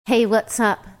Hey, what's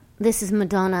up? This is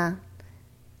Madonna.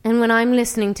 And when I'm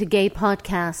listening to gay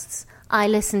podcasts, I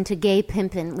listen to Gay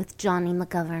Pimpin' with Jonny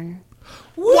McGovern.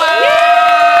 Wow!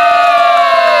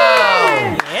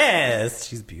 Yes,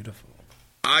 she's beautiful.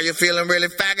 Are you feeling really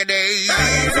faggoty?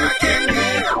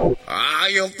 Are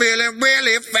you feeling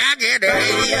really faggoty?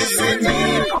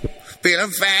 Feeling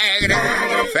faggoty,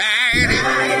 faggoty,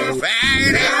 faggoty,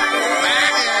 faggoty.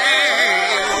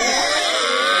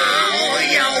 Oh,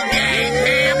 yo, gay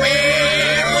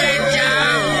pimpin' with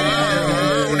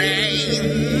Jonny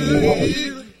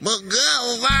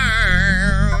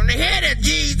McGovern. Hit it,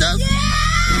 Jesus. I'm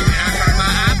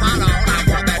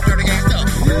from that dirty gay stuff.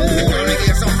 We're gonna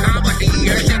get some comedy.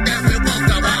 Shit that we book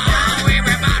up. Oh,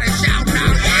 everybody shouting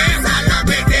out, yes, I love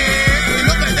it there.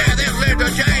 Look at that, there's Linda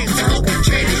James. Smoking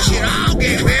shady shit, all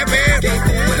gay pimpin'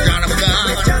 with Jonny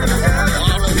McGovern.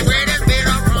 All those pretty bit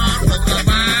of fun for the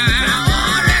mind.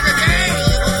 Oh, Linda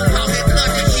James, talking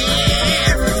such a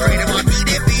shit. Pretty much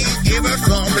DDP, give her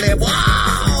some lip.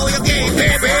 Wow, you gay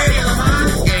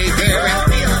pimpin'. Gay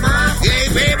pimpin'. Gay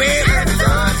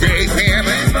pimpin'. Gay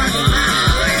pimpin'.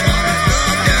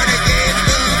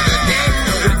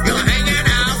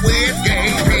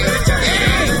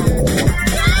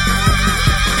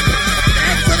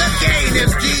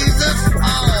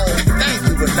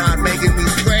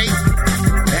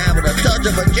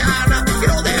 Vagina, you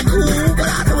know they're cool, but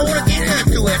I don't want to get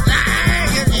into it.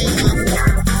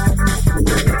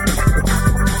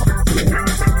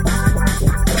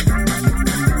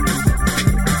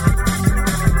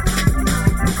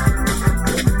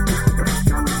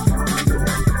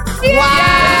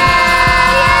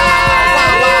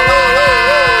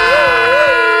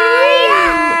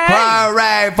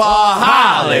 Hooray for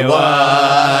Hollywood!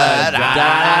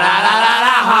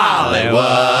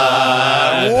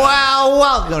 Hollywood! Well,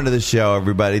 welcome to the show,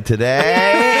 everybody.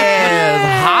 Today is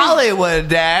Hollywood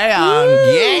Day on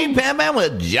Gay Pimpin'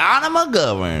 with Jonny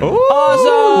McGovern.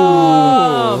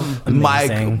 Awesome!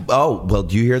 Mike, Amazing. do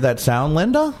you hear that sound,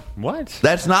 Linda? What?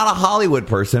 That's not a Hollywood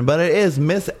person, but it is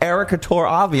Miss Erica Tor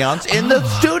Aviance in the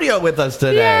studio with us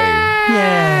today.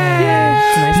 Yeah.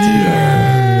 It's nice to hear.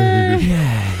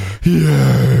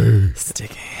 Yeah.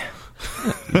 Sticky.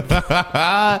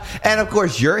 And of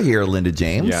course, you're here, Linda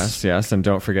James. Yes, and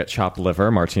don't forget chopped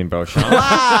liver, Martine Beauchamp.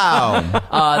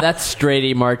 Wow. That's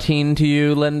straighty Martine to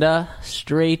you, Linda.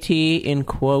 Straighty in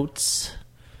quotes.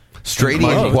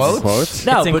 Straighty in quotes?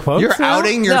 No, It's in but quotes You're now?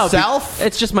 outing No, yourself?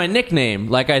 it's just my nickname.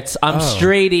 Like I'm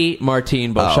straighty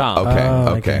Martine Beauchamp. Oh, okay, Oh,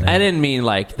 okay. okay. I didn't mean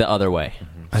like the other way.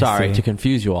 Sorry see. to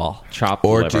confuse you all. Chopped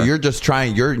Or liver. you're just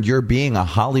trying, you're being a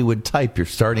Hollywood type. You're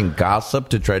starting gossip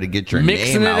to try to get your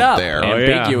Mixing name it out up. there. Oh,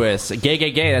 yeah. Ambiguous. Gay.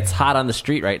 That's hot on the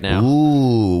street right now.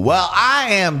 Ooh. Well,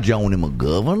 I am Jonny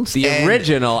McGovern. The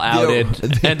original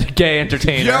outed and gay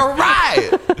entertainer. You're right.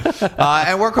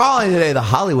 And we're calling today the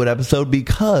Hollywood episode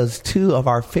because two of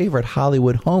our favorite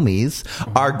Hollywood homies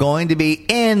are going to be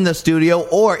in the studio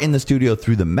or in the studio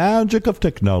through the magic of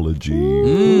technology.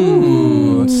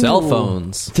 Cell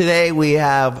phones. Today we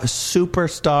have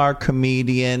superstar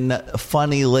comedian,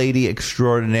 funny lady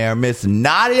extraordinaire, Miss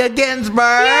Nadia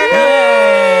Ginsburg.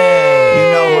 You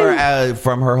know her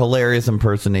from her hilarious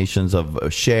impersonations of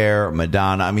Cher,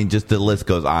 Madonna. I mean, just the list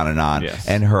goes on and on. Yes.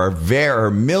 And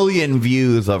her million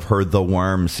views of her The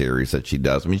Worm series that she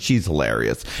does. I mean, she's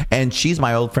hilarious. And she's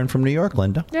my old friend from New York,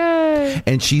 Linda. Yay!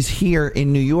 And she's here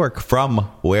in New York from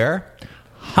where?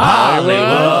 Hollywood.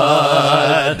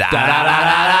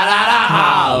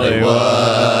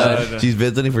 Hollywood. She's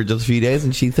visiting for just a few days,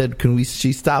 and she said,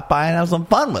 she stop by and have some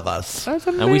fun with us?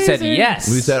 And we said yes.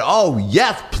 We said, oh,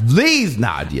 yes, please,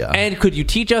 Nadia. And could you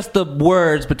teach us the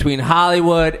words between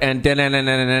Hollywood and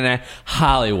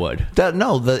Hollywood?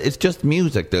 It's just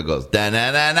music that goes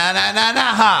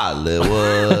da-na-na-na-na-na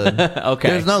Hollywood. Okay.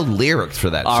 There's no lyrics for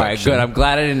that All right, section. good. I'm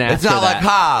glad I didn't ask It's not her like that.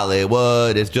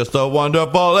 Hollywood. It's just so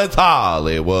wonderful. It's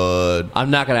Hollywood. I'm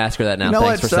not going to ask her that now. You know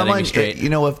Thanks what? for setting me Someone, straight. you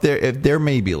know, if there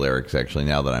may be lyrics actually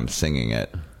now that I'm singing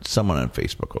it, someone on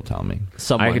Facebook will tell me.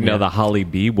 Someone, I could know yeah. the Holly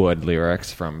B. Wood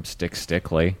lyrics from Stick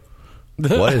Stickly.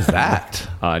 What is that?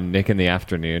 Nick in the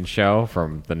Afternoon show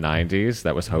from the 90s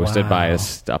that was hosted by a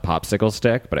popsicle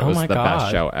stick, but it was my the God.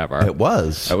 best show ever. It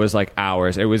was. It was like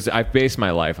hours. I based my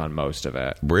life on most of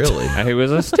it. Really? And he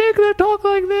was a stick that talked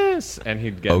like this. And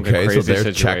he'd get into Okay, so crazy there's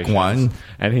situations. check one.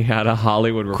 And he had a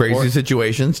Hollywood reporter. Crazy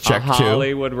situations. Check a two.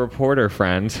 Hollywood reporter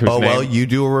friend. Whose Oh, well, name- you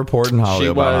do a report in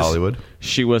Hollywood about Hollywood.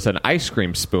 She was an ice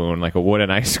cream spoon, like a wooden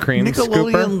ice cream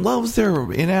Nickelodeon scooper. loves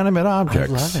their inanimate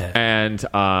objects. I love it. And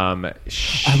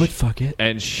I would fuck it.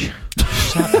 and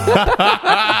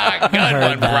Good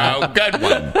one, bro. Good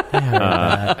one.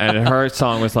 And her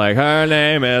song was like, her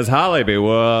name is Holly B.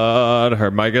 Wood.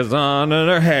 Her mic is on and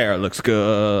her hair looks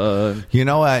good. You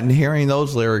know what? And hearing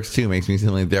those lyrics too makes me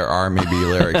think like there are maybe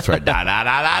lyrics right. Da da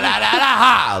da da da da da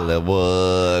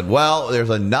Hollywood. Well, there's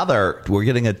another. We're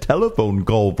getting a telephone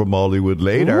call from Hollywood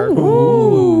later.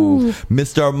 Ooh.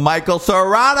 Mr. Michael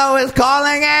Serrano is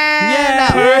calling in.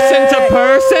 Yeah. Person to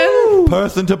person?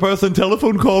 Person to person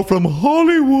telephone call from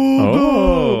Hollywood.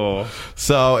 Oh.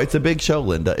 So it's a big show,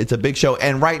 Linda. It's a big show.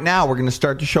 And right now we're going to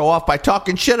start the show off by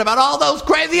talking shit about all those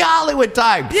crazy Hollywood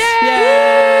types. Yay!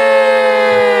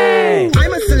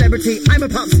 I'm a celebrity. I'm a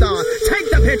pop star. Take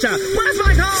the picture. Where's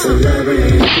my car?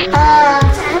 Celebrity.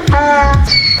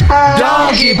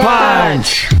 Donkey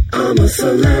Punch. I'm a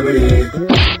celebrity.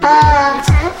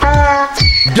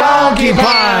 Donkey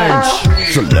Punch.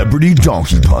 Celebrity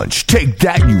Donkey Punch. Take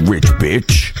that, you rich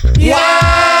bitch.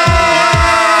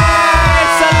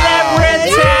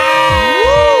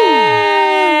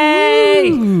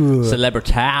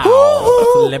 Celebrity.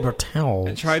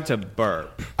 I tried to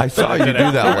burp. I saw you do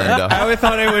that, Linda. I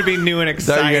thought it would be new and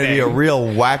So exciting. you're going to be a real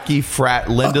wacky frat.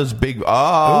 Linda's big.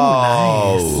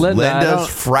 Oh, nice. Linda, Linda's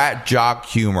frat jock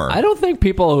humor. I don't think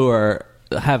people who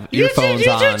have earphones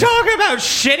you on. should talk about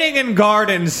shitting in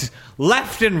gardens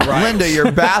left and right. Linda,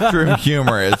 your bathroom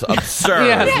humor is absurd.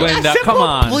 Yes, Linda, come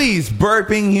on. Please,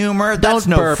 burping humor. That's Don't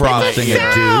no burp. frosting It's a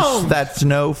a sound. deuce. That's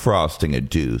no frosting a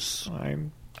deuce.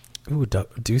 Fine. Ooh,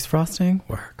 deuce frosting?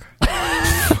 Work.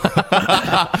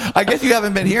 I guess you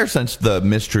haven't been here since the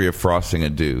mystery of frosting a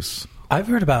deuce. I've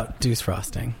heard about deuce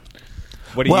frosting.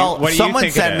 What do you, Well, what do you someone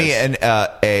think sent it me is?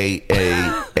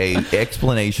 a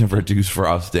explanation for deuce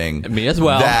frosting. Me as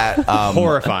well. That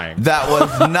Horrifying. That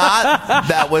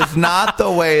was not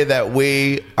the way that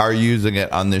we are using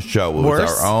it on this show. It was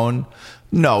Worse? our own.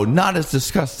 No, not as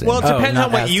disgusting. Well, it depends not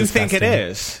on what as you think it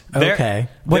disgusting. is. Okay.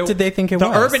 What did they think it the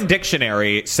was? The Urban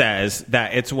Dictionary says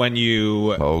that it's when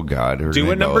you oh God, we're do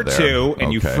gonna a number go there. 2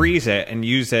 and you Okay. freeze it and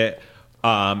use it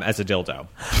as a dildo.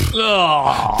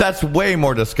 That's way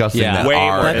more disgusting Yeah. than Way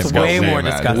our more That's disgusting. way more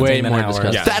man. disgusting Way than more ours.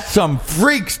 disgusting. Yes. That's some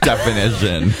freak's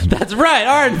definition. That's right.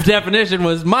 Our definition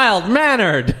was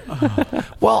mild-mannered.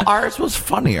 Well, ours was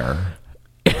funnier.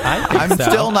 I'm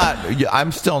still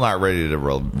not ready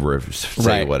to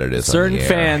say what it is. on Certain the air.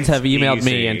 fans have emailed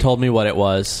Easy. me and told me what it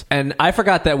was, and I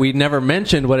forgot that we never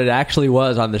mentioned what it actually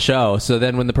was on the show. So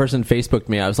then, when the person Facebooked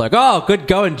me, I was like, "Oh, good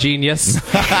going, genius! You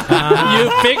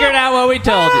figured out what we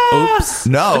told you." Oops.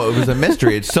 No, it was a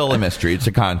mystery. It's still a mystery. It's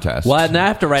a contest. Well, and I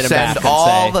have to write them Send back all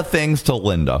and say, the things to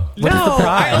Linda. No,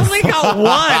 I only got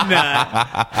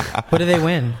one. What do they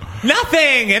win?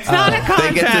 Nothing. It's not a They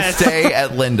contest. get to stay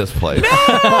at Linda's place.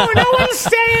 No one's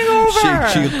staying over.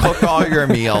 She'll cook all your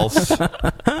meals.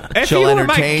 If She'll you were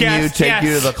my entertain guest, you, take you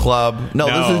yes. to the club. No,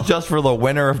 No. this is just for the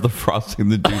winner of the Frosting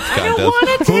the Deuce I don't contest.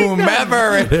 wanna take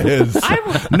Whomever it is.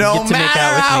 No Get to matter make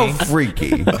out how with me.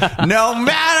 freaky. No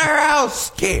matter how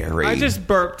scary. I just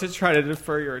burped to try to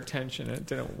defer your attention. It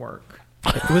didn't work.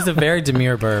 It was a very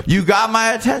demure burp. You got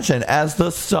my attention as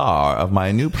the star of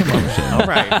my new promotion. All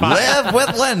right, fine. Live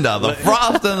with Linda, the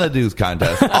Frost and the Deuce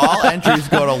contest. All entries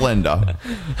go to Linda,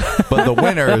 but the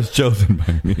winner is chosen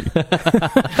by me.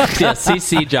 "Yeah,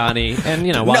 CC Johnny," and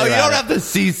while No, you're you at don't it, have to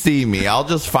CC me. I'll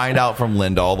just find out from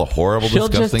Linda all the horrible, she'll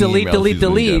just disgusting delete, emails delete, she's been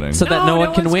delete, getting. so that no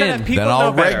one can one's win. gonna- people Then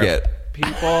I'll know rig better. it.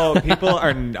 People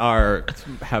are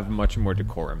have much more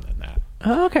decorum than that.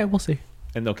 Oh, okay, we'll see.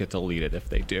 And they'll get deleted if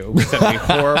they do. Send me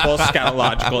horrible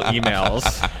scatological emails.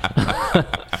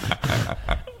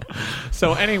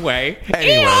 So anyway,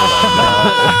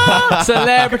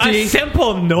 Celebrity. a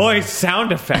simple noise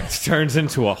sound effect turns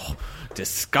into a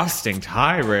disgusting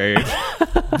tirade.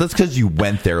 That's because you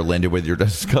went there, Linda, with your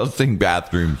disgusting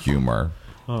bathroom humor.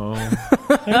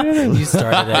 You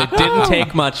started it. It didn't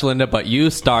take much, Linda, but you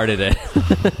started it.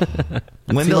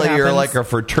 Linda, what you're happens. like a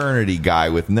fraternity guy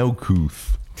with no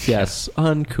couth. Yes,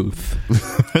 uncouth.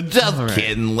 Just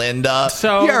kidding, Linda.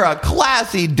 So- you're a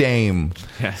classy dame.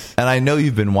 Yes. And I know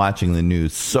you've been watching the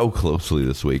news so closely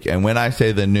this week. And when I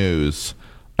say the news,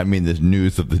 I mean the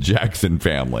news of the Jackson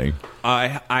family.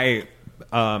 Now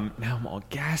I'm all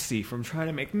gassy from trying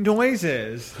to make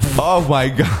noises. Oh my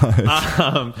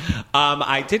God.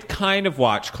 I did kind of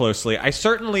watch closely. I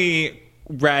certainly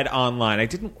read online. I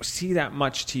didn't see that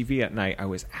much TV at night. I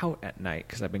was out at night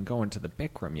because I've been going to the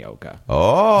Bikram yoga.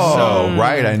 Oh,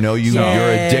 right. I know you're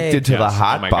Yay. addicted to the Yes.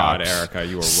 hot Oh my box. God, Erica,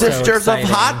 you were right. Sisters So of exciting.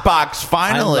 Hot Box,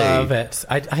 finally. I love it.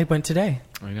 I went today.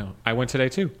 I know. I went today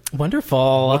too.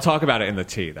 Wonderful. We'll talk about it in the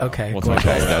tea, though. Okay, We'll cool. talk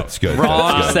Okay, about it. that's good.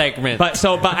 Wrong That's good. segment. But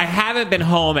I haven't been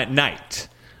home at night.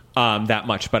 that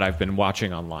much, but I've been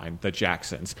watching online the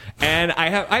Jacksons, and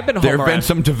I've been. There have been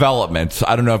some developments.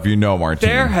 I don't know if you know, Martin.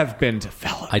 There have been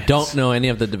developments. I don't know any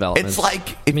of the developments. It's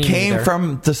like it Me came neither.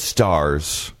 from the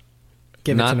stars.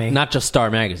 Give it to me. Not just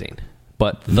Star Magazine,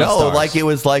 but the No, stars. like it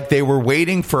was like they were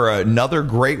waiting for another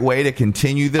great way to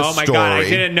continue this Oh my story. god! I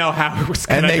didn't know how it was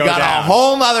going and to they go got down. a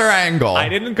whole nother angle. I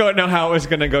didn't know how it was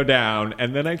going to go down,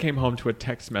 and then I came home to a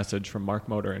text message from Mark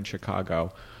Motor in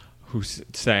Chicago, who's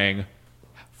saying,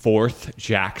 "Fourth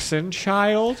Jackson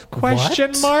child?"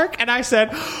 Question mark, and I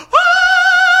said,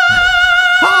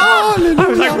 I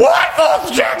was like, "What?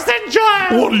 Fourth Jackson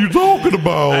child? What are you talking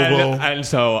about? And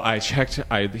so I checked.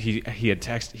 He had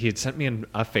sent me in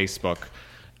a Facebook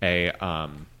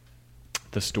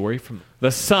the story from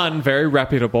The Sun, very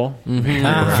reputable,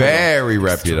 Very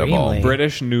reputable. Extremely.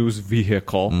 British news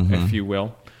vehicle, if you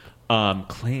will,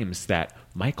 claims that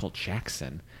Michael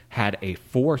Jackson had a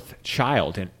fourth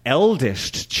child, an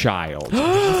eldest child.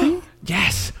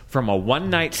 Yes, from a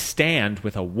one-night stand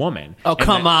with a woman. Oh,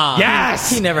 come on.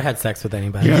 Yes! He never had sex with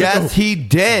anybody. Yes, he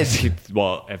did.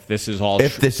 Well, if this is all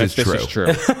If this is true.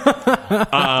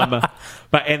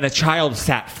 And the child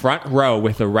sat front row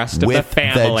with the rest of With the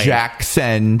family the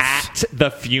Jacksons. at the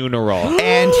funeral.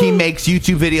 And he makes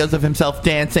YouTube videos of himself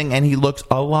dancing, and he looks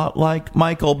a lot like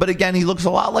Michael. But again, he looks a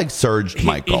lot like Serge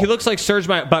Michael. He looks like Serge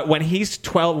Michael, but when he's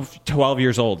 12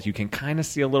 years old, you can kind of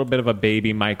see a little bit of a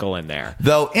baby Michael in there.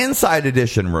 Though Inside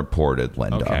Edition reported,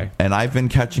 Linda, Okay. and I've been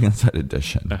catching Inside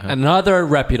Edition. Another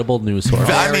reputable news source.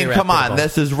 I mean, Very come on, reputable.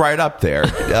 this is right up there.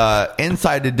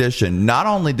 Inside Edition, not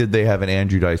only did they have an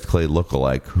Andrew Dice Clay lookalike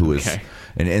who is Okay.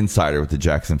 an insider with the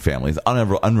Jackson family, it's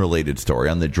an unrelated story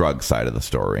on the drug side of the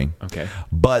story. Okay.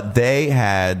 But they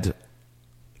had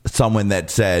someone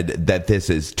that said that this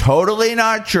is totally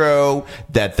not true,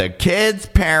 that the kid's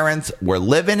parents were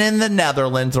living in the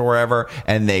Netherlands or wherever,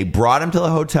 and they brought him to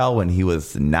the hotel when he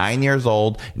was 9 years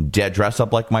old, dressed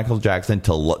up like Michael Jackson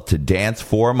to dance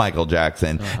for Michael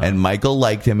Jackson, and Michael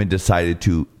liked him and decided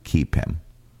to keep him.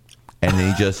 And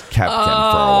then he just kept him for a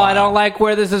while. I don't like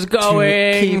where this is To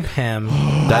going. keep him.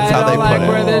 That's how they put like it.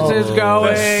 where this is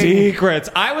going. The secrets.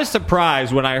 I was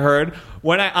surprised when I heard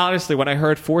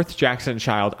Fourth Jackson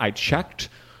child. I checked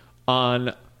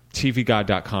on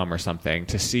TVGod.com or something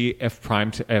to see if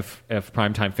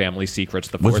Primetime Family Secrets,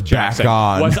 the Was Fourth back Jackson,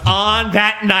 on. was on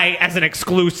that night as an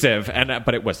exclusive,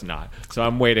 but it was not. So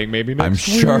I'm waiting. Maybe next I'm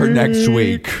sure next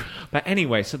week. But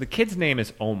anyway, so the kid's name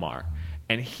is Omar,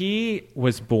 and he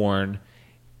was born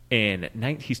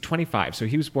he's 25, so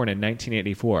he was born in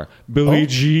 1984. Billie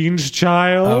Jean's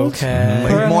child.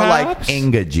 Okay. More like Perhaps?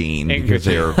 Inga Jean, because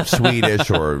they're Swedish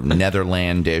or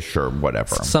Netherlandish or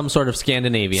whatever. Some sort of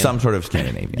Scandinavian. Some sort of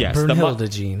Scandinavian. Yes, Brunhilde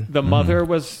Jean. The mother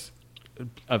was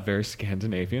a very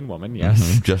Scandinavian woman,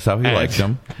 yes. Just how he And- likes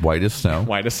them. White as snow.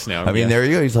 White as snow. I mean, yes. there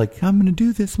you go. He's like, I'm going to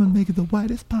do this. I'm going to make it the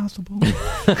whitest possible.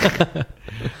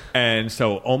 And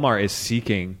so Omar is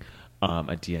seeking a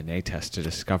DNA test to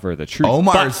discover the truth.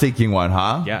 Omar But- is seeking one,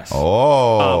 huh? Yes.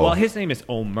 Oh. Well, his name is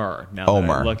Omer. Now that I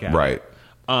Omer, look at right. it.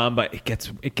 But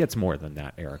it gets more than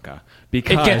that, Erica. It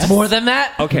Because gets more than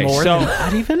that? Okay, More so than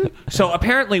that even? So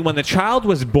apparently, when the child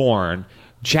was born,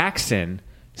 Jackson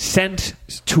sent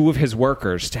two of his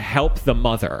workers to help the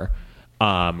mother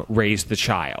raise the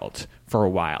child for a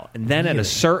while, and then at a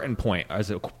certain point,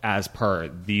 as per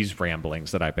these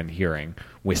ramblings that I've been hearing,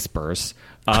 whispers,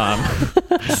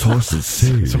 Sources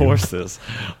say. sources,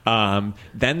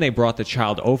 then they brought the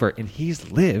child over, and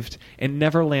he's lived in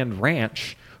Neverland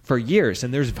Ranch for years,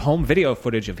 and there's home video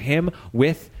footage of him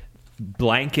with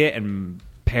Blanket and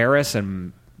Paris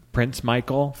and Prince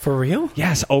Michael. For real?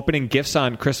 Yes, opening gifts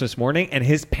on Christmas morning, and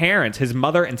his parents, his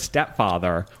mother and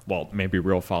stepfather, well, maybe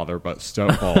real father, but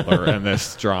stepfather in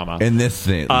this drama, In this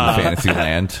fantasy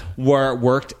land.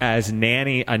 worked as a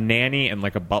nanny and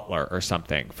like a butler or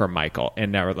something for Michael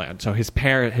in Neverland. So his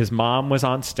mom was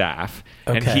on staff,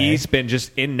 and Okay. he's been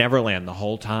just in Neverland the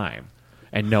whole time,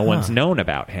 and no one's known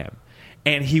about him.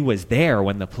 And he was there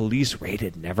when the police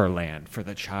raided Neverland for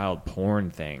the child porn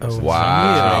things. Oh, wow.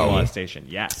 Child molestation.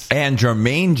 Yes. And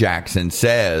Jermaine Jackson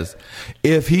says,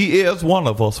 if he is one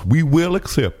of us, we will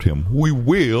accept him. We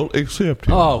will accept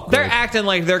him. Oh, They're great. acting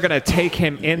like they're going to take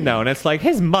him in, though. And it's like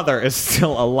his mother is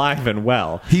still alive and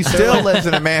well. He still lives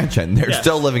in a mansion. They're Yes.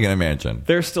 still living in a mansion.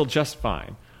 They're still just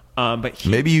fine. But he,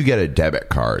 Maybe you get a debit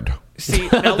card. see,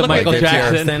 now look Michael at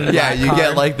Jackson. Yeah, you card.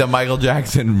 get like the Michael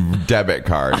Jackson debit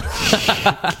card.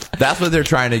 That's what they're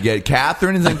trying to get.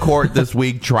 Catherine is in court this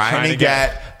week trying to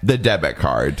get the debit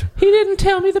card. He didn't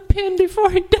tell me the PIN before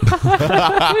he died.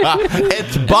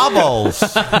 It's Bubbles.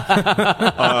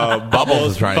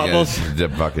 Bubbles is trying to get the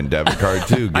fucking debit card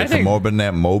too. Get some more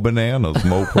bananas,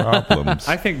 more problems.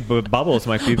 I think Bubbles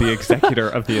might be the executor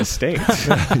of the estate.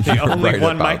 The only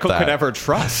one Michael could ever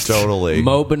trust. Totally.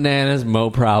 Mo bananas, mo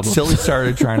problems. Silly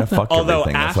started trying to fuck Although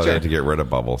everything. That's why they had to get rid of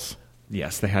Bubbles.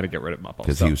 Yes, they had to get rid of Bubbles.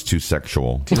 Because he was too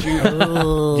sexual.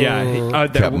 Yeah.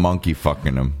 Kept monkey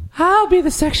fucking him. I'll be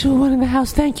the sexual one in the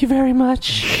house. Thank you very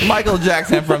much. Michael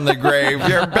Jackson from the grave.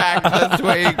 You're back this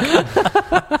week.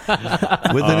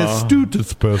 With an astute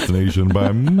impersonation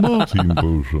by Martin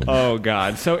Beauchamp. Oh,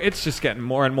 God. So it's just getting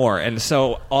more and more. And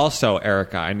so also,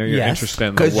 Erica, I know you're interested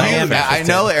in the Because welfare. I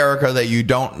know, Erica, that you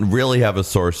don't really have a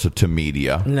source to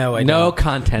media. No, I don't. No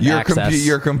content access.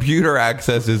 Your computer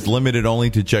access is limited only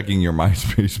to checking your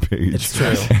MySpace page. It's true.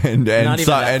 and Not even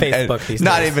that Facebook these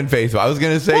Not days. even Facebook. I was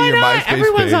going to say Why your not? MySpace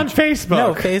Everyone's page. on Facebook.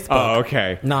 No, Facebook. Oh,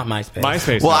 okay. Not MySpace.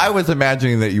 MySpace. Well, no. I was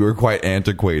imagining that you were quite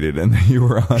antiquated and that you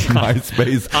were on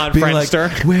MySpace. On being Friendster.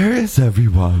 Like, where is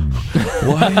everyone?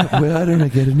 Why don't I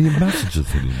get any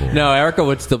messages anymore? No, Erica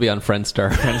would still be on Friendster.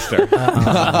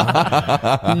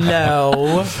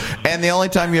 No. And the only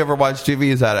time you ever watch TV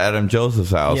is at Adam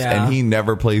Joseph's house, Yeah. and he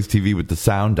never plays TV with the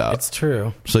sound up. It's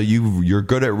true. So you're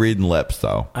good at reading lips,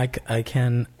 though. I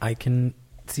can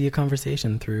see a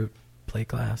conversation through plate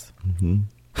glass.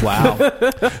 Wow.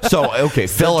 So okay,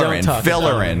 fill her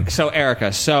in. So,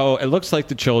 Erica, so it looks like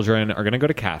the children are going to go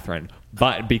to Catherine,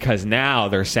 but because now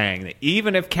they're saying that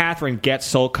even if Catherine gets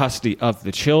sole custody of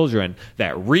the children,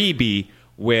 that Reby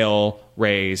will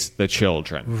raise the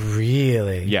children.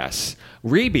 Really? Yes.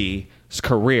 Reby's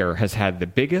career has had the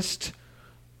biggest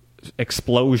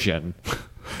explosion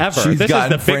ever. She's This is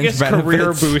gotten the fringe biggest career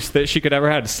benefits. boost that she could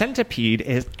ever have. Centipede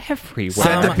is everywhere.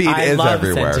 Centipede I is love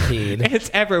everywhere. Centipede.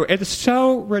 It's everywhere. It's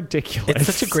so ridiculous.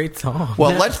 It's such a great song.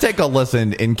 Well, let's take a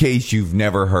listen in case you've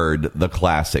never heard the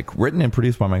classic, written and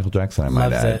produced by Michael Jackson, I might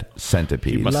Loves add. it.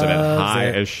 Centipede. Must have been Loves high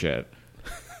it. as shit.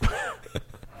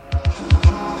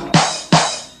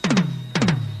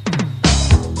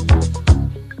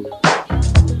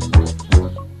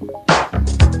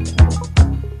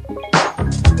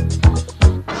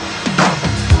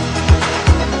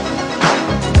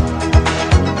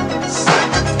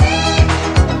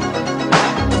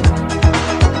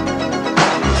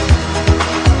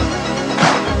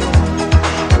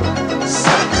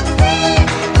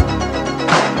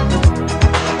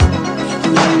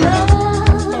 Love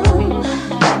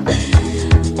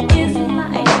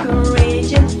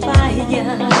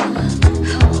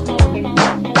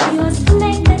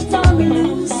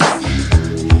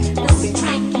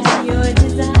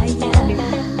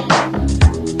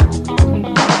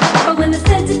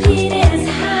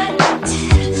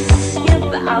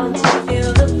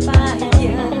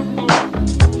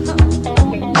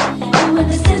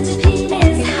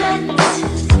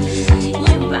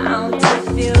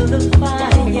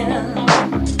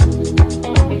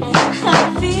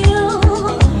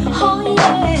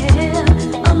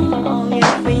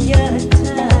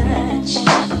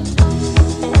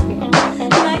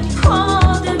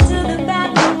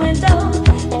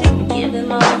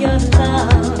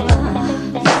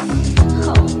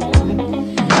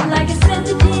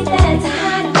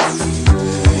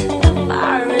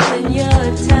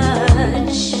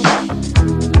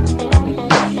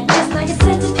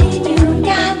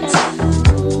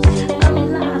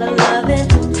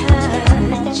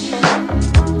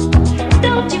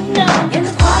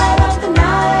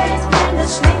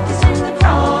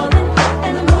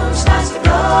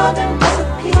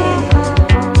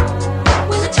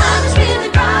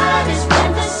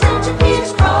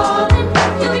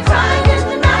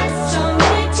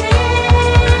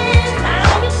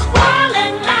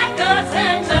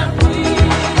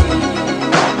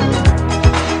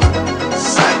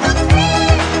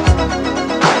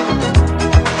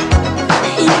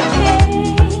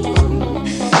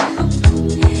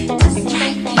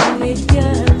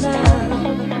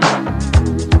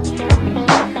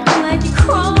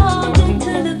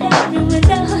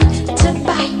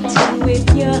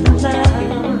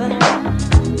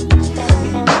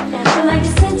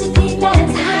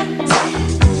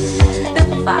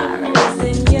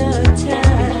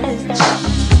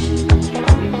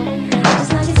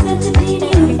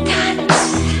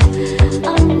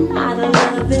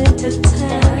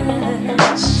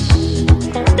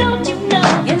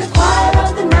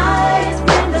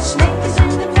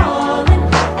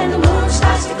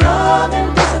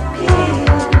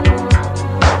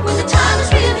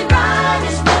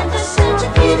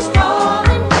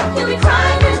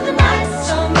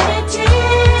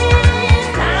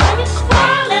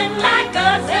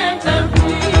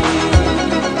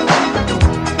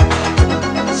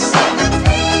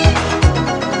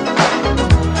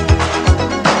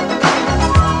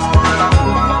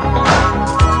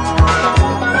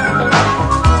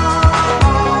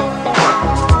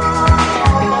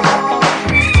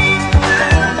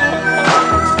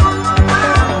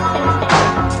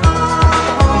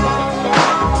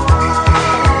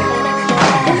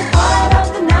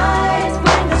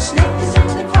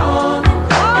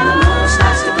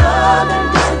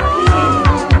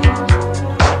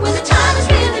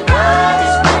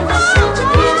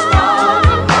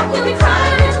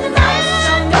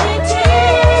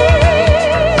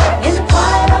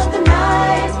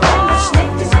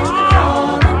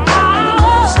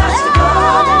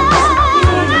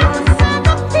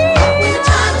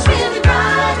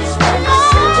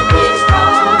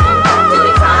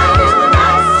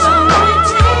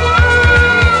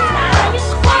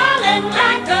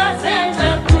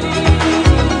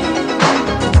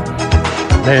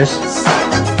Yes.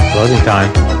 Closing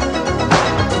time.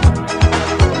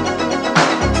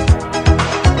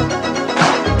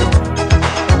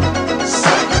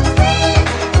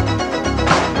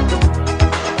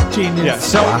 Genius. Yeah.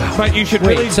 So, but you should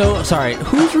really. Wait, so sorry.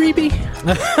 Who's Rebe?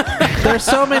 There's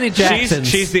so many Jacksons.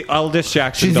 She's the eldest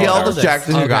Jackson. She's the daughter. eldest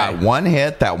Jackson who Okay. got one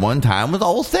hit that one time with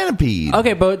Old Centipede.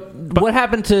 Okay, but what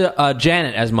happened to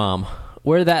Janet as mom?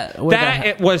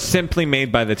 It was simply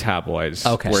made by the tabloids.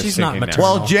 Okay. We're She's not thinking now.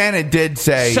 maternal. Well, Janet did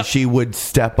say So- she would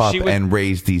step up She would- and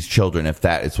raise these children if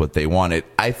that is what they wanted.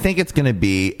 I think it's going to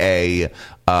be a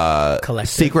Collective.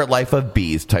 Secret Life of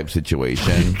Bees type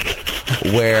situation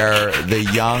where the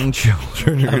young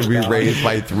children are going to be raised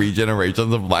by 3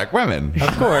 generations of black women.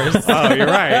 Of course. Oh, you're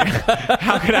right.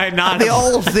 How could I not? The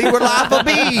old Secret Life of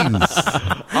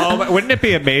Bees. Oh, but wouldn't it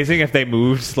be amazing if they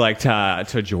moved like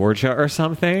to Georgia or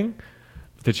something?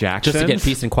 The Jacksons, just to get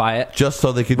peace and quiet. Just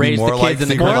so they could be Raise the more like kids in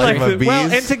the Secret More corner. Life like of Bees.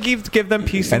 well, and to give them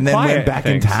peace and then quiet went back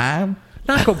things. in time.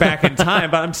 Not go back in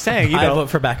time, but I'm saying, I vote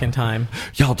for Back in Time.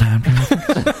 Y'all time.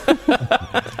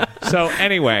 So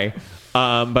anyway,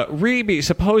 but Rebe,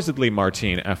 supposedly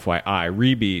Martine,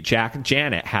 FYI,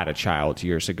 Janet had a child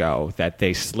years ago that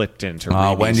they slipped into.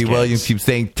 Rebe's Wendy kids. Williams keeps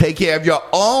saying, "Take care of your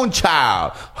own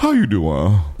child." How you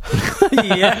doing?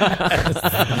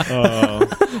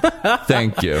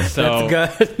 Thank you. So,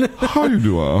 That's good. How you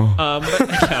doing? but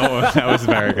that was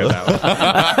very good. That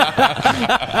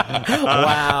one.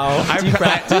 Wow.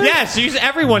 Yes,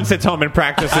 everyone sits home and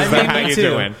practices mean, how me you too.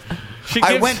 doing. She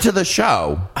I gives- went to the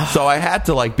show, so I had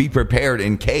to be prepared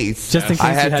in case. Just in case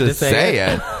I had you had to to say say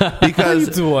it because How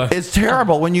you doing? it's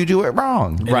terrible when you do it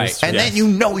wrong, Right. And then you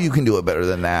know you can do it better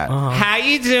than that. How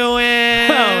you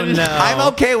doing? Oh, no. I'm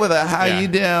okay with it. How Yeah. you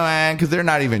doing? Because they're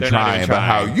not even They're not trying. even But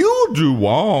how trying. you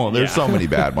doing? There's Yeah. so many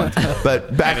bad ones.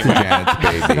 But back to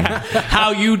Janet's baby.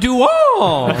 How you do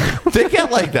all? They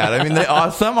get like that. I mean,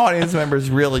 some audience members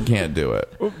really can't do it.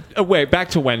 Wait, back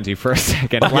to Wendy for a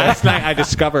second. Last night I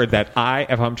discovered that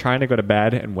if I'm trying to go to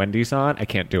bed and Wendy's on, I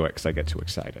can't do it because I get too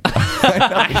excited.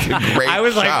 It's a great I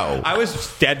was show. I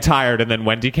was dead tired, and then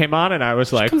Wendy came on, and I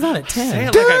was like, comes on at 10. Say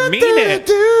it like I mean it.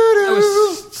 I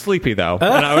was sleepy though,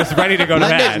 and I was ready to go to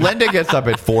bed. Linda gets up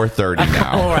at 4:30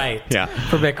 now. All right. Yeah,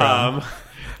 For Bikram.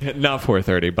 not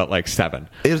 4:30, but like 7.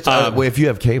 It's, if you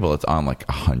have cable, it's on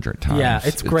 100 times. Yeah,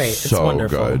 it's great. It's so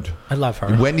wonderful. good. I love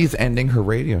her. Wendy's ending her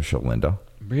radio show, Linda.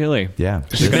 Really? Yeah.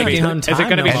 Is it going to be? on Is it time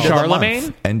going to be now. End of the month.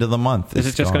 Charlemagne? End of the month. Is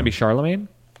it just going to be Charlemagne?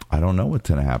 I don't know what's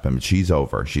going to happen. But she's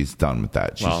over. She's done with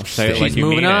that. She's, Well, say it like She's you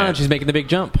moving mean on. it. She's making the big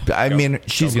jump. I mean,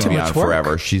 she's going to be on much work.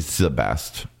 forever. She's the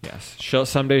best. Yes.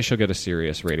 Someday she'll get a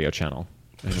serious radio channel.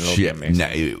 And it'll be She,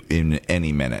 amazing. in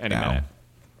any minute Any now. minute.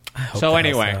 hope So that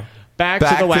anyway, also. back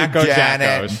to the Wacko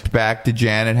Janet. Jackos. Back to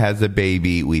Janet has a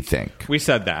baby. We think. We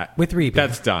said that. With Rebe.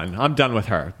 That's done. I'm done with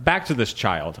her. Back to this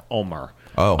child, Omar.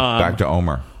 Oh, back to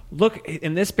Omer. Look,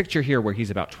 in this picture here where he's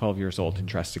about 12 years old and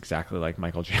dressed exactly like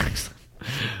Michael Jackson.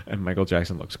 And Michael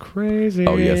Jackson looks crazy.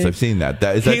 Oh yes, I've seen that.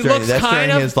 Is that He during, looks that's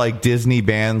kind during of- his Disney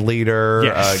band leader?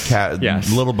 Yes.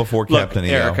 Yes. Little before Look, Captain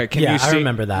EO. Erica, can Yeah, you see? I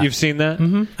remember that. You've seen that?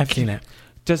 Mm-hmm. I've seen it.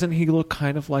 Doesn't he look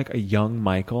kind of like a young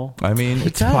Michael? I mean,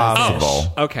 it's does.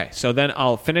 possible. Okay, so then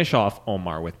I'll finish off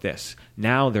Omar with this.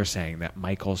 Now they're saying that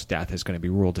Michael's death is going to be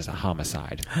ruled as a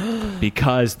homicide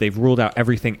because they've ruled out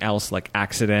everything else like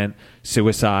accident,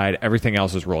 suicide, everything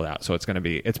else is ruled out. So it's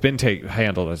been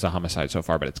handled as a homicide so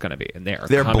far, but it's going to be. And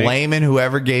They're coming- blaming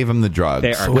whoever gave him the drugs,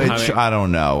 They are which coming- I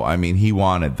don't know. I mean, he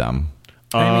wanted them.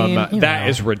 I mean, you that know.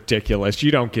 is ridiculous.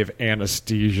 You don't give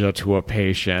anesthesia to a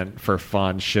patient for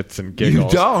fun, shits and You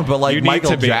giggles. don't, but You need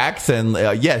Michael to be- Jackson,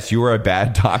 yes, you were a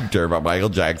bad doctor, but Michael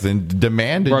Jackson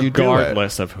demanded you do it.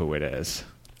 regardless of who it is.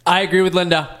 I agree with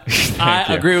Linda. I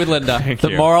you. agree with Linda. Thank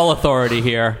the you. moral authority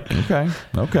here. Okay.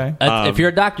 If you're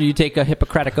a doctor, you take a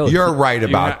Hippocratic oath. You're right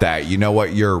about ha- that. You know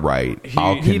what? You're right.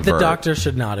 I'll The convert. doctor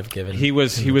should not have given. He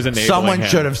was enabling Someone him.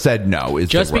 should have said no. Is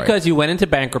Just the right. because you went into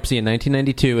bankruptcy in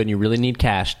 1992 and you really need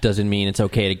cash doesn't mean it's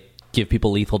okay to give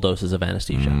people lethal doses of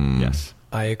anesthesia. Yes.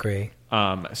 I agree.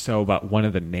 But one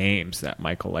of the names that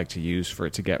Michael liked to use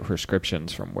to get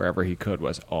prescriptions from wherever he could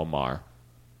was Omar.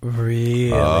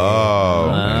 Really? Oh,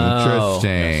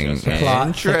 interesting. Yes, yes, yes. Plot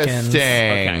Interesting.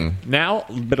 Okay. Now,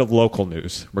 a bit of local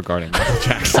news regarding Michael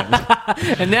Jackson.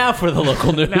 And now for the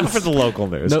local news. Now for the local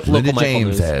news. No- Linda local Michael James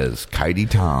news. says, Kaidi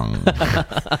Tong.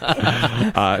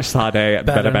 Sade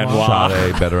Better Benoit.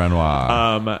 Sade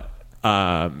Benoit.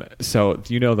 So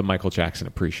you know the Michael Jackson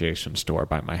Appreciation Store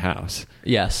by my house.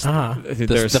 Yes.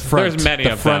 There's the front, there's many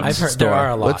the of front them. I've heard store. there are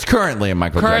a lot. What's currently a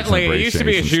Michael Currently, Jackson it used to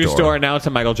be a Appreciation shoe store. Now it's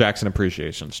a Michael Jackson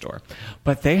Appreciation Store.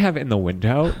 But they have in the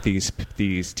window these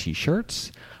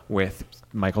T-shirts with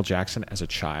Michael Jackson as a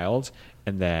child,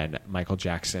 and then Michael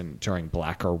Jackson during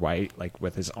Black or White, like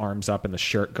with his arms up and the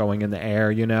shirt going in the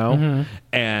air, you know? Mm-hmm.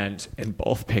 And in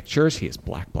both pictures, he is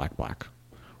black, black, black.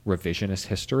 Revisionist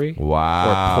history.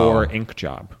 Wow. Or poor ink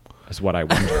job. Is what I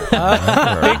wonder.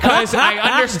 Because I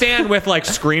understand with like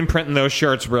screen printing those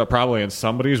shirts, we're probably in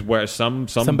somebody's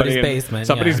basement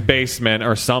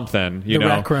or something. You The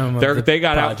know, rec room of the they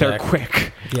got out there project.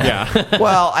 quick. Yeah. Yeah.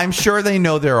 Well, I'm sure they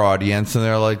know their audience, and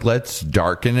they're like, let's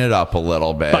darken it up a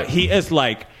little bit. But he is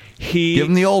like give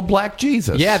him the old black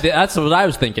Jesus. Yeah, that's what I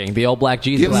was thinking. The old black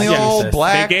Jesus. Give him the old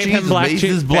black They gave him Jesus. black He's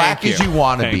Jesus. as black Thank as you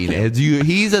want to Thank be. you.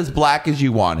 He's as black as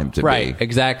you want him to Right, be.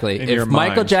 exactly. In your If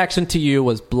Michael mind. Jackson to you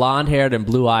was blonde-haired and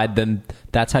blue-eyed, then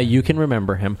that's how you can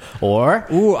remember him. Or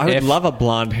Ooh, I would if- love a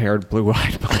blonde-haired,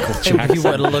 blue-eyed Michael He Jackson.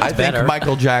 would have looked I better. think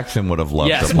Michael Jackson would have loved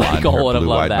Yes, the blonde Michael would have loved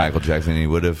blue-eyed that. Michael Jackson. He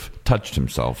would have touched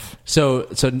himself. So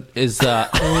is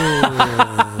that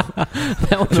one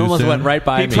Too almost soon? went right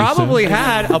by He me. probably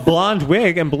had a blonde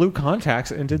wig and blue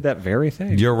contacts and did that very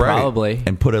thing. You're right. Probably.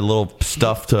 And put a little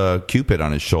stuffed Cupid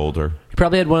on his shoulder. He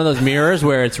probably had one of those mirrors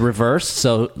where it's reversed,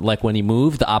 so like when he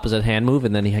moved, the opposite hand moved,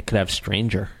 and then he could have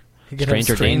stranger. He could have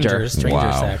Stranger danger. Stranger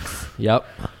Wow. sex. Yep.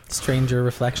 Stranger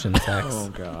reflection sex. Oh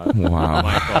God.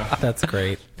 Wow. That's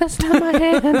great. That's not my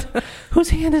hand. Whose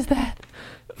hand is that?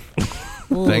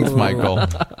 Thanks, Michael.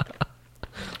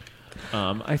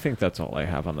 I think that's all I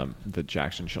have on the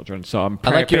Jackson children. So I'm. I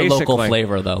like your local basically-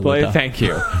 flavor, though, Well, Luca. thank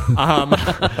you.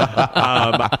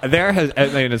 There has. I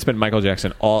mean, it's been Michael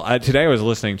Jackson all. Today, I was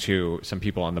listening to some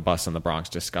people on the bus in the Bronx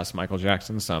discuss Michael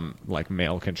Jackson. Some like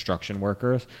male construction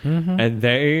workers, and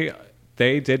they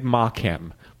did mock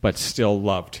him, but still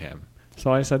loved him.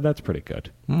 So I said that's pretty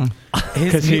good.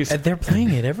 They're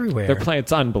playing it everywhere. They're playing.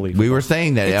 It's unbelievable. We were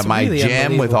saying that It's at my really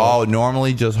jam with unbelievable. all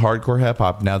normally just hardcore hip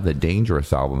hop. Now the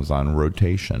Dangerous album's on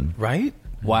rotation. right?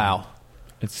 Wow.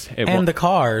 And the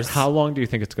cars. How long do you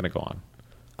think it's going to go on?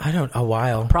 I don't. A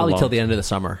while. Probably Long till the end of the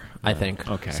summer, I think.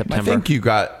 Okay. September.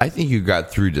 I think you got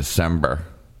through December.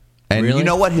 And Really? you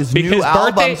know what? His Because new birthday-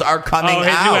 albums are coming his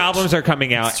out. new albums are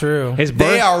coming out. It's true.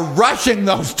 They are rushing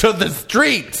those to the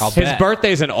streets. I'll His bet.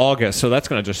 birthday's in August, so that's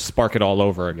going to just spark it all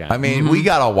over again. I mean, we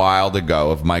got a while to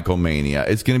go of Michael Mania.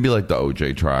 It's going to be like the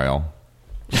OJ trial.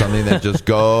 Something that just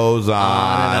goes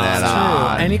on and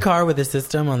on. Any car with a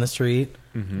system on the street.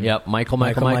 Yep, Michael.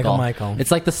 Michael.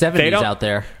 It's like the 70s don't- out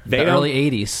there. they The don't- early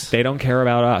 80s. They Don't Care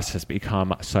About Us has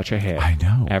become such a hit. I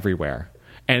know. Everywhere.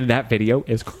 And that video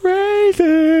is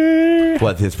crazy.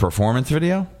 What, his performance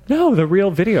video? No, the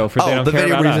real video for They Don't The Care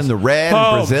video About where he's Us. in the red Oh.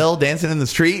 in Brazil dancing in the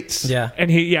streets? Yeah. And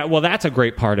well, that's a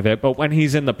great part of it. But when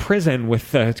he's in the prison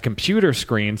with the computer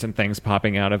screens and things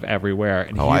popping out of everywhere,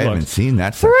 and Oh, he I haven't looks seen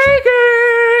that section.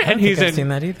 freaky. don't think I've seen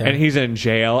that either. And he's in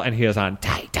jail, and he has on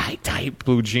tight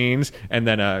blue jeans, and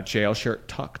then a jail shirt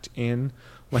tucked in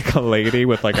like a lady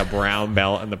with like a brown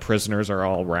belt, and the prisoners are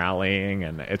all rallying,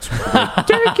 and it's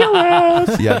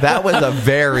ridiculous. Yeah, that was a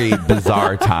very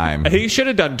bizarre time. He should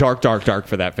have done dark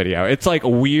for that video. It's like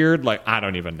weird, like I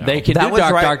don't even know. They can That do was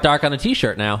dark, right- dark, dark on a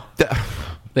T-shirt now.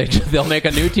 They'll make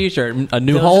a new T-shirt, a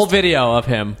new They'll whole just- video of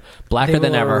him, blacker They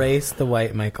than will ever. erase the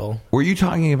white Michael. Were you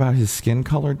talking about his skin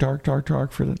color dark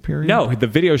for that period? No, the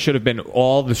video should have been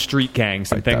all the street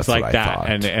gangs and Right, things that's what like I that, thought.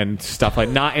 and stuff like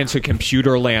not into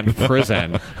Computerland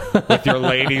prison with your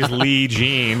ladies' Lee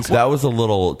jeans. That was a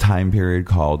little time period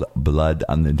called Blood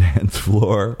on the Dance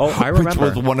Floor. Oh, I Which remember.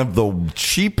 was one of the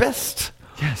cheapest,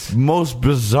 most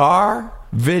bizarre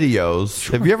videos.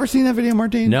 Have you ever seen that video,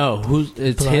 Martine? No,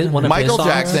 it's his one of Michael his songs?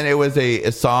 Jackson. It was a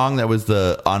song that was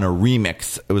on a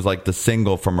remix. It was like the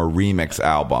single from a remix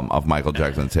album of Michael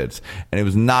Jackson's hits, and it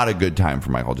was not a good time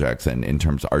for Michael Jackson in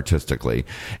terms of artistically.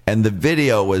 And the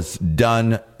video was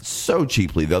done so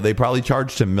cheaply, though they probably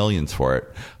charged him millions for it.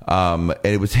 And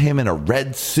it was him in a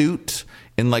red suit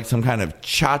in like some kind of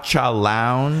cha-cha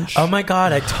lounge. Oh my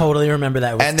god, I totally remember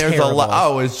that. It was And there's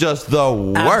terrible. it's just the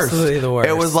worst. Absolutely the worst.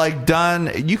 It was like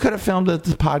done. You could have filmed it at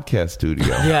the podcast studio.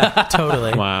 Yeah,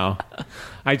 totally. Wow.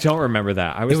 I don't remember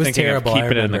that. I was, It was thinking terrible, of I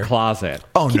keeping it in the remember. closet.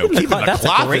 Oh no! in the Keep Closet. That's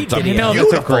a great It's a video. No,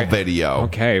 beautiful that's a great video.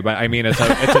 Okay, but I mean, it's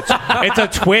a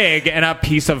twig and a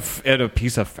piece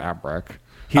of fabric.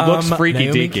 He looks freaky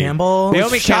Naomi deaky. Campbell?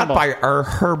 Naomi Shot Campbell. by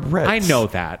Herb Ritz. I know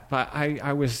that, but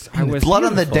I was Blood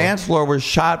on the beautiful. Dance Floor was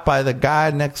shot by the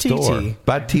guy next door.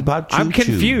 I'm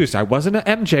confused. I wasn't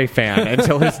an MJ fan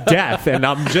until his death, and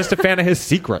I'm just a fan of his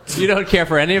secrets. You don't care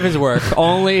for any of his work,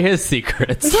 only his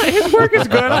secrets. His work is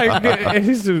good.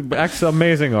 He's an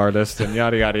amazing artist, and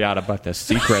yada yada yada. But the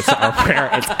secrets are where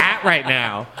it's at right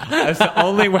now. That's the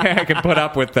only way I can put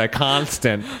up with the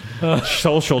constant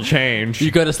social change.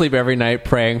 You go to sleep every night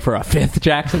praying praying for a fifth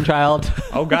Jackson child.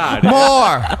 Oh God,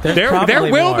 More. there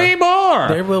will be more.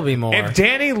 There will be more. If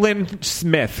Danny Lynn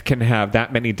Smith can have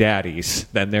that many daddies,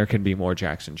 then there can be more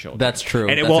Jackson children. That's true.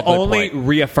 And it That's will a good only point.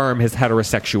 reaffirm his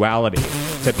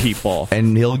heterosexuality to people.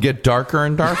 And he'll get darker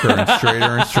and darker and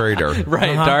straighter and straighter.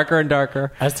 Right, darker and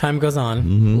darker. As time goes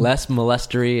on. Less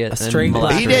molestery and straight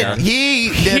molester. He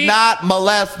did not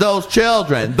molest those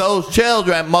children. Those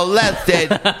children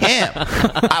molested him.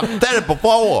 I've said it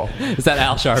before. Is that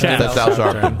Al Sharpton? That's Al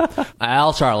Sharpton.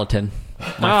 Al Charlatan.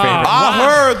 My favorite. I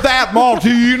heard that,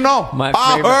 Martino. My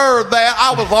I favorite. heard that.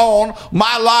 I was on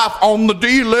My Life on the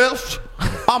D list.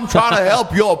 I'm trying to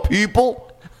help your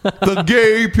people, the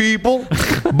gay people,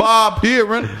 by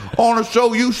appearing on a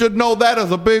show. You should know that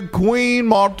as a big queen,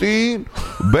 Martine.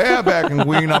 Barebacking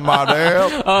queen, I might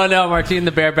add. Oh no, Martine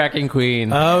the barebacking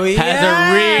queen. Oh, has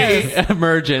yes. a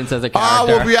re-emergence as a I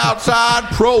character. will be outside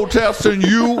protesting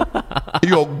you,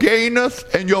 your gayness,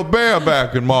 and your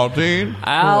barebacking, Martine.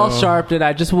 Al Sharpton,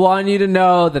 I just want you to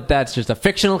know that that's just a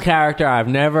fictional character. I've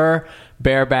never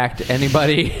barebacked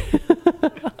anybody.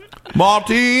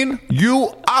 Martine,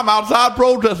 I'm outside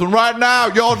protesting right now.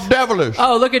 You're devilish.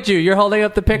 Oh, look at you. You're holding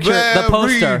up the picture, the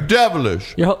poster. Very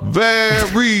devilish. You're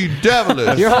Very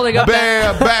devilish. You're holding up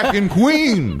barebacking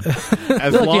queen.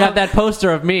 Look, you have that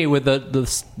poster of me with the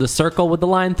circle with the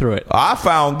line through it. I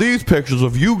found these pictures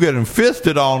of you getting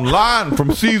fisted online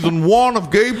from season 1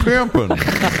 of Gay Pimpin.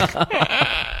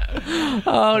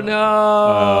 Oh,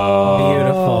 no.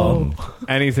 Beautiful.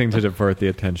 Anything to divert the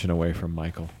attention away from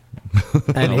Michael.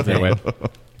 Anything.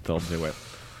 They'll do it.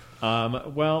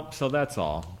 Well, so that's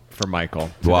all for Michael.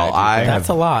 Well, I That's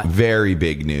have a lot. very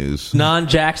big news.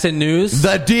 Non-Jackson news.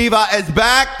 The diva is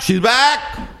back. She's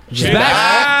back. She's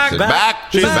back. She's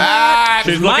back. She's back.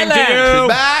 She's My looking land. to you. She's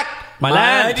back. My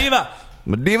land.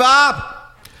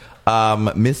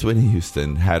 Diva. Miss Whitney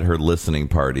Houston had her listening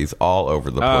parties all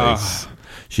over the place.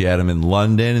 She had them in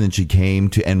London, and then she came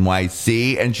to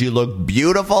NYC, and she looked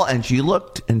beautiful, and she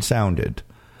looked and sounded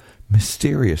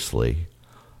mysteriously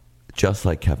just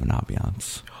like Kevin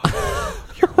Aviance.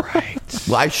 You're right.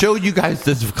 Well, I showed you guys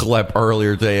this clip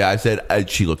earlier today. I said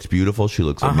she looks beautiful. She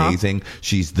looks amazing.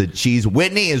 She's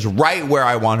Whitney is right where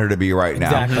I want her to be right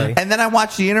now. Exactly. And then I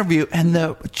watched the interview, and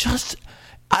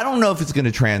I don't know if it's going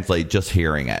to translate just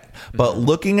hearing it, but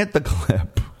looking at the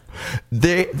clip,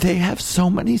 they have so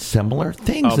many similar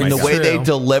things in the way they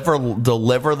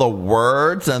deliver the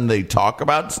words and they talk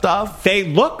about stuff. They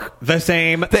look the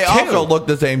same. They too. also look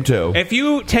the same too. If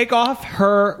you take off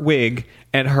her wig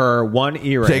and her one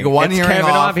earring, Take one it's earring Kevin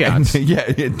off. Aviance. And, yeah,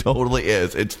 it totally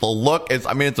is. It's the look. It's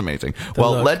amazing.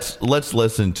 Well, look. let's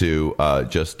listen to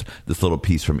just this little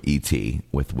piece from E.T.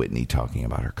 with Whitney talking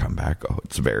about her comeback. Oh,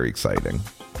 it's very exciting.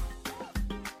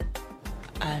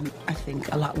 I'm, I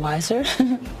think, a lot wiser.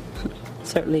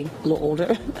 Certainly a little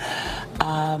older.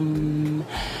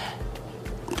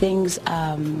 Things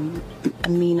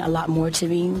mean a lot more to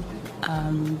me.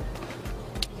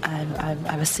 I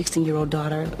have a 16-year-old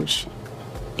daughter, which,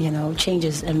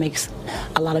 changes and makes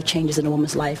a lot of changes in a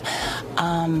woman's life.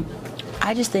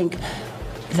 I just think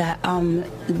that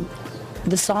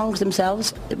the songs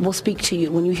themselves will speak to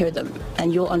you when you hear them,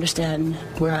 and you'll understand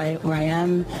where I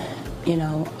am.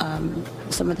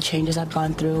 Some of the changes I've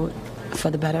gone through for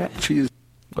the better.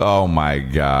 Oh my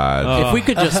God! If we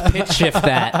could just pitch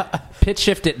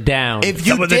shift it down. If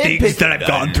you that I've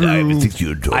gone through,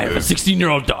 I have a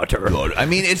 16-year-old daughter. I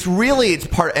mean, it's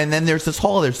part, and then there's this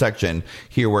whole other section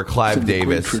here where Clive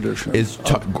Davis is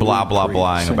blah blah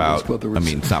blahing about. I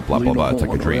mean, it's not blah blah blah. It's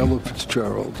like a dream.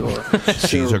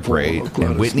 She's a great,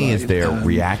 and Whitney is there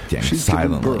reacting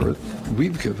silently.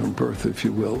 We've given birth, if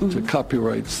you will, to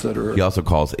copyrights that are.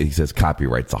 He says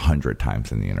copyrights 100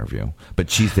 times in the interview, but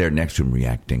she's there next to him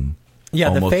reacting. Yeah,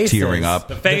 almost the faces. tearing up.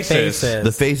 The faces.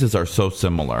 The faces are so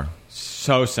similar.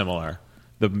 So similar.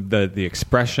 The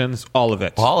expressions, all of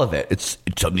it. All of it. It's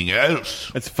something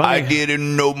else. It's funny. I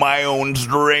didn't know my own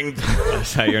strength.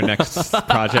 Is that your next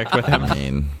project with him? I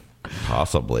mean,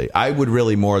 possibly. I would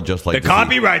really more just like the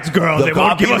copyrights, girl. They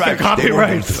won't give us the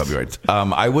copyrights.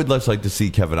 I would less like to see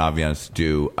Kevin Aviance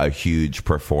do a huge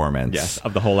performance. Yes,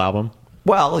 of the whole album.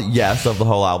 Well, yes, of the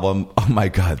whole album. Oh my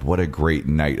God, what a great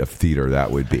night of theater that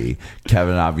would be.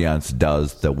 Kevin Aviance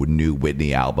does the new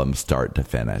Whitney album start to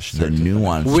finish. The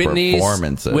nuanced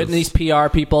performances. Whitney's PR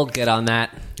people, get on that.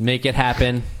 Make it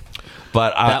happen.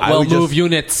 But that will move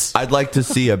units. I'd like to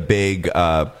see a big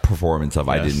performance of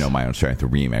I Didn't Know My Own Strength, the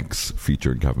remix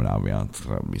featuring Kevin Aviance.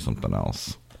 That would be something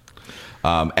else.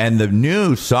 And the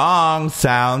new song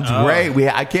sounds great.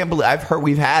 I can't believe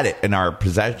we've had it in our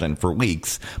possession for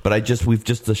weeks, but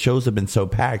the shows have been so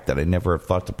packed that I never have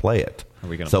thought to play it. Are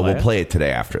we gonna So play we'll play it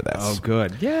today after this. Oh,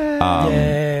 good.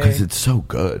 Yeah. Because it's so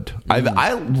good.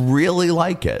 I really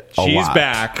like it. A She's lot.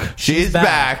 back. She's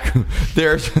back.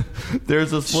 There's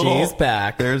this little. She's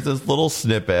back. There's this little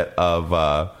snippet of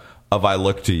 "I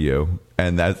Look to You,"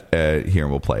 and that's here.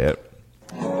 We'll play it.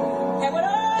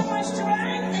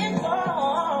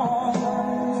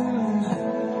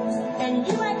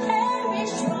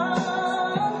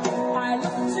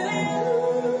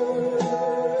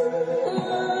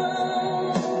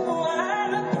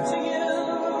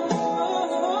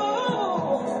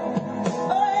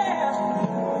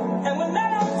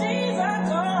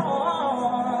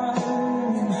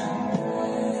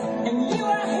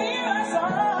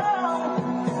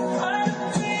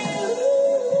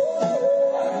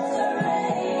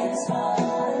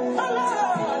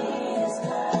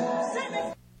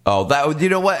 Oh, that, you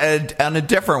know what? On a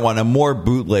different one, a more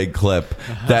bootleg clip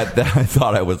that I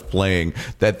thought I was playing.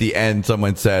 That at the end,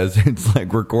 someone says it's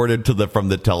like recorded from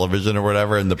the television or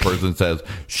whatever, and the person says,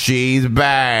 "She's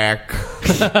back."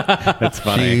 That's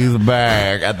funny. She's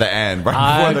back at the end.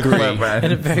 Right before the clip ends.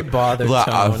 In a very bothered tone.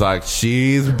 I was like,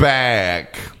 "She's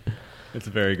back." It's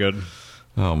very good.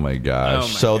 Oh my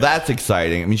gosh! So that's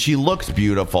exciting. I mean, she looks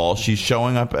beautiful. She's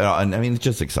showing up, and I mean, it's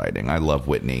just exciting. I love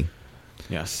Whitney.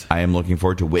 Yes. I am looking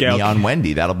forward to Whitney Gayle on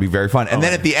Wendy. That'll be very fun. And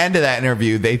then yeah. at the end of that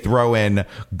interview, they throw in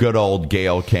good old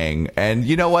Gayle King. And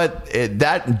you know what?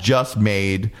 That just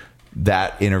made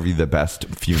that interview the best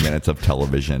few minutes of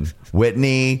television.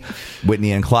 Whitney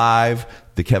and Clive,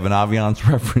 the Kevin Aviance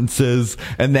references,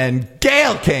 and then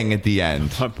Gayle King at the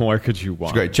end. What more could you want?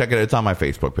 It's great. Check it. It's on my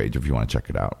Facebook page if you want to check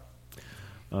it out.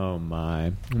 Oh,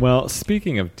 my. Well,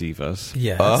 speaking of divas.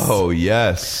 Yes. Oh,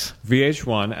 yes.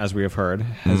 VH1, as we have heard,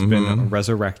 has been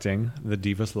resurrecting the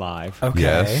Divas Live Okay.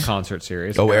 Yes. concert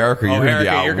series. Oh, Erica, you're going to be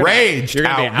outraged. You're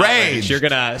gonna be outraged. outraged. You're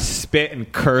going to spit and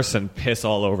curse and piss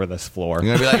all over this floor.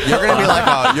 You're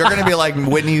gonna be like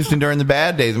Whitney Houston during the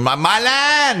bad days. My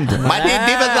land, my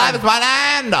Divas Live is my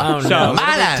land. Oh, no. So, What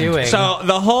are they land. doing? So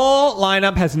the whole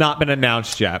lineup has not been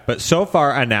announced yet, but so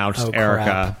far announced, Oh, Erica,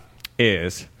 crap.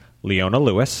 is Leona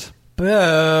Lewis,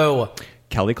 Boo.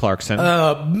 Kelly Clarkson,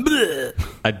 Bleh.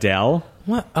 Adele,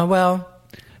 What? Oh, well.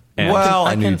 and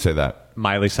I knew you'd say that.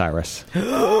 Miley Cyrus.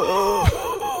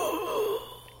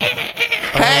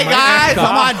 Hey guys,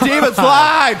 I'm on Divas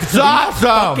Live. It's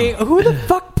awesome. Okay, who the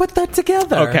fuck put that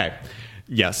together? Okay.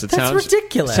 Yes, That's sounds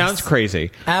ridiculous. Sounds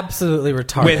crazy. Absolutely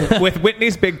retarded. With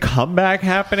Whitney's big comeback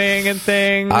happening and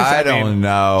things. I don't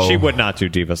know. She would not do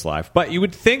Divas Live, but you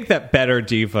would think that better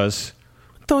divas.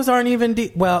 Those aren't even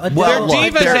Well, They're look, divas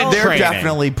in they're training.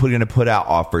 definitely going to put out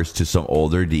offers to some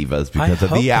older divas because I of hope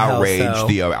the the hell outrage, so.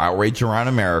 the outrage around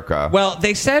America. Well,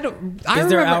 they said. Is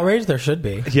there outrage? There should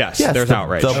be. Yes, yes, there's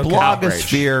outrage. The Okay.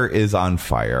 blogosphere is on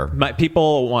fire.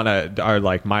 People are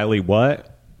like Miley.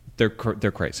 What? They're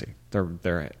crazy. They're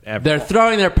They're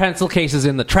throwing their pencil cases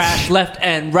in the trash left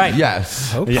and right.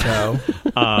 Yes. Hope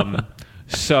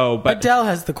so. but Adele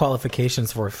has the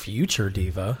qualifications for a future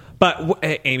diva. but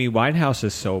Amy Winehouse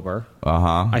is sober.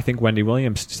 I think Wendy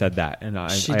Williams said that, and I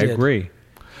did. agree.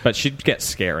 But she'd get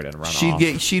scared and run off.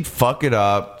 She'd fuck it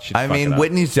up. She'd fuck it up.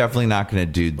 Whitney's definitely not going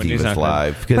to do Whitney's Divas not gonna-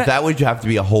 Live because that would have to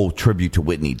be a whole tribute to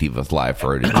Whitney Divas Live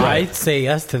for her to do. I'd say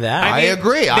yes to that. I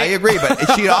agree.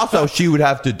 But she would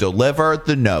have to deliver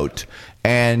the note,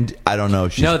 and I don't know.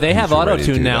 If she's, No, they have she's ready to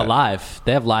auto-tune do now that. live.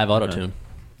 They have live auto-tune.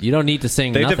 You don't need to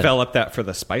sing They nothing. developed that for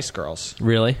the Spice Girls.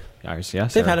 Really?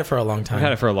 Yes, They've had it for a long time. They've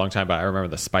had it for a long time, but I remember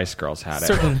the Spice Girls had it.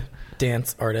 Certain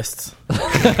dance artists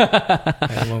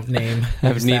I won't name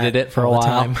have needed it for a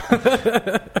while.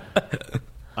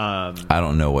 I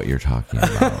don't know what you're talking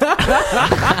about.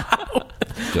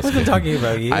 I wasn't talking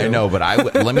about you. I know, but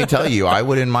let me tell you, I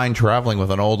wouldn't mind traveling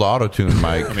with an old auto-tune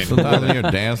mic. Sometimes you're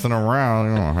dancing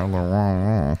around, you don't have the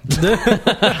wrong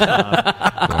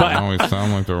I always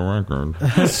sound like the record.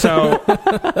 So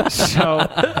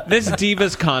this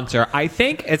Divas concert, I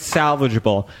think it's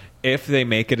salvageable if they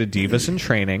make it a Divas in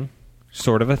training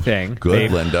sort of a thing.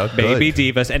 Good, Linda. Baby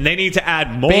Good. divas. And they need to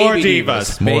add more Baby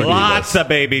divas. divas. More Lots divas. of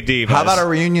baby divas. How about a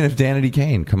reunion of Danity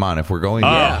Kane? Come on, if we're going,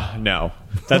 No.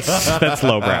 That's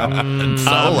lowbrow.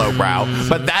 so lowbrow.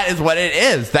 But that is what it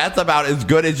is. That's about as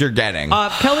good as you're getting.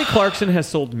 Kelly Clarkson has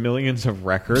sold millions of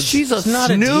records. She's a not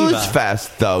a snooze diva.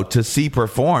 fest, though, to see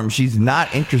perform. She's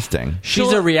not interesting.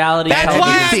 She's a reality That's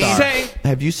why television I'm star. saying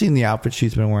Have you seen the outfit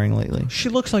she's been wearing lately? she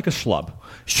looks like a schlub.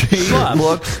 She Schlub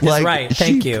looks is like right.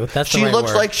 Thank you. That's the she right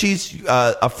looks word. like she's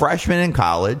a freshman in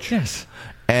college. Yes.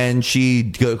 And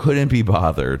she couldn't be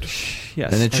bothered.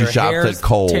 Yes. And then And she her shops hair's at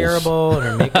Kohl's. terrible. And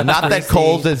her makeup's Not that greasy.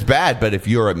 Kohl's is bad, but if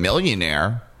you're a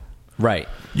millionaire, Right.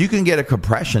 you can get a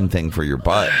compression thing for your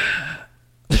butt.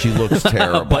 She looks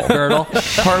terrible. Butt girdle.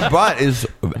 Her butt is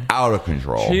out of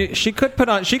control. She could put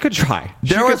on. She could try.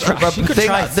 There was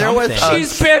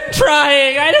She's been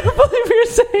trying. I don't believe you're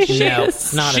saying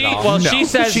this. Not at all. Well, No, she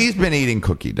says she's been eating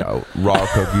cookie dough, raw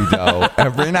cookie dough,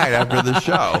 every night after the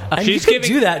show. And She's you could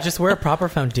giving- do that. Just wear a proper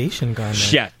foundation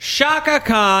garment. Yeah. Shaka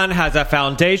Khan has a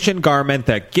foundation garment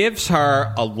that gives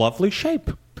her a lovely shape.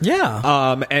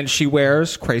 Yeah. And she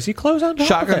wears crazy clothes on top of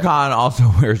Shaka it. Khan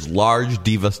also wears large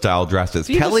diva-style dresses.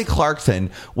 Kelly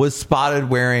Clarkson was spotted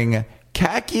wearing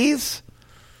khakis,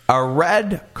 a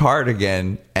red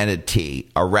cardigan, and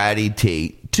a ratty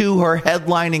tee to her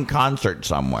headlining concert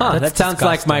somewhere. Huh, that That's sounds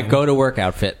like my disgusting. go-to-work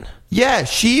outfit. Yeah,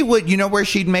 she would. You know where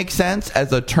she'd make sense?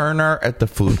 As a turner at the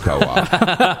food co-op.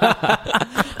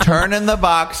 Turning the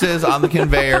boxes on the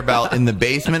conveyor belt in the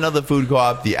basement of the food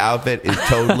co-op. The outfit is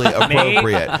totally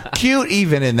appropriate. Cute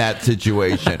even in that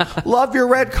situation. Love your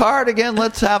red cardigan.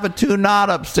 Let's have a 2-knot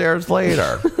upstairs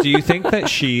later. Do you think that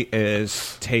she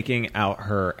is taking out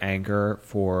her anger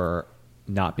for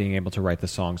not being able to write the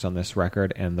songs on this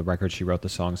record, and the record she wrote the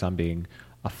songs on being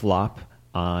a flop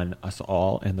on us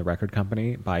all in the record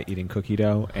company by eating cookie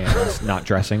dough and not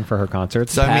dressing for her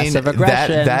concerts? So, I mean, Passive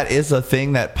aggression. that is a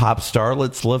thing that pop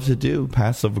starlets love to do,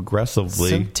 passive aggressively.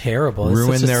 So terrible. It's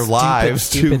Ruin such a their stupid, lives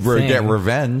stupid to get thing.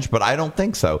 revenge, but I don't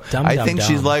think so. Dumb, I dumb, think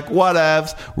she's dumb. like,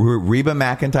 whatevs. Reba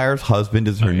McEntire's husband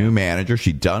is her new manager.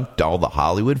 She dumped all the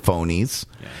Hollywood phonies,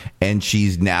 and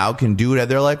she's now can do it.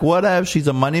 They're like, whatevs. She's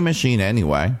a money machine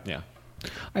anyway. Yeah.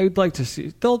 I would like to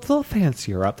see. They'll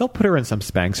fancy her up. They'll put her in some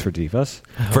Spanx for divas.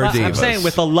 For I'm divas. saying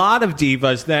with a lot of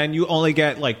divas, then you only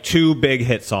get like 2 big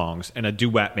hit songs and a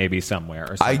duet maybe somewhere.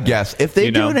 Or I something. guess if they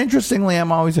You do know? it interestingly,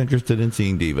 I'm always interested in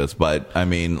seeing divas. But I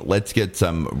mean, let's get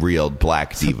some real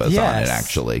black divas on Yes. it.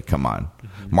 Actually, come on.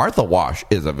 Martha Wash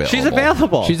is available. She's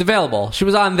available. She's available. She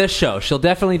was on this show. She'll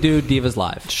definitely do Divas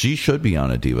Live. She should be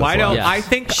on a Divas Why don't Live. I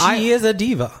think She is a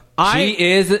diva. She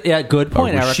is. Yeah, good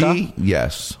point, Was Erica. she?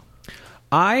 Yes.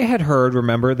 I had heard.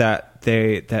 Remember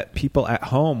that people at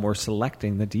home were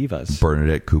selecting the divas.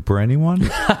 Bernadette Cooper, anyone?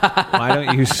 Why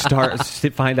don't you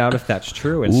find out if that's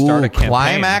true and start a campaign?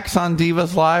 Climax on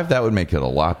Divas Live? That would make it a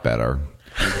lot better.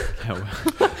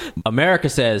 America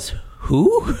says,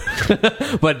 who?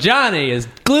 But Johnny is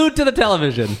glued to the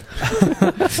television.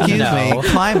 Excuse me.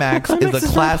 Climax is Climax a is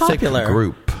not classic popular.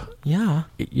 group. Yeah.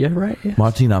 Yeah, right. Yeah.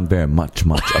 Martine, I'm very much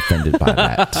offended by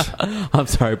that. I'm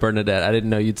sorry, Bernadette. I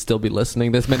didn't know you'd still be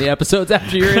listening this many episodes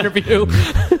after your interview.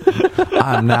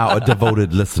 I'm now a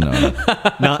devoted listener.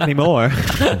 Not anymore.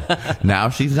 Now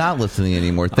she's not listening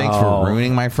anymore. Thanks for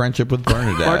ruining my friendship with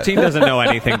Bernadette. Martine doesn't know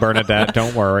anything, Bernadette.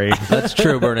 Don't worry. That's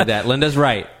true, Bernadette. Linda's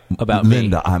right about me.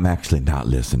 Linda, I'm actually not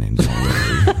listening. Don't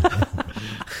worry.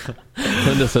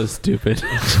 Linda's so stupid.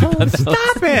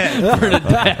 Stop it!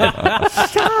 Bernadette.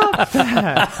 Stop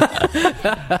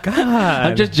that! God.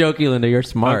 I'm just joking, Linda. You're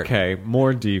smart. Okay,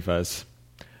 more divas.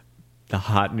 The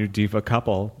hot new diva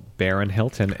couple, Baron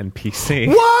Hilton and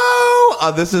PC.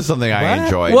 Whoa! This is something I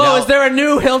enjoy. Whoa, Now- is there a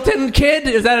new Hilton kid?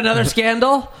 Is that another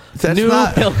scandal? That's new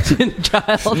not- Hilton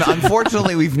child? No,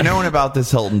 unfortunately, we've known about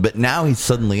this Hilton, but now he's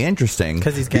suddenly interesting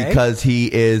 'Cause he's gay? Because he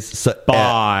is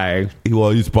Bi.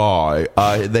 He's bi.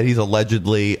 That he's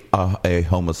allegedly a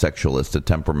homosexualist, a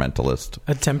temperamentalist.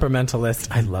 A temperamentalist.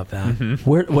 I love that.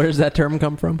 Where does that term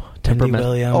come from? Wendy Temperament.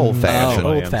 Williams. Old-fashioned.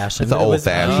 Old-fashioned. It's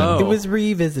old-fashioned. It was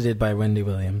revisited by Wendy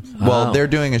Williams. Well, they're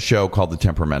doing a show called The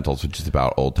Temperamentals, which is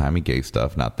about old-timey gay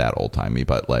stuff. Not that old-timey,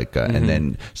 but like, and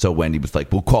then, so Wendy was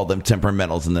like, we'll call them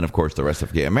Temperamentals. And then, of course, the rest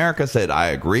of Gay America said, I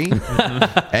agree.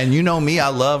 And you know me, I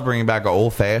love bringing back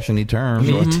old-fashioned terms.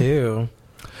 Me too.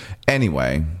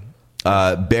 Anyway,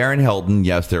 Baron Hilton,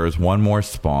 yes, there is one more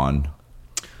spawn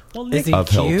Well, Is he of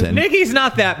cute? Hilton. Nikki's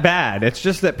not that bad. It's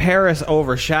just that Paris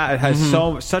overshadowed. It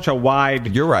has such a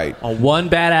wide. You're right. One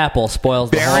bad apple spoils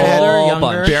the Baron whole had-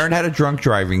 bunch. Baron had a drunk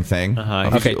driving thing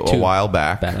Okay, a two while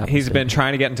back. bad apples. He's been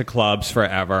trying to get into clubs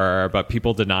forever, but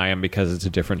people deny him because it's a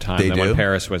different time They than do? when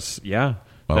Paris was. Yeah.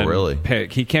 Oh, Then really?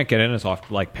 He can't get in as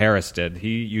often like Paris did.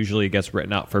 He usually gets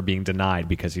written out for being denied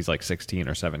because he's like 16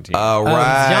 or 17. Oh, he's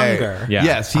right. younger. Yeah.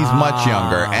 Yes, he's much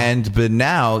younger. But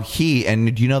now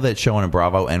and do you know that show on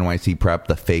Bravo, NYC Prep,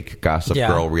 the fake Gossip Yeah.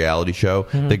 Girl reality show?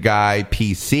 The guy,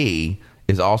 PC,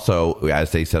 is also,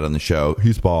 as they said on the show,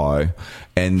 he's bi.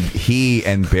 And he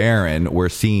and Baron were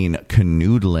seen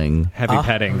canoodling, Heavy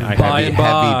petting. I Bye. had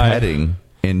heavy petting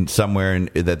in somewhere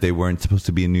that they weren't supposed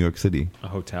to be in New York City. a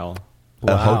hotel.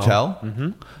 A hotel?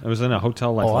 It was in a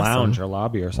hotel like Awesome. lounge or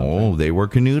lobby or something. Oh, they were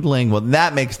canoodling. Well,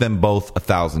 that makes them both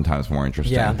 1,000 times more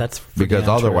interesting. Yeah, that's for because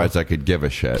damn otherwise true. I could give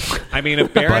a shit. I mean,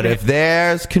 if Baron, But if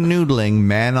there's canoodling,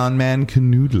 man on man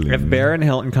canoodling. if Baron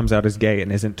Hilton comes out as gay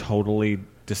and isn't totally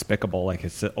despicable like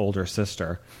his older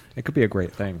sister. It could be a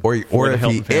great thing. Or the if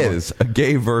he Hilton family. is, a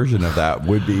gay version of that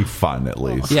would be fun at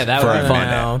least. Yeah, that for would a be fun.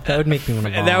 minute. That would make me want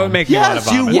to. That would make me want to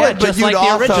Yes, you vomit. would, Yeah, but just you'd like the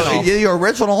also original. the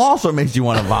original also makes you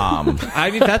want to vom.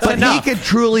 I mean, that's But enough. he could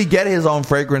truly get his own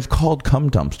fragrance called Cum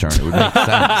Dumpster, and it would make sense.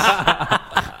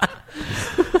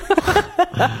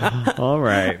 All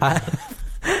right.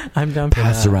 I'm done for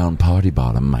Pass that. around Party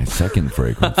Bottom, my second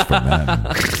fragrance for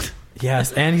men.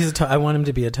 Yes, and he's I want him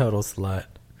to be a total slut.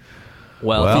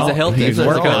 Well, if Well, he's a Hilton, he's there's a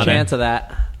working good on it. chance of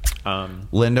that.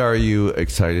 Linda, are you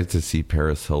excited to see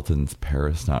Paris Hilton's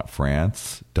Paris Not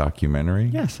France documentary?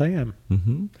 Yes, I am.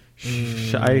 Mm-hmm.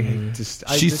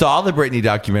 She saw the Britney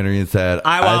documentary and said,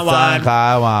 I want think one."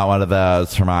 I want one of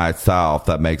those for myself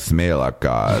that makes me look good.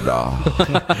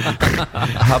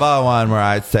 How about one where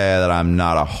I say that I'm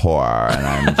not a whore and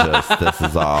I'm just, this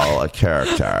is all a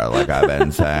character, like I've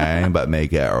been saying, but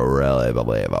make it really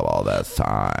believable this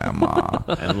time.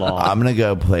 And long. I'm going to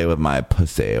go play with my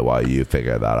pussy while you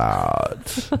figure that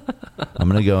out. I'm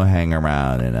going to go hang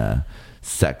around in a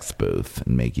sex booth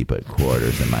and make you put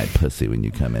quarters in my pussy when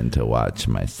you come in to watch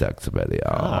my sex video.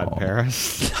 God,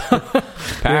 Paris.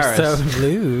 Paris. You're so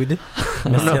rude,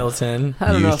 Miss Hilton.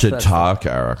 I don't know You if should that's- talk,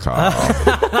 Erica.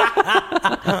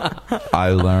 I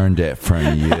learned it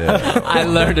from you. I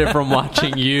learned it from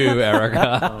watching you,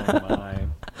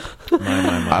 Erica.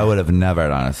 I would have never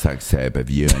done a sex tape if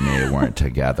you and me weren't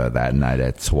together that night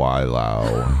at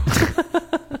Swallow.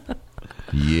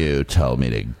 You told me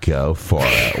to go for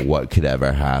it. What could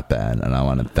ever happen? And I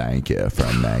want to thank you for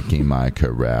making my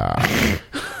career.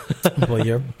 Well,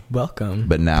 you're welcome.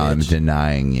 But now I'm bitch.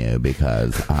 denying you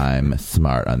because I'm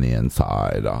smart on the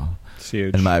inside. It's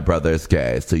huge. And my brother's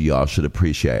gay, so y'all should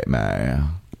appreciate me.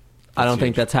 I don't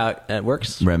think that's how it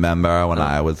works. Remember when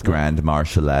I was Grand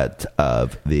Marshallette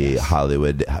of the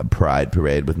Hollywood Pride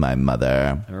Parade with my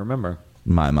mother? I remember.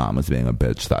 My mom was being a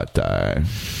bitch that day.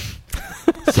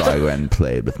 So I went and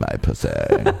played with my pussy.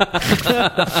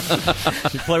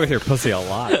 You play with your pussy a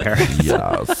lot, Paris.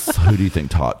 Yes. Who do you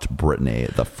think taught Brittany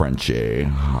the Frenchie?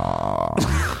 Ha.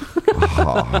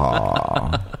 Ha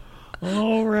ha.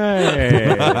 All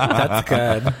right. That's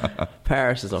good.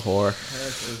 Paris is a whore.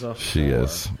 She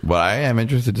is. But I am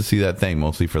interested to see that thing,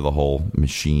 mostly for the whole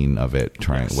machine of it,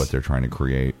 what they're trying to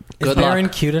create. Is Good Baron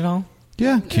luck. cute at all?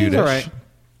 Yeah, cute. all right.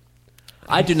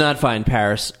 I do not find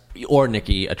Paris or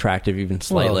Nikki attractive even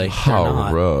slightly. Well,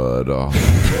 How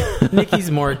rude. Nikki's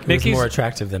more Nikki's- more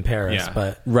attractive than Paris, Yeah.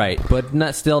 but Right, but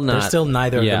still not. they're still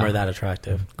neither of yeah. them are that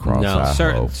attractive. Cross No.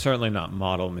 that hope. Certainly not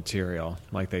model material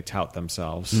like they tout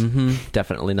themselves.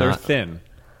 Definitely They're not. thin.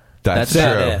 That's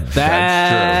That's true. it.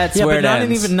 That's Yeah, where but it not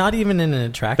ends. not even in an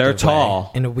attractive They're tall. way.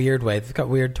 In a weird way. They've got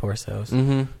weird torsos.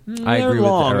 I They're agree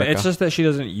long. with Erica. It's just that she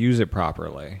doesn't use it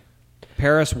properly.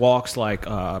 Paris walks like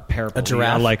a paraplegia,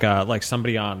 giraffe? like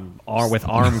somebody with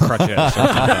arm crutches, or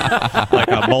something. Like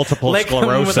a multiple Like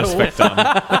sclerosis with victim.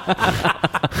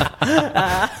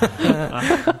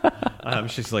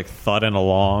 She's like thudding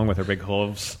along with her big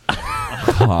hooves.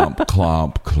 Clomp,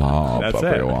 clomp, clomp, That's it.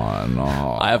 everyone.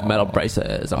 Oh. I have metal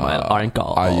braces on my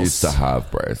ankles. I used to have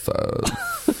braces.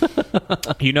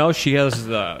 You know, she has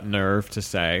the nerve to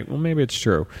say, well, maybe it's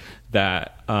true,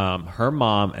 that her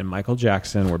mom and Michael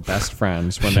Jackson were best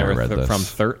friends when they I were read this. from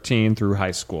 13 through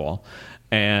high school.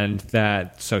 And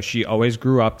that, so she always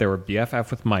grew up, they were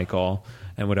BFF with Michael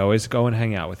and would always go and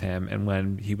hang out with him. And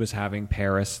when he was having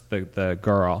Paris, the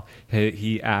girl,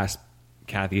 he asked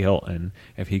Kathy Hilton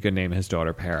if he could name his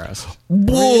daughter Paris.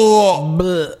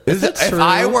 Is it If true?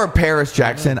 I were Paris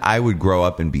Jackson, I would grow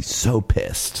up and be so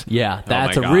pissed. Yeah,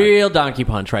 that's my a God. real donkey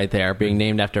punch right there, being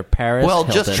named after Paris. Well,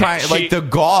 Hilton. just try like the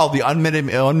gall, the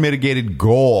unmitigated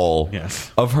goal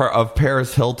Yes. of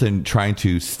Paris Hilton trying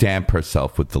to stamp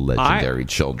herself with the legendary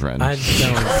children. I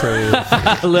don't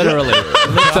approve. Literally,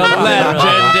 the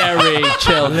legendary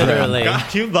children. Literally.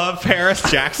 God, you love Paris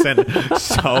Jackson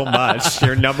so much.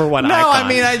 Your number one No, icon. I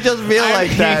mean, I just feel I like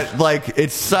mean- that. Like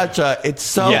it's so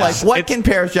Yes, like what it's- can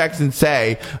Paris Jackson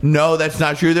say? No, that's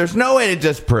not true. There's no way to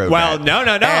disprove Well, it. no.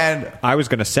 And I was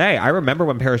going to say, I remember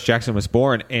when Paris Jackson was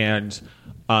born, and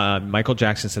Michael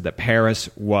Jackson said that Paris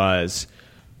was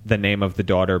the name of the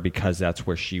daughter because that's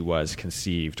where she was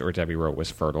conceived, or Debbie Rowe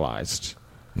was fertilized.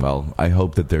 well, I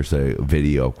hope that there's a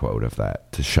video quote of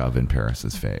that to shove in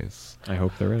Paris's face. I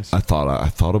hope there is. I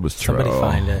thought it was true. Somebody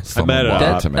find it. Someone I bet it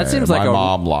lied is. to me. That seems like my a-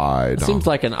 mom lied. Seems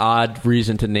like an odd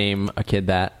reason to name a kid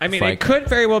that. I mean, It's it like, could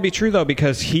very well be true, though,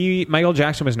 because Michael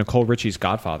Jackson was Nicole Richie's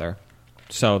godfather.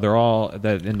 So they're all,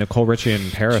 and Nicole Richie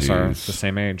and Paris are Jeez. the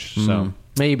same age. So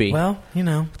Maybe. Well, you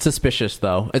know. It's suspicious,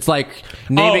 though. It's like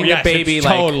naming yes, a baby it's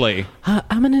like... totally.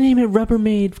 I'm going to name it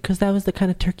Rubbermaid because that was the kind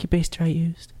of turkey baster I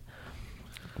used.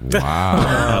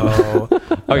 Wow.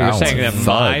 Oh, you're saying that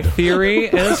my theory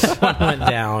is? Went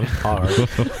down hard.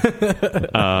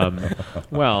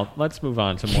 Well, let's move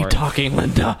on to more. Keep talking,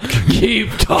 Linda.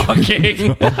 Keep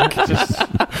talking.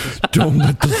 Don't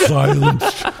let the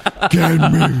silence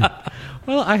get me.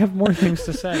 Well, I have more things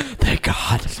to say. Thank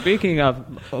God. Speaking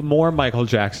of more Michael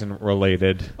Jackson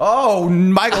related. Oh,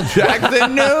 Michael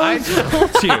Jackson news? I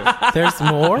told you. There's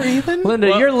more, even?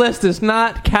 Linda, your list is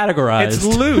not categorized. It's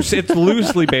loose. It's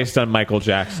loosely based on Michael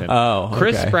Jackson. Oh, okay.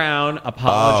 Chris Brown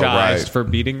apologized right. for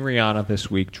beating Rihanna this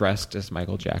week dressed as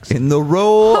Michael Jackson. In the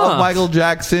role of Michael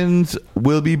Jackson's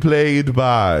will be played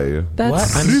by...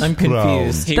 What? I'm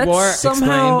confused. He That's wore.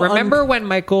 somehow Remember when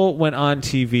Michael went on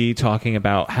TV talking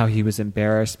about how he was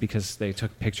embarrassed because they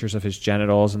took pictures of his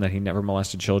genitals and that he never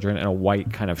molested children in a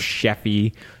white kind of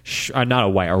chefy, not a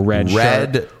white, a red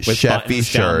shirt with chefy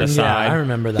buttons down the shirt. side. Yeah, I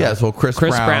remember that. Yes, well, Chris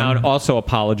Brown also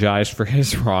apologized for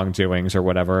his wrongdoings or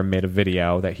whatever and made a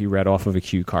video that he read off of a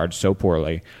cue card so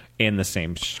poorly in the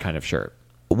same kind of shirt.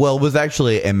 Well, it was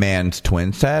actually a man's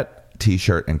twin set,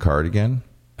 t-shirt and cardigan.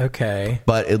 Okay.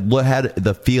 But it had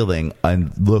the feeling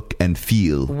and look and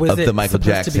feel of the Michael Jackson. Was it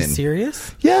supposed to be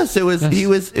serious? Yes, it was. Yes. He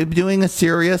was doing a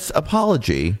serious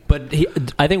apology. But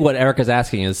I think what Erica's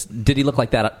asking is, did he look like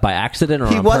that by accident or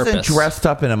he on wasn't purpose? Dressed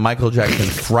up in a Michael Jackson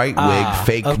fright wig,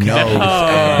 fake nose,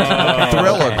 and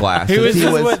Thriller glasses.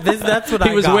 That's what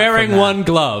he was wearing one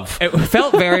glove. It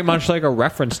felt very much like a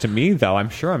reference to me, though. I'm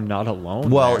sure I'm not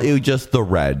alone. Well, there. it was just the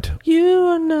red. You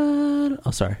are not...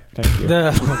 Oh, sorry. Thank you.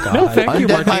 Oh, God. No, thank you, Undead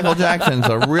Martin. Michael Jackson's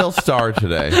a real star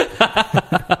today.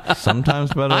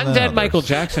 Sometimes better than Undead others. Michael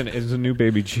Jackson is the new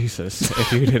baby Jesus,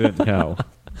 if you didn't know.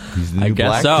 He's the new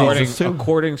guess black so. Jesus too.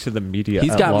 According to the media,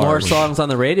 He's at got more large. songs on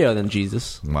the radio than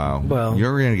Jesus. Wow. Well.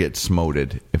 You're going to get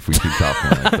smoted if we keep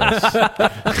talking like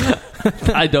this.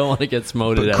 I don't want to get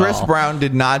smoted at Chris all. Brown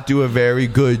did not do a very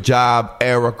good job,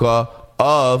 Erica,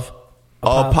 of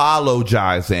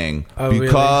apologizing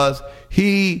because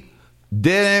he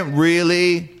didn't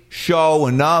really show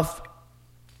enough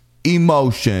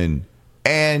emotion.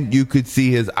 And you could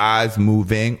see his eyes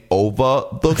moving over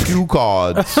the cue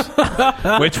cards.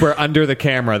 Which were under the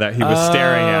camera that he was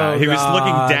staring at. He was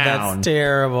looking down. That's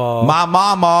terrible. My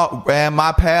mama and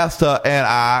my pastor and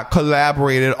I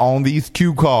collaborated on these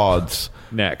cue cards.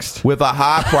 Next. With a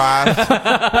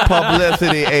high-priced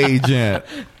publicity agent.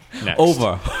 Next.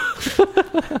 Over.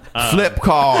 Flip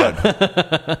card.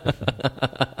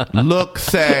 Look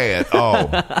sad. Oh.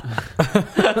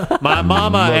 My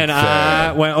mama Look and sad.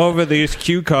 I went over these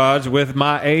cue cards with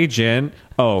my agent.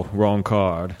 Oh, wrong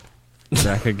card.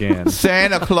 Back again.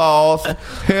 Santa Claus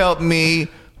helped me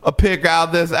pick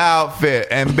out this outfit,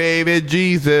 and baby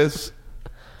Jesus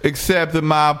accepted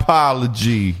my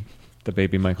apology. The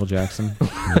baby Michael Jackson.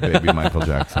 The baby Michael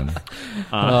Jackson.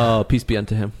 Oh, peace be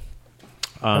unto him.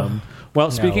 Well,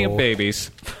 speaking of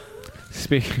babies.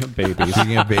 Speaking of babies.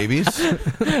 I'm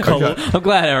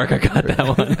glad Erica got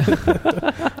that one.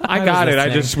 I got it. I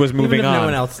just was moving Even if on. no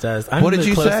one else does. I'm What did the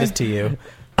you say? closest to you.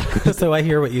 So I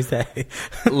hear what you say.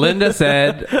 Linda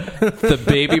said, the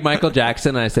baby Michael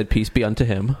Jackson, and I said, peace be unto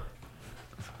him.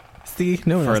 See,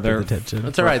 no one Further. else paid attention.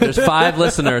 That's all right. There's 5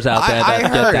 listeners out there I that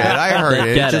heard get that. it. I heard That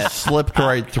it. It get just slipped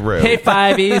right through. Hey,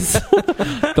 fiveys.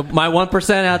 My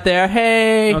 1% out there.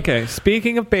 Hey. Okay,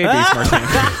 speaking of babies, Martin.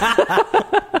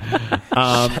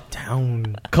 Shut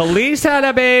down. Khalees had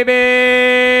a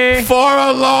baby. For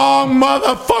a long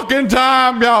motherfucking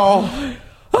time, y'all.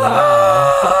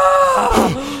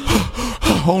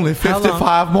 Only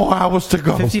 55 more hours to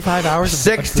go. 55 hours of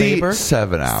labor?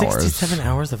 67 hours. 67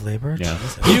 hours of labor? Yeah.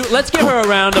 Let's give her a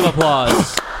round of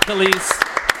applause. Khalees.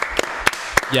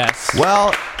 Yes.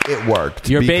 Well, it worked.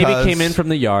 Your baby because came in from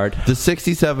the yard. The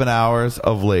 67 hours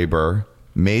of labor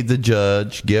made the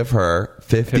judge give her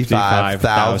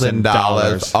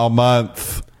 $55,000 a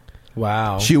month.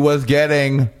 Wow. She was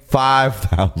getting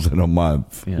 $5,000 a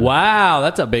month. Yeah. Wow,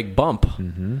 that's a big bump.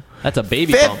 Mm-hmm. That's a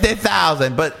baby bump.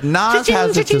 $50,000, but Nas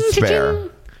has it to spare.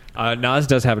 Nas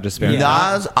does have a despair.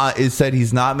 Nas is said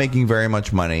he's not making very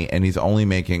much money, and he's only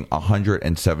making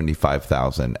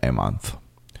 $175,000 a month.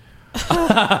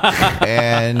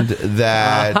 And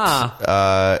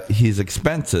that his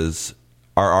expenses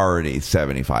are already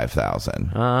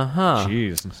 $75,000.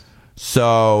 Jeez.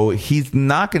 So he's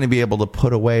not going to be able to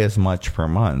put away as much per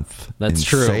month. That's in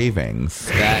true. Savings.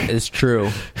 That is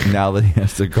true. Now that he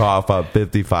has to cough up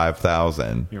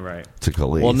 $55,000. You're right. To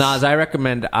Khalees. Well, Nas, I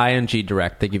recommend ING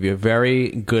Direct. They give you a very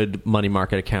good money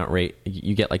market account rate.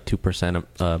 You get like 2%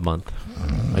 a month,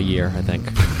 a year, I think.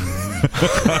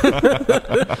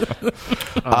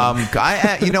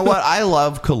 You know what? I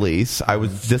love Khalees. I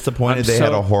was disappointed they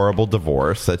had a horrible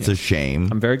divorce. That's a shame.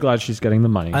 I'm very glad she's getting the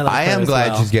money. I am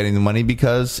glad she's getting the money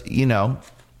because,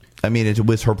 I mean, it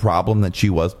was her problem that she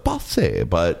was bossy,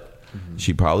 but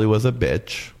she probably was a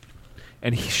bitch.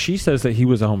 And she says that he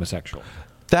was a homosexual.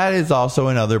 That is also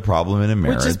another problem in a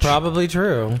marriage. Which is probably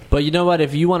true. But you know what?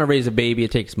 If you want to raise a baby,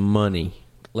 it takes money.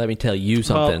 Let me tell you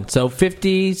something. So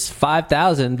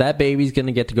 $55,000, that baby's going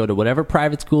to get to go to whatever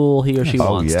private school he or she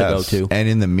wants to go to. And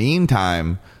in the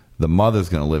meantime, the mother's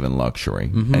going to live in luxury.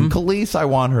 And Khalees, I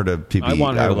want her to be. I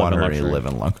want her to live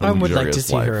in luxury. I would like to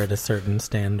see her at a certain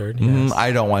standard. Yes.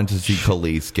 I don't want to see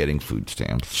Khalees getting food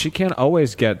stamps. She can't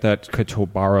always get that couture,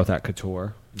 borrow that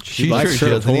couture. She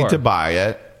doesn't need to buy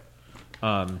it.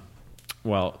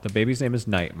 Well, the baby's name is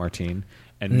Knight, Martine.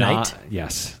 And Knight?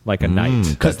 Yes, like a knight.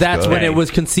 Because that's when it was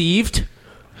conceived.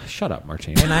 Shut up,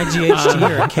 Martine. N-I-G-H-T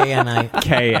or K-N-I?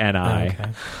 K-N-I.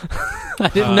 Okay. I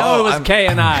didn't know it was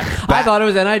K-N-I. I thought it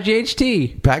was N-I-G-H-T.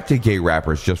 Back to gay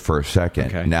rappers just for a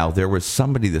second. Okay. Now, there was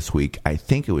somebody this week, I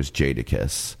think it was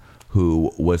Jadakiss,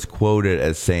 who was quoted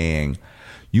as saying,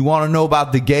 "You want to know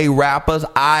about the gay rappers?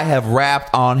 I have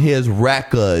rapped on his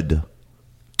record.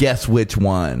 Guess which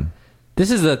one?" This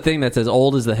is the thing that's as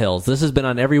old as the hills. This has been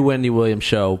on every Wendy Williams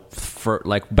show for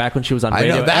like back when she was on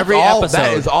radio. I know, every episode.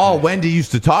 That is all Wendy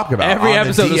used to talk about. Every on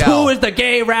episode the is DL. who is the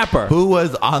gay rapper? Who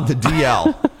was on the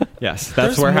DL? Yes,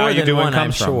 that's There's where more How You than Doing one,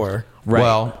 comes I'm from. sure. Right.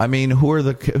 Well, I mean, who are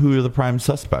the prime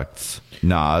suspects?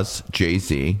 Nas,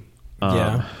 Jay-Z.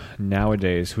 Yeah.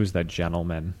 Nowadays, who's that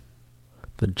gentleman?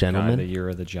 The Guy, gentleman. the year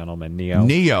of the gentleman, Neo.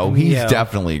 Neo, he's Neo.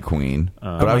 definitely a queen.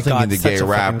 But I was my thinking God, the such gay a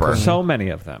fucking rapper. queen. So many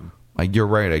of them. You're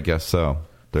right, I guess so.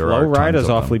 There Flo are Rida tons is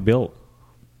of awfully them. built.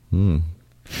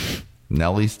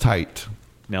 Nelly's tight.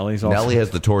 Nelly's also. Nelly has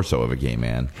the torso of a gay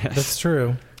man. That's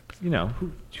true. Who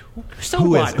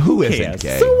isn't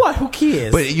gay? So what? Who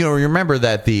cares? But remember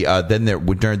that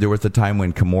there was a time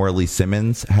when Kimora Lee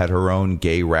Simmons had her own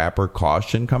gay rapper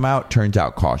Caution come out. Turns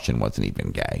out Caution wasn't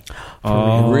even gay.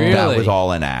 Oh, really? That was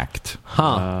all an act.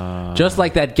 Huh. Just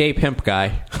like that gay pimp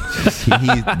guy.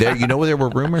 There were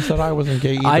rumors that I wasn't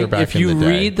gay either. Back If in you the day.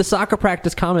 read the soccer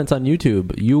practice comments on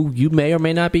YouTube, you may or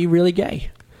may not be really gay.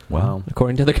 Wow.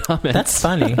 According to the comments. That's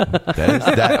funny.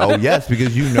 Oh yes,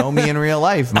 because you know me in real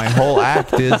life. My whole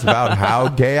act is about how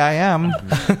gay I am.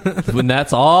 When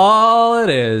that's all it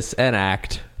is, an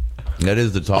act.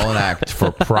 It's all an act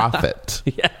for profit.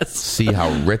 Yes. See how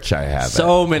rich I have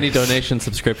So many donation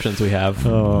subscriptions we have.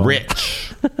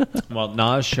 Rich. Well,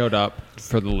 Nas showed up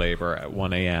for the labor at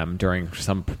 1 a.m.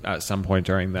 at some point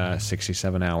during the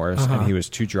 67 hours, and he was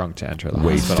too drunk to enter the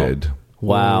hospital. Wasted.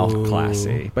 Wow.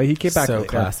 Classy. But he came back So later.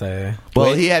 classy.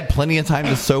 Well, he had plenty of time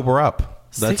to sober up.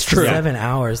 That's true. 7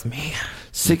 hours, man.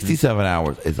 67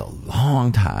 hours is a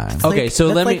long time. Okay, so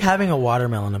that's let me. like having a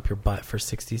watermelon up your butt for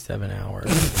 67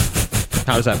 hours.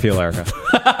 How does that feel, Erica?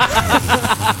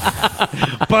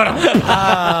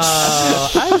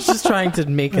 I was just trying to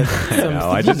make it. No,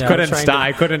 I just couldn't stop.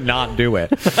 I couldn't not do it.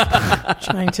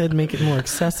 Trying to make it more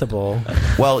accessible.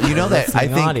 Well, you know that I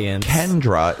Listening think audience.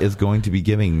 Kendra is going to be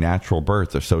giving natural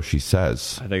birth, or so she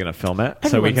says. Are they going to film it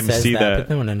Everyone so we can says see that, but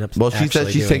no one ends up Well, she says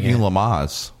actually she's doing taking it.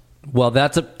 Lamaze. Well,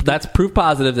 that's proof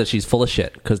positive that she's full of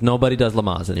shit because nobody does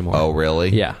Lamaze anymore. Oh, really?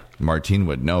 Yeah. Martine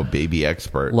would know, baby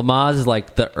expert. Lamaze is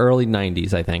like the early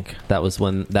 90s, I think. That was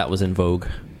when that was in vogue.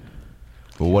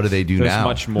 Well, what do they do There's now?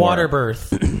 much more. Water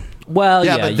birth. Well,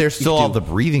 Yeah, yeah. but there's still all the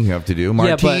breathing you have to do.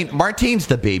 Martine's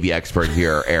the baby expert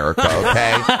here, Erica,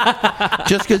 okay?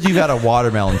 Just because you've had a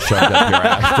watermelon shoved up your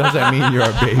ass doesn't mean you're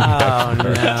a baby Oh,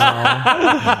 expert. no.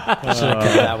 I should have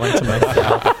kept that one to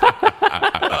myself.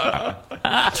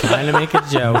 Trying to make a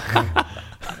joke.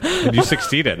 And you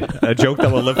succeeded. A joke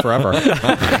that will live forever.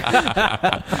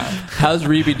 How's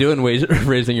Reby doing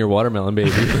raising your watermelon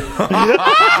baby?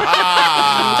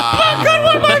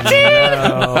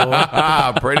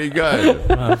 Pretty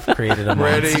good. I've created a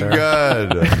Pretty monster.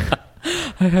 good.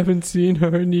 I haven't seen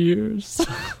her in years.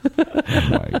 Oh,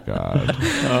 my God.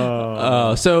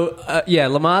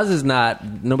 Lamaze is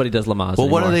not. Nobody does Lamaze Well,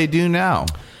 what do anymore. they do now?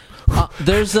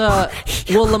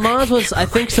 Lamaze was, I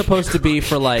think, supposed to be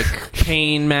for like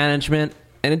pain management,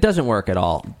 and it doesn't work at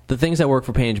all. The things that work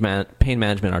for pain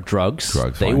management are drugs.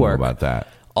 Drugs. They I know work. about that.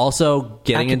 Also,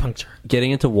 getting Acupuncture.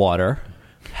 into water,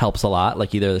 helps a lot,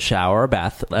 like either the shower or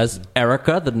bath. As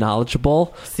Erica, the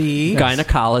knowledgeable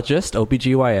gynecologist,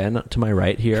 OBGYN to my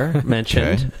right here,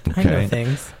 mentioned. Okay. I know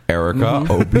things. Erica,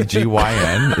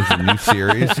 OBGYN is a new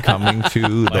series coming to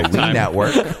the We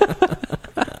Network.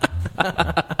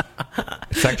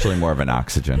 It's actually more of an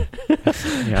oxygen.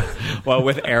 Yeah. Well,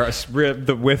 with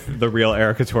the real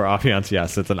Erica to our audience,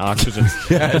 yes, it's an oxygen.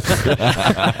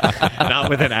 Not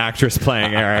with an actress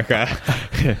playing Erica.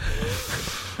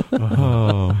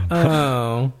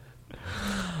 Oh.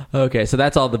 Okay, so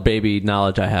that's all the baby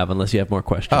knowledge I have, unless you have more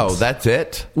questions. Oh, that's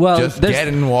it? Well, just get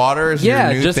in water is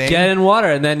your new just thing? get in water,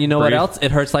 and then you know what Breathe. else?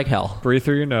 It hurts like hell. Breathe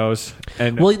through your nose.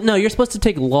 And Well, no, you're supposed to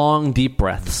take long, deep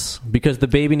breaths because the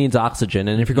baby needs oxygen,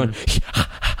 and if you're going,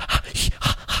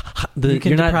 You can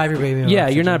you're not, deprive your baby of yeah,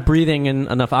 oxygen. you're not breathing in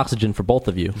enough oxygen for both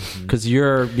of you because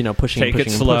you're, pushing. take and it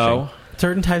pushing slow. And pushing.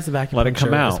 Certain types of acupuncture Let it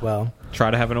come out. as well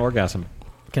Try to have an orgasm.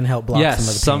 can help block Yes,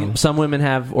 some of the pain. some women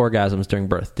have orgasms during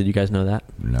birth. Did you guys know that?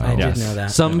 No. I Yes. did know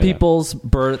that. Some people's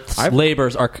births,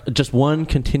 labors are just one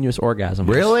continuous orgasm.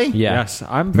 Really? Yeah. Yes,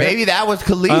 I'm very, Maybe that was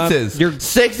Khalees's. you're-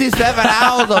 67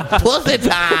 hours of pussy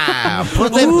time.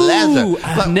 Pussy Ooh,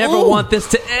 pleasure. I never want this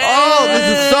to end. Oh,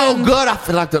 this is so good. I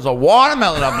feel like there's a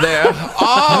watermelon up there.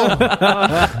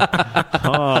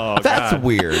 Oh, that's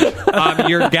weird.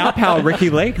 your gal pal Ricky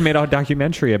Lake made a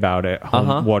documentary about it,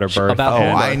 water birth. About- Oh,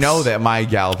 and, I know that my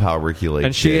gal pal Ricky Lake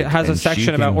and she did, has a and section she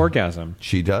about can- orgasm.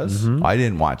 She does? I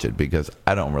didn't watch it because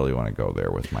I don't really want to go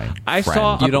there with my I friend.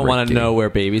 saw- You don't want Ricky. to know where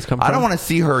babies come from? I don't want to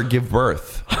see her give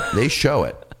birth. They show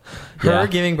it. Her Yeah.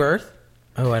 giving birth?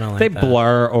 Oh, I don't like They that.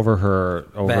 blur over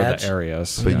Vag? the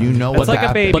areas. But you know It's what like a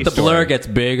happens. baby But the blur story. gets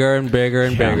bigger and bigger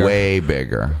and bigger. Way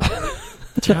bigger.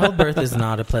 Childbirth is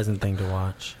not a pleasant thing to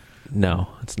watch. No,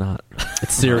 it's not.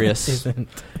 It's serious. Isn't.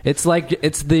 It's like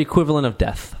it's the equivalent of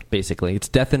death, basically. It's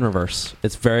death in reverse.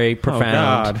 It's very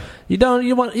profound. God. You don't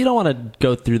want to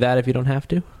go through that if you don't have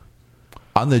to.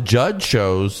 On the judge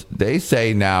shows, they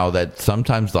say now that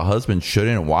sometimes the husband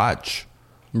shouldn't watch.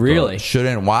 Really?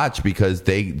 Shouldn't watch because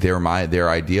their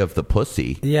idea of the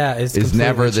pussy Yeah, is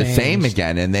never the completely same changed.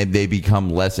 again, and they become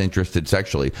less interested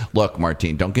sexually. Look,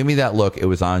 Martine, don't give me that look. It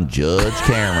was on Judge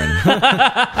Cameron.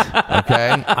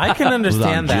 Okay? I can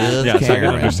understand It was on that. Judge Yes, I can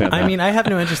Cameron. understand that. I mean, I have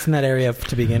no interest in that area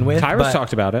to begin with. Tyrus but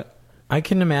talked about it. I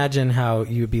can imagine how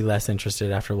you would be less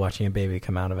interested after watching a baby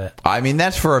come out of it. I mean,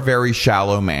 that's for a very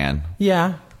shallow man.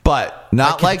 Yeah. But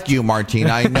not like you, Martine.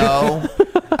 I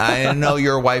know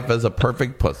your wife has a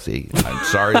perfect pussy. I'm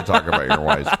sorry to talk about your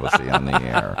wife's pussy on the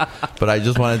air, but I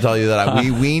just want to tell you that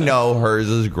we know hers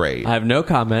is great. I have no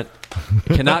comment.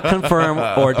 Cannot confirm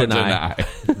or deny.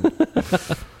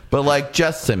 But like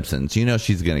Jess Simpson's, you know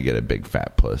she's going to get a big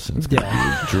fat puss. And it's going to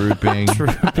Yeah. be drooping.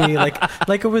 Be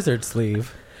like a wizard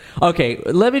sleeve. Okay,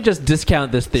 let me just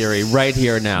discount this theory right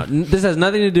here now. This has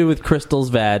nothing to do with Crystal's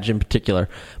vag in particular.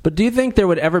 But do you think there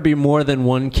would ever be more than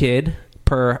one kid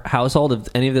per household if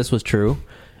any of this was true?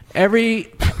 Every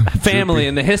family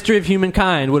in the history of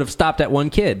humankind would have stopped at one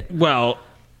kid. Well,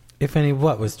 If any,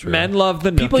 what was true? men love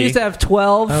the nookie. People used to have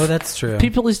 12. Oh, that's true.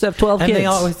 People used to have 12 and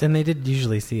kids. they did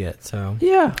usually see it. So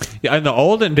Yeah. Yeah, in the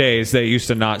olden days, they used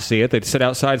to not see it. They'd sit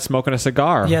outside smoking a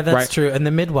cigar. yeah, that's right? true. And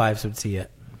the midwives would see it.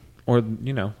 Or,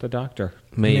 the doctor.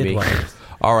 Maybe. Midwives.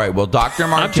 All right. Well, Dr.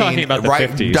 Martine, talking about the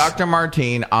 50s. Dr.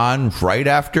 Martine on right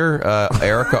after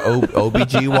Erica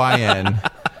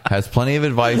OBGYN has plenty of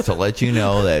advice to let you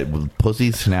know that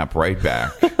pussies snap right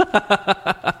back.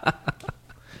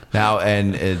 Now,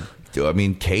 I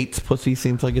mean, Kate's pussy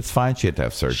seems like it's fine. She had to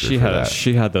have surgery for that.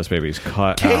 She had those babies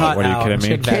cut Kate- out. What are you Out. kidding She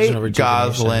me? had Kate vaginal rejuvenation.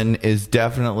 Goslin is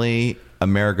definitely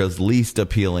America's least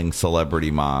appealing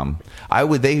celebrity mom.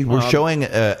 They were showing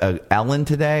Ellen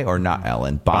today, or not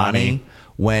Ellen, Bonnie,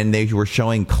 when they were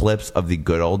showing clips of the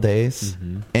good old days,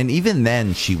 and even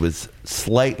then she was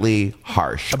slightly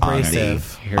harsh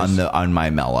Abrasive. on my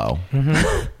mellow.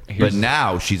 But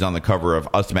now she's on the cover of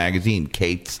Us magazine,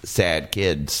 Kate's Sad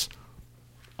Kids.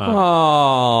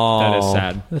 Oh. That is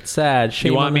sad. That's sad.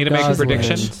 Shame want on me the to make a Goslins.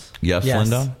 prediction? Yes, Yes.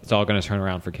 Linda? It's all going to turn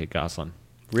around for Kate Goslin.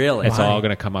 Really? It's all going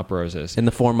to come up roses. In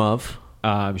the form of?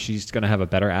 She's going to have a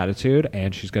better attitude,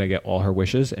 and she's going to get all her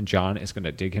wishes, and John is going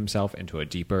to dig himself into a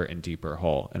deeper and deeper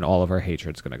hole, and all of her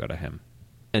hatred's going to go to him.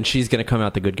 And she's going to come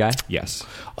out the good guy? Yes.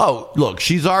 Oh, look,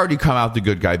 she's already come out the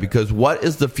good guy, because what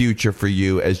is the future for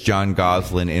you as John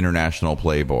Goslin, international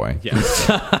playboy? Yes.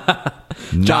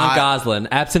 John Goslin,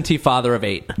 absentee father of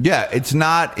 8. Yeah, it's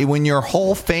not when your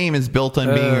whole fame is built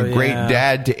on being a great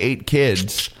dad to 8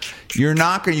 kids. You're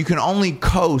not going. You can only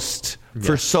coast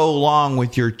for so long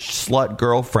with your slut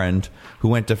girlfriend who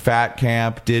went to fat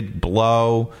camp, did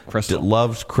blow, Crystal.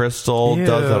 loves Crystal, Ew.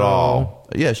 does it all.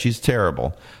 Yeah, she's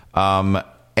terrible.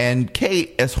 And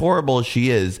Kate, as horrible as she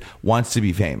is, wants to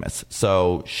be famous.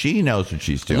 So she knows what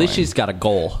she's doing. At least she's got a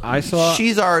goal.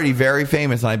 She's already very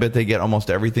famous, and I bet they get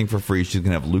almost everything for free. She's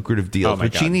going to have lucrative deals.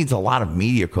 But she needs a lot of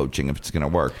media coaching if it's going to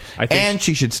work. And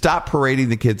she should stop parading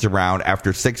the kids around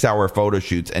after 6-hour photo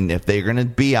shoots. And if they're going to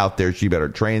be out there, she better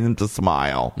train them to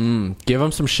smile. Give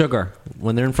them some sugar.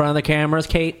 When they're in front of the cameras,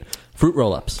 Kate, fruit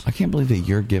roll-ups. I can't believe that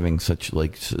you're giving such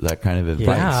that kind of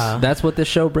advice. Yeah. That's what this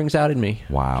show brings out in me.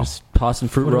 Wow. Just tossing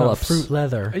fruit roll-ups. Fruit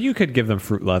leather. You could give them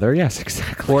fruit leather. Yes,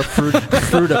 exactly. Or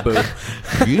Fruitaboo.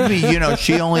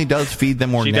 She only does feed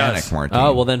them organic, Martin.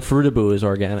 Oh, well then Fruitaboo is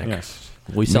organic. Yes.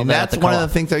 We sell that that's at the one of co-op.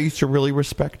 the things I used to really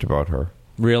respect about her.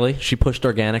 Really? She pushed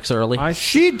organics early?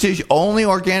 She did only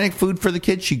organic food for the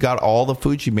kids. She got all the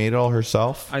food. She made it all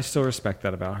herself. I still respect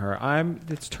that about her.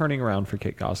 It's turning around for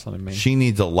Kate Gosselin and me. She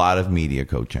needs a lot of media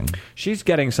coaching. She's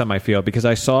getting some, I feel, because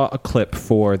I saw a clip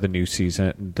for the new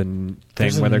season, the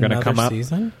thing where they're going to come up.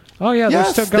 Season? Oh, yeah,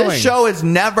 Yes, they're still going. this show is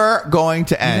never going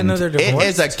to end. Even though they're It divorced?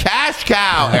 is a cash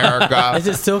cow, Erica. Is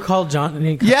it still called John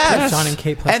and Kate? Yes. John and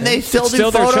Kate Plus And they eight? still It's do still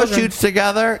their photo children. shoots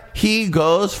together. He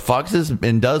goes, fucks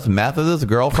and does meth with his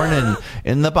girlfriend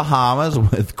in the Bahamas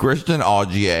with Christian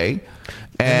Augier.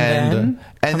 And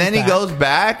then he goes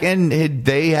back and he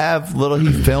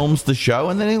films the show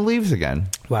and then he leaves again.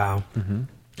 Wow.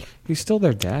 He's still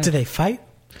their dad. Do they fight?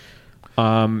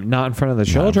 Not in front of the Not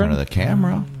in children. front of the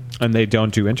camera. And they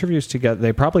don't do interviews together.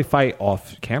 They probably fight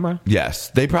off camera. Yes,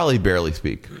 they probably barely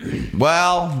speak.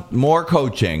 Well, more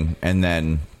coaching, and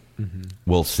then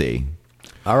we'll see.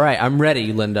 All right, I'm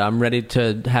ready, Linda. I'm ready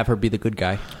to have her be the good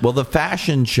guy. Well, the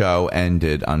fashion show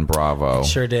ended on Bravo. It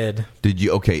sure did. Did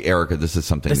you? Okay, Erica, this is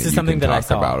something This that is you something can that I talk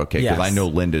saw. about. Okay, because Yes. I know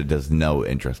Linda has no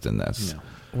interest in this.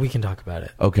 We can talk about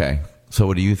it. Okay, so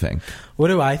what do you think? What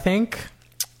do I think?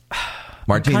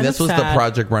 Martine, kind this of was the sad.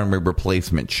 Project Runway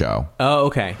replacement show. Oh,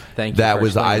 okay. Thank you. That for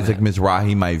was explaining Isaac that.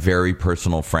 Mizrahi, my very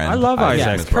personal friend. I love Isaac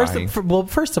Yes. Mizrahi.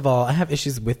 First of all, I have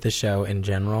issues with the show in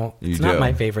general. You It's do. not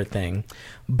my favorite thing,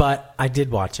 but I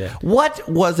did watch it. What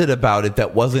was it about it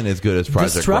that wasn't as good as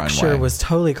Project The structure Runway? was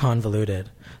totally convoluted.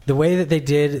 The way that they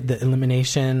did the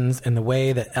eliminations and the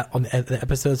way that the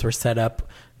episodes were set up,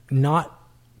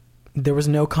 there was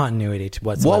no continuity to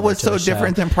whatsoever. What was to so the show.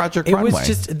 different than Project It Runway? was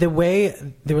just the way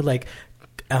they were like,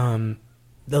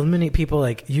 eliminate people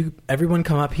like you. Everyone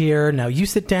come up here now. You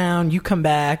sit down. You come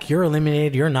back. You're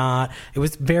eliminated. You're not. It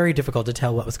was very difficult to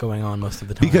tell what was going on most of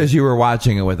the time. Because you were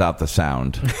watching it without the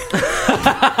sound.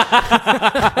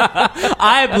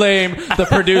 I blame the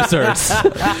producers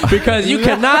because you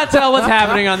cannot tell what's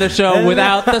happening on the show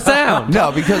without the sound.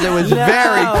 No, because it was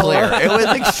very clear. It was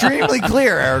extremely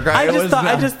clear, Erica. I It just was thought,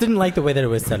 I not- just didn't like the way that it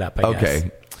was set up. I guess.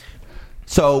 Okay.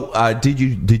 So, did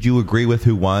you agree with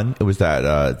who won? It was that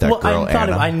Well, girl I thought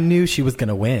Anna. I knew she was going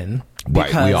to win. Right,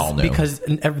 Because, we all knew. because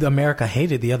America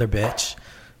hated the other bitch.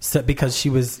 So,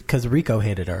 because Rico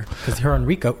hated her. Because her and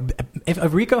Rico, if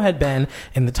Rico had been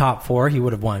in the top 4, he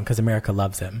would have won because America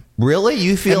loves him. Really?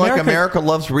 You feel like America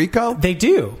loves Rico? They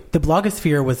do. The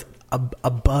blogosphere was a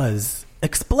buzz.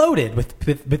 Exploded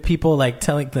with people like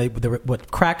telling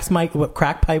what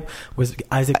crack pipe was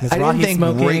Isaac I didn't Mizrahi think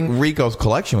smoking. Rico's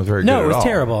collection was very good No, at it was all.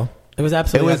 terrible. It was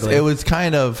absolutely ugly. It was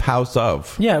kind of House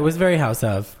of. Yeah, it was very House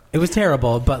of. It was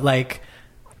terrible, but like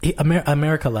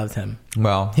America loves him.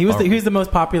 Well, He was the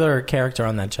most popular character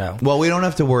on that show. Well, we don't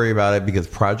have to worry about it because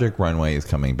Project Runway is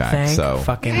coming back. Thank so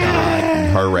fucking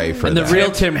God. hooray for And the that. real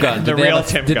Tim Gunn. The real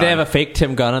Tim Did Gunn. they have a fake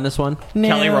Tim Gunn on this one? No,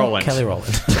 Kelly Rowland. Kelly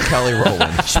Rowland. Kelly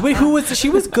Rowland. She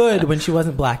was good when she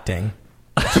wasn't blackting.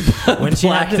 When she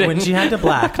had to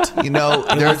blacked. You know,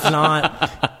 It was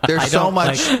not. there's I so don't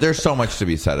much. like- There's so much to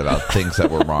be said about things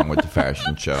that were wrong with the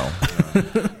fashion show.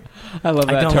 I love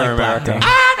I that don't term, like Erica. blacking.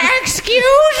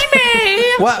 Excuse me.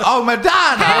 What? Oh,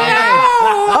 Madonna.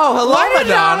 Hello. Oh, hello, What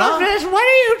is all Madonna. of this? What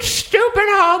are you stupid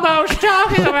homos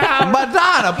talking about?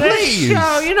 Madonna, please. So,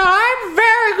 I'm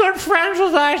very good friends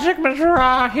with Isaac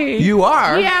Mizrahi. You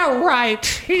are? Yeah, right.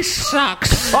 He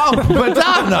sucks. Oh,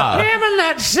 Madonna. Him and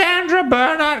that Sandra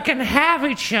Bernhardt can have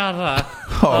each other.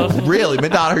 Oh, really?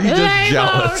 Madonna, are you just Lamos.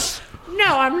 jealous?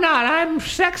 No, I'm not. I'm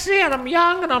sexy and I'm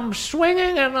young and I'm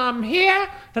swinging and I'm here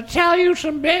to tell you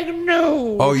some big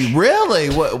news. Oh, you really?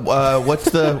 What's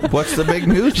the big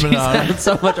news, She's Madonna?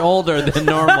 so much older than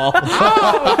normal.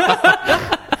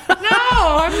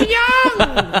 No, I'm young.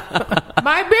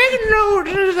 My big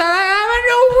news is that I have a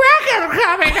new record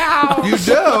coming out. You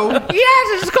do?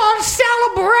 Yes, it's called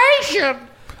Celebration.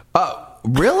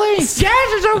 Really? Yes,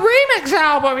 it's a remix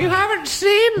album. You haven't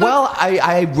seen the... Well,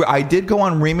 I did go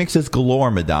on Remixes Galore,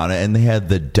 Madonna, and they had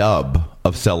the dub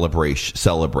of Celebrate. Is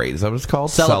that what it's called?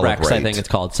 Celebrex, I think it's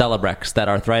called. Celebrex, that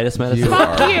arthritis medicine.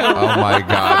 Fuck you. Oh my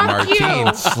God, Fuck Martine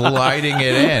you. sliding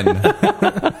it in.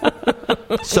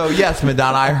 So yes,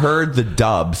 Madonna, I heard the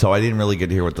dub, so I didn't really get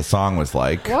to hear what the song was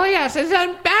like. Well, yes, it's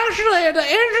actually the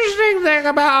interesting thing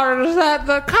about it is that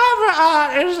the cover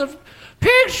art is a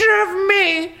picture of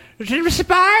me. It's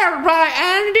inspired by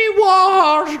Andy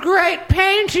Warhol's great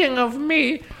painting of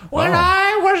me when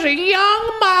I was a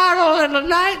young model in the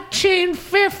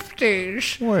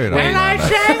 1950s. Wait a and I minute.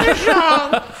 sang a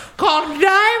song called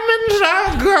Diamonds Are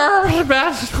a Girl's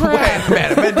Best Friend. Wait a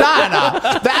minute,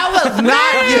 Madonna, that was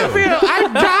not you. I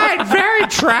died very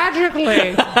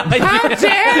tragically. How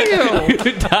dare you?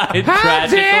 You died How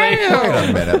tragically. dare you? Wait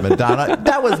a minute, Madonna.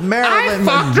 That was I Marilyn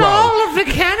fucked Monroe. all of the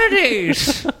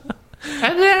Kennedys.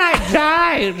 And then I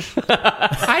died.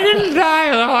 I didn't die,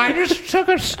 though. I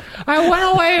just I went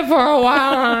away for a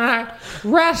while and I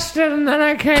rested and then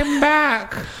I came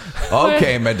back.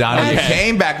 Okay, Madonna, you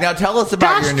came back. Now tell us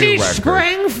about your new Dusty record.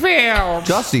 Springfield.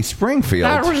 Dusty Springfield.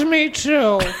 That was me,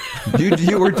 too.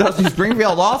 You were Dusty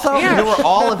Springfield also? Yes. You were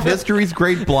all of history's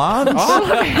great blondes?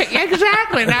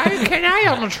 Exactly. Now you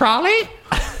on the trolley?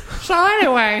 So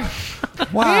anyway,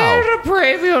 Wow. here's a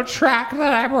preview track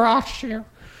that I brought you.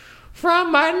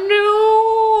 From my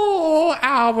new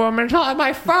album,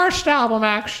 my first album,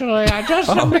 actually.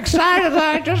 I'm excited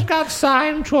that I just got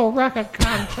signed to a record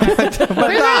contract.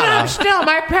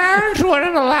 My parents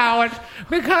wouldn't allow it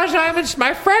because it's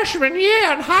my freshman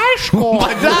year in high school.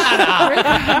 And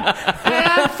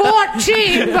I'm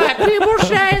 14, but people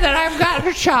say that I've got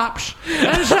the chops.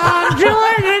 And so I'm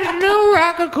doing this new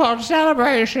record called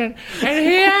Celebration. And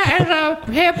here is a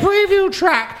preview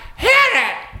track. Hit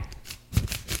it!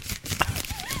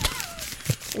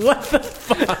 What the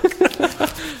fuck?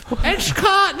 It's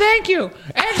called, thank you.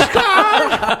 It's called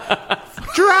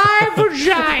Dry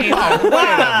Vagina. Wait a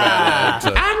minute.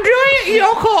 I'm doing it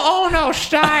Yoko Ono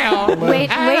style. Wait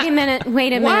a minute.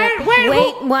 Wait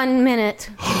 1 minute.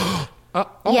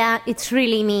 Yeah, it's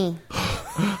really me.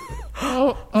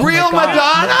 Real Madonna?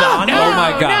 Oh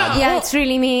my God. Yeah, it's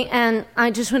really me. And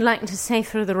I just would like to say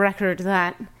for the record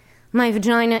that my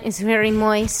vagina is very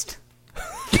moist.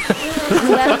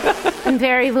 And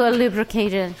very well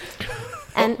lubricated.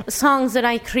 And songs that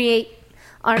I create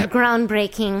are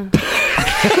groundbreaking.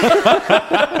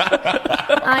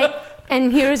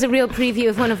 And here's a real preview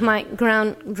of one of my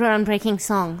groundbreaking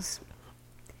songs.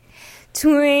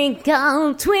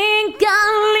 Twinkle,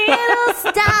 twinkle, little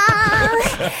star,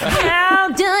 how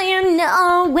do you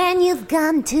know when you've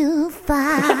gone too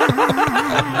far?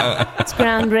 It's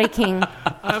groundbreaking.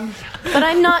 But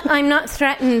I'm not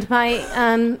threatened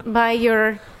by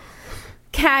your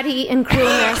catty and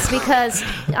cruelness, because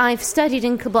I've studied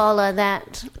in Kabbalah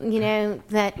that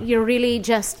you're really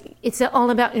just, it's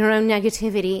all about your own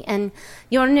negativity, and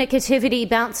your negativity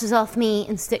bounces off me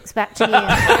and sticks back to you.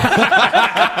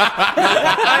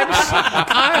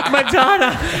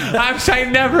 Madonna, I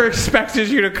never expected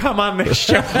you to come on this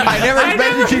show. I never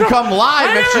expected she'd come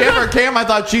live. If she ever came, I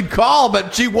thought she'd call,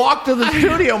 but she walked to the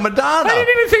studio, Madonna. I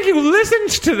didn't even think you listened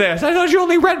to this. I thought you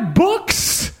only read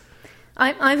books.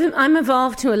 I'm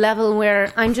evolved to a level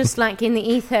where I'm just like in the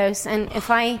ethos, and if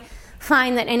I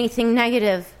find that anything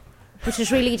negative, which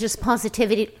is really just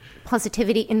positivity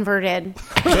inverted,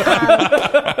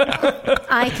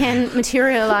 I can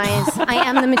materialize. I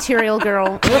am the material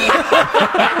girl,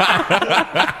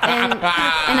 and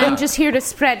I'm just here to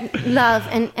spread love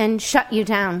and shut you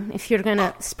down if you're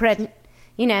gonna spread,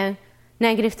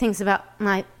 negative things about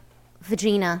my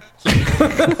vagina.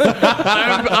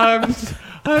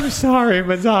 I'm sorry,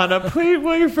 Madonna. Please,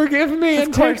 will you forgive me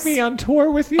and take me on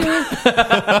tour with you? Do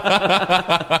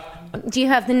you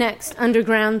have the next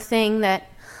underground thing that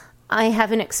I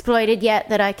haven't exploited yet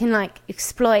that I can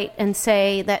exploit and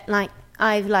say that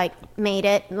I've made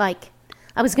it? I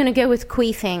was going to go with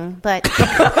queefing, but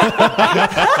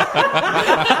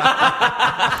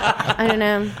I don't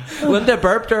know. Linda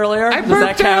burped earlier. I Does that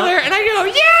burped count? earlier and I go,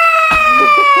 yay!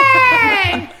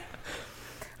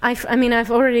 I've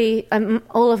already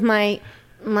all of my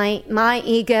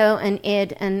ego and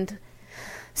id and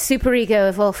superego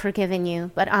have all forgiven you,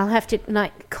 but I'll have to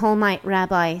call my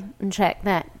rabbi and check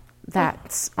that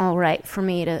that's all right for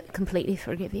me to completely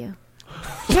forgive you.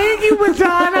 Thank you,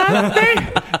 Madonna.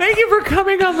 Thank you for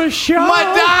coming on the show.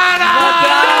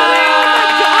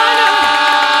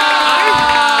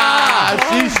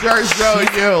 She sure showed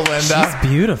you, Linda. She's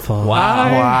beautiful.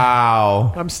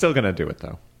 Wow. I'm still going to do it,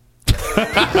 though.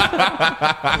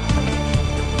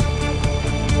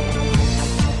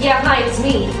 Yeah, hi, it's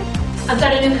me. I've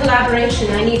got a new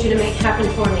collaboration I need you to make happen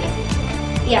for me.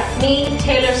 Yeah, me,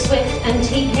 Taylor Swift, and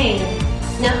T-Pain.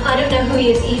 Now, I don't know who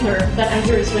he is either, but I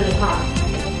hear he's really hot.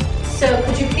 So,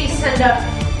 could you please send up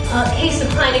a case of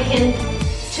Heineken,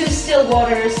 2 still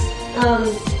waters,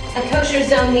 a kosher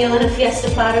zone meal, and a fiesta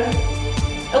platter?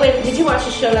 Oh, wait, did you watch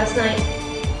the show last night?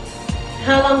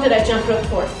 How long did I jump rope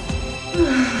for?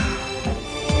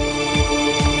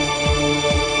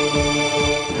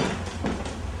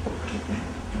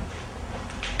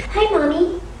 Hi,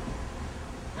 Mommy.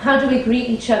 How do we greet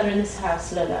each other in this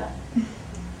house, Lola?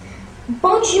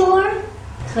 Bonjour.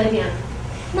 Très bien.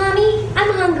 Mommy,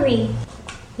 I'm hungry.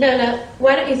 Lola,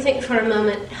 why don't you think for a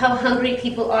moment how hungry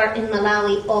people are in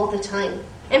Malawi all the time?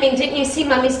 I mean, didn't you see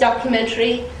Mummy's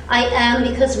documentary, I Am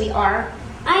Because We Are?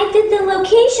 I did the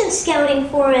location scouting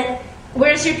for it.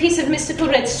 Where's your piece of mystical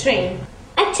red string?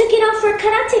 I took it off for a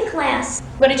karate class.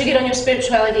 What did you get on your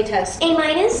spirituality test? A-.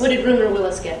 What did Rumor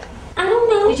Willis get? I don't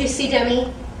know. Did you see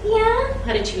Demi? Yeah,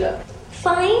 How did she look?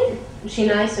 fine. Was she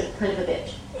nice or kind of a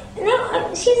bitch?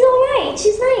 No, she's alright.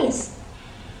 She's nice.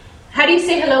 How do you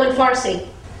say hello in Farsi?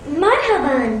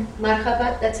 Marhaban.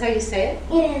 Marhaba, that's how you say it?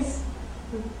 Yes.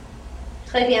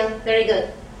 Très bien, very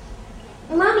good.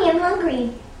 Mommy, I'm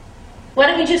hungry. Why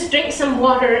don't you just drink some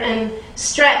water and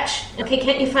stretch? Okay,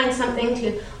 can't you find something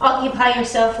to occupy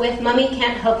yourself with? Mummy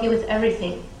can't help you with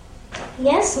everything.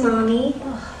 Yes, Mommy.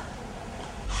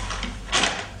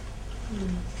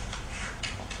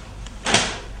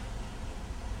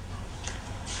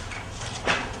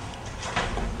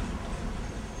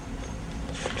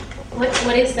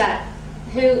 What is that?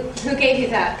 Who gave you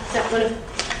that? Is that one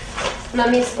of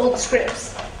Mummy's old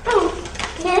scripts? Oh,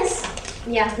 yes?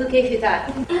 Yeah, who gave you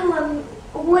that? Oh,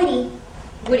 Woody.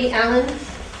 Woody Allen?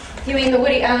 You mean the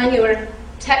Woody Allen you were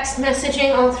text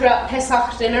messaging all throughout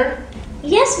Pesach dinner?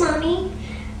 Yes, Mommy.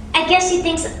 I guess he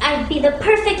thinks I'd be the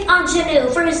perfect ingenue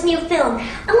for his new film,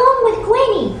 along with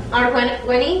Gwenny. Our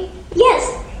Gwenny?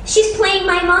 Yes, she's playing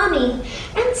my mommy.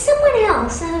 And someone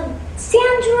else,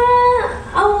 Sandra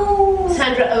Oh,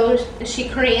 is she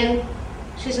Korean?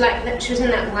 She's like that. She was in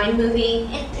that wine movie.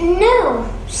 No,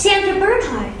 Sandra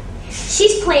Bernhard.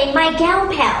 She's playing my gal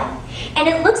pal. And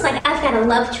it looks like I've got a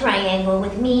love triangle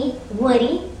with me,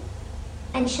 Woody,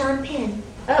 and Sean Penn.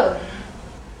 Oh.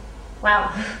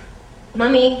 Wow.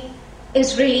 Mummy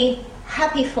is really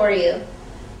happy for you.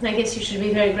 I guess you should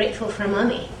be very grateful for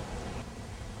Mummy.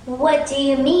 What do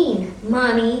you mean,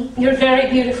 Mommy? You're very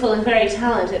beautiful and very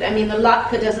talented. I mean, the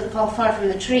latke doesn't fall far from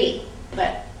the tree.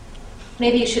 But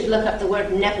maybe you should look up the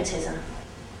word nepotism.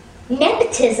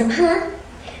 Nepotism, huh?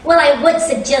 Well, I would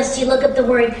suggest you look up the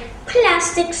word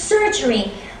plastic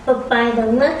surgery. But by the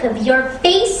look of your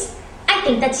face, I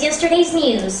think that's yesterday's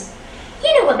news.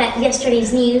 You know about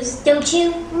yesterday's news, don't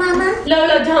you, Mama?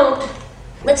 Lola, don't.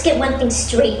 Let's get one thing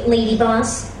straight, lady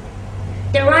boss.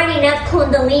 There aren't enough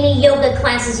Kundalini yoga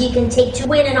classes you can take to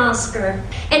win an Oscar.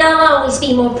 And I'll always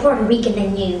be more Puerto Rican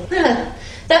than you.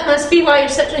 That must be why you're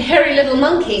such a hairy little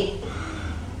monkey.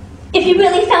 If you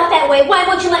really felt that way, why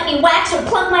won't you let me wax or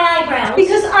pluck my eyebrows?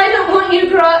 Because I don't want you to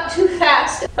grow up too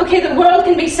fast. Okay, the world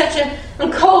can be such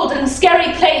a cold and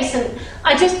scary place, and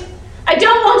I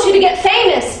don't want you to get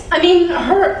famous. I mean,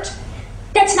 hurt.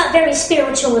 That's not very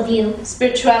spiritual of you.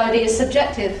 Spirituality is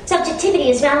subjective. Subjectivity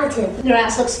is relative. Your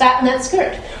ass looks fat in that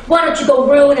skirt. Why don't you go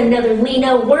ruin another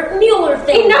Lena Mueller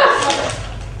film?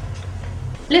 Enough!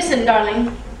 Listen,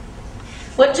 darling.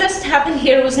 What just happened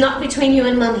here was not between you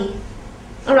and Mummy.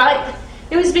 All right?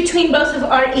 It was between both of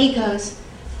our egos.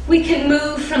 We can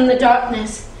move from the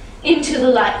darkness into the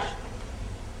light.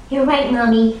 You're right,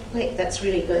 Mommy. Wait, that's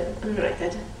really good. I'm gonna write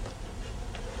that down.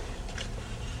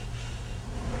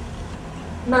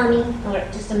 Mommy. All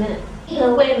right, just a minute.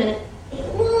 No, wait a minute.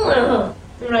 I'm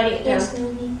writing it down. Yes,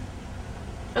 Mommy.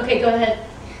 Okay, go ahead.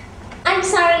 I'm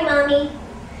sorry, Mommy.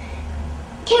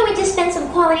 Can't we just spend some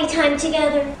quality time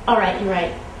together? All right, you're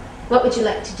right. What would you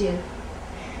like to do?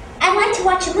 I'd like to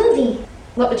watch a movie.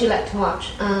 What would you like to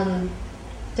watch?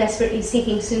 Desperately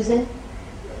Seeking Susan?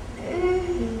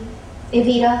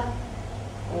 Evita?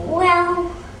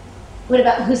 Well... What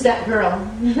about Who's That Girl?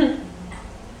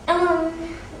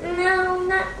 No,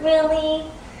 not really.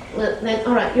 Well, then,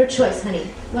 all right, your choice, honey.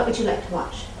 What would you like to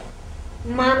watch?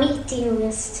 Mommy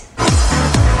Dearest.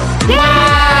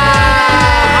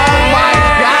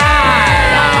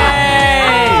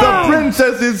 The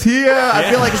princess is here. I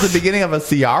feel like it's the beginning of a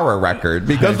Ciara record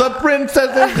because the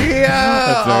princess is here.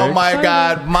 Oh my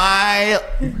God. My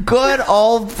good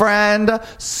old friend,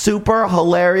 super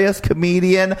hilarious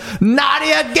comedian,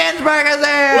 Nadia Ginsburg is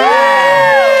here.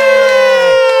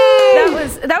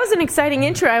 That was an exciting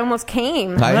intro. I almost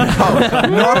came. I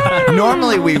know.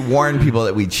 Normally we warn people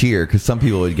that we cheer because some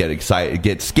people would get excited,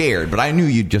 get scared, but I knew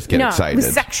you'd just get excited. It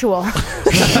was sexual.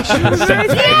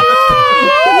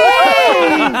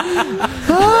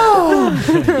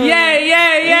 Yay!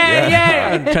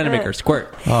 I'm trying to make her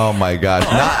squirt. Oh my gosh!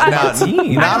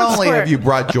 Not only have you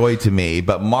brought joy to me,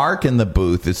 but Mark in the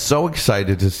booth is so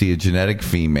excited to see a genetic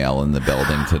female in the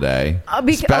building today,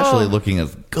 especially looking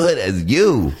as good as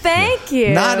you. Thank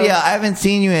you, Nadia. I haven't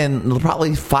seen you in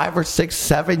probably 5 or 6,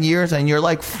 7 years, and you're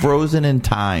like frozen in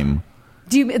time.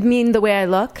 Do you mean the way I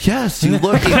look? Yes, you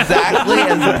look exactly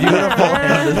as beautiful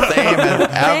and the same as ever.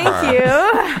 Thank you.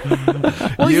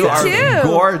 Well, you are too.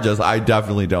 Gorgeous. I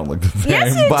definitely don't look the same. Yes,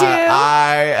 you do.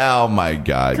 Oh my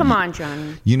God. Come on,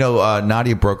 Johnny. You know,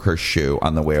 Nadia broke her shoe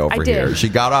on the way over here. She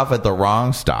got off at the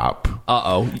wrong stop.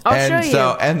 I'll show you.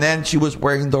 And then she was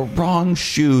wearing the wrong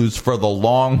shoes for the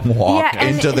long walk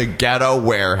into the ghetto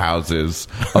warehouses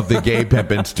of the Gay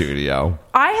Pimpin studio.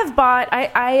 I have bought.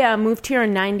 I moved here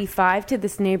in '95 to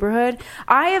this neighborhood.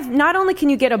 I have not only can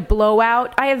you get a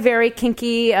blowout. I have very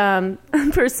kinky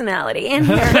personality and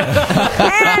hair,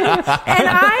 and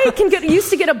I used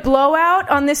to get a blowout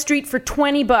on this street for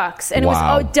 $20, and it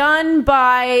was done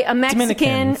by a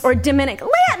Mexican or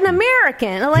Latin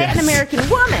American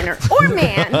woman or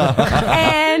man,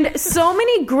 and so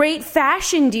many great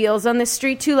fashion deals on this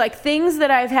street too, like things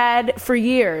that I've had for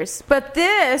years. But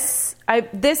this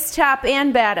top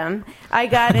and bottom I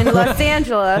got in Los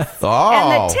Angeles.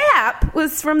 And the top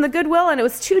was from the Goodwill, and it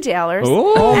was $2.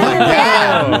 Oh my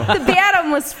God. The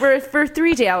bottom was for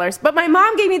 $3. But my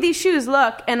mom gave me these shoes.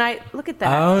 Look at that.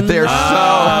 Oh, they're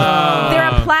they're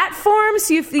a platform,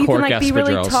 so you can like be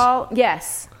really tall.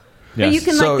 Yes. You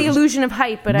can like the illusion of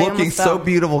height, but I almost looking so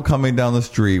beautiful coming down the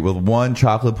street with one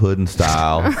chocolate pudding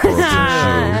style broken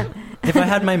shoe. If I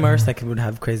had my Merce, I would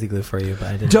have crazy glue for you, but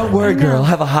I didn't. Don't worry, girl. I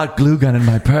have a hot glue gun in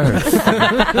my purse.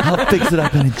 I'll fix it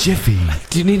up in a jiffy.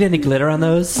 Do you need any glitter on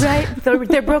those? Right.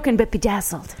 They're broken but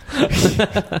bedazzled.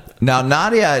 Now,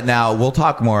 Nadia, we'll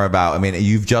talk more about, I mean,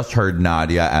 you've just heard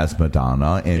Nadia as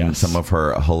Madonna in some of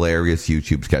her hilarious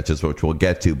YouTube sketches, which we'll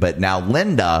get to. But now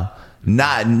Linda...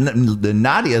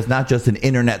 Nadia is not just an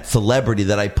internet celebrity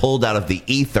that I pulled out of the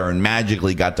ether and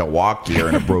magically got to walk here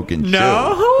in a broken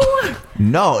shoe.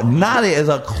 No, Nadia is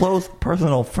a close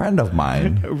personal friend of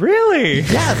mine. Really?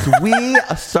 Yes, we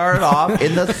started off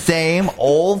in the same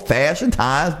old-fashioned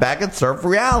times back at Surf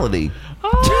Reality.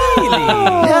 Oh, really?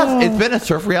 Yes, it's been a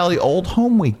Surf Reality old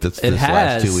home week this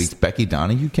last 2 weeks. Becky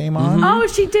Donahue came on. Mm-hmm. Oh,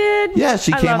 she did? Yeah,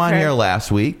 she came on here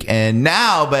last week. And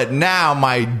now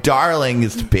my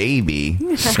darlingest baby.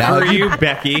 Screw you,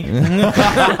 Becky.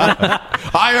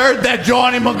 I heard that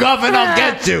Jonny McGovern will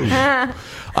get you.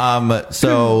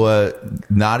 So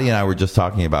Nadia and I were just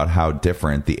talking about how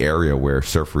different the area where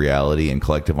Surf Reality and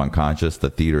Collective Unconscious,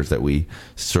 the theaters that we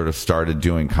sort of started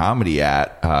doing comedy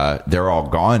at, they're all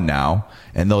gone now.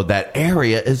 And though that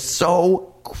area is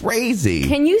so crazy.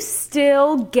 Can you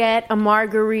still get a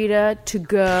margarita to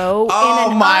go?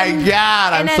 Oh my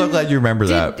God! I'm so glad you remember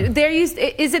that.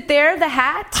 Is it there? The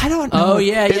Hat? I don't know. Oh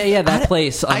yeah. That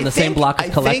place on the same block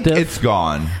as Collective. I think it's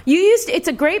gone. It's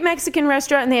a great Mexican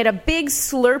restaurant, and they had a big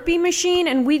Slurpee machine,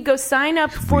 and we'd go sign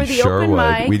up for the open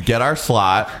mic. We'd get our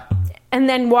slot. And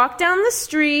then walk down the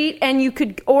street, and you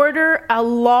could order a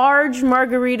large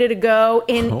margarita to go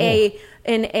in a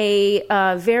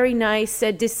very nice,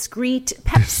 discreet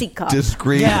Pepsi cup.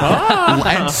 Discreet. Yeah.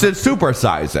 And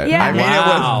supersize it. Yeah. I mean, it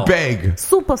was big.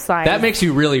 Super size. That makes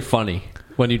you really funny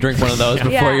when you drink one of those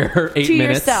before your 8 to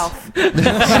minutes. Yourself.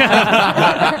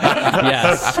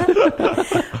 Yes.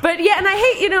 But yeah, and I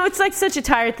hate, it's like such a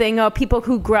tired thing. People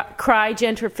who cry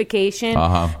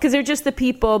gentrification because they're just the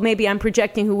people. Maybe I'm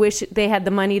projecting who wish they had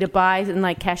the money to buy and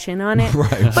like cash in on it.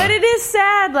 Right. But it is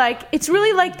sad. Like it's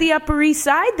really like the Upper East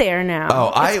Side there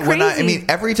now. I mean,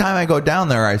 every time I go down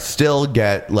there, I still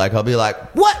get like, I'll be like,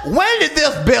 what? When did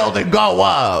this building go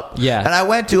up? Yeah. And I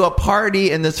went to a party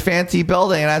in this fancy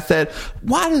building, and I said,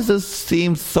 why does this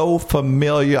seem so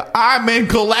familiar? I'm in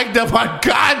Collective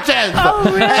Unconscious. Oh,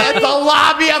 really? And it's the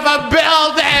lobby of a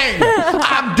building.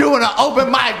 I'm doing an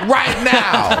open mic right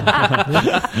now.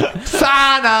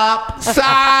 Sign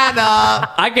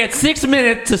up. I get 6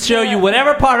 minutes to show you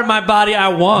whatever part of my body I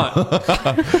want.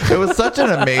 It was such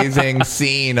an amazing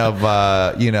scene of,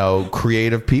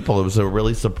 creative people. It was a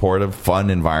really supportive, fun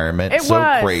environment. It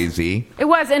was crazy. It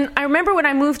was. And I remember when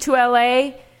I moved to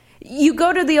LA, you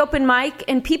go to the open mic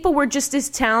and people were just as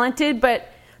talented. But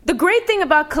the great thing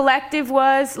about Collective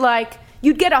was like,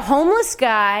 you'd get a homeless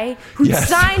guy who'd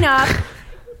sign up,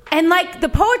 And like the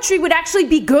poetry would actually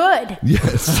be good.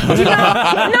 Yes.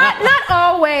 Not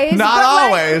always. Not but, like,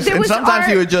 always. there And was sometimes art.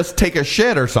 he would just take a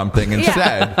shit or something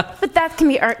instead. But that can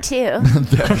be art too.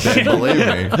 Believe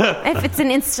me. If it's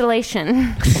an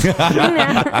installation.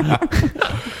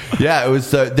 Yeah, it was.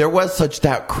 There was such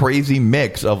that crazy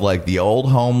mix of like the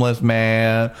old homeless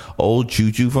man, old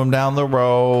choo-choo from down the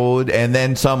road, and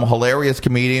then some hilarious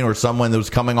comedian or someone that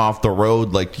was coming off the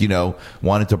road, like, you know,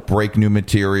 wanted to break new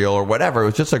material or whatever. It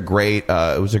was just a great.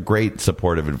 It was a great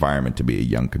supportive environment to be a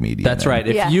young comedian. That's in. right.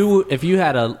 If you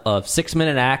had a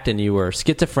 6-minute act and you were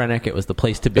schizophrenic, it was the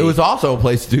place to be. It was also a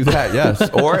place to do that. Yes,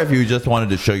 or if you just wanted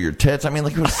to show your tits. I mean,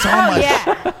 like, it was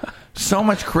so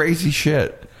much crazy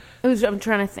shit. I'm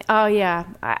trying to think. Oh yeah,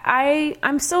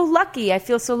 I'm so lucky. I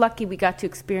feel so lucky we got to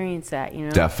experience that. You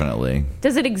know, Definitely.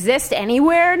 Does it exist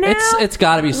anywhere now? It's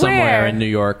got to be somewhere Where? in New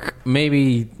York,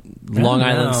 maybe Long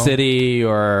Island City,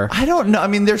 or I don't know. I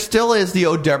mean, there still is. The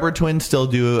O'Deborah twins still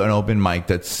do an open mic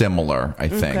that's similar, I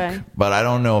think. Okay. But I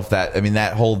don't know if that. I mean,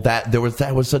 that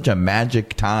was such a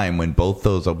magic time when both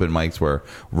those open mics were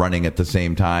running at the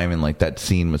same time, and like that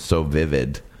scene was so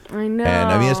vivid. I know. And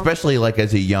I mean, especially like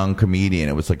as a young comedian,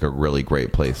 it was like a really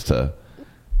great place to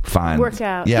find work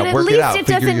out. Yeah, but at work least it out.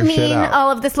 Figure doesn't your shit mean out.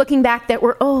 all of this looking back that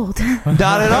we're old. Not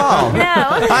at all.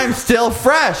 No. I'm still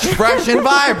fresh and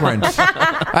vibrant.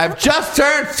 I've just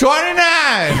turned 29.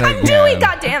 I'm dewy,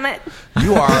 goddammit.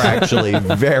 You are actually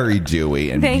very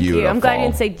dewy and Thank beautiful. you. I'm glad you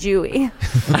didn't say Jewy.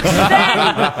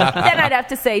 then I'd have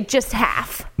to say just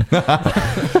half.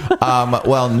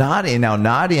 Well,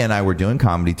 Nadia and I were doing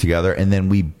comedy together, and then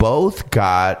we both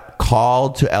got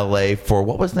called to LA for,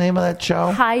 what was the name of that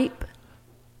show? Hype.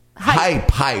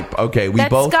 Okay, we That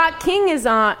both. Scott King is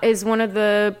one of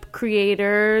the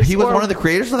creators. He was one of the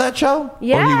creators of that show?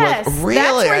 Yes. Or he was, really?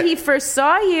 That's where he first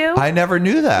saw you. I never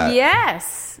knew that.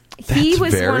 Yes. He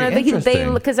was very one of the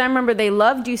interesting. because I remember they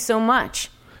loved you so much.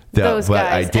 Those but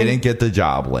guys. I didn't get the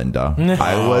job, Linda.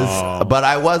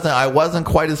 I wasn't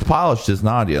quite as polished as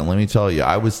Nadia. Let me tell you,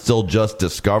 I was still just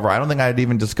discovering. I don't think I had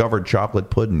even discovered chocolate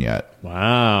pudding yet.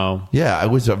 Wow. Yeah, I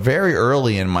was very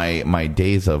early in my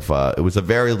days of. It was a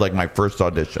very like my first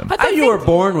audition. I thought you were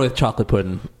born with chocolate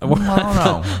pudding. I don't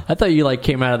know. I thought you like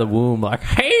came out of the womb like,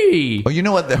 hey. Oh, you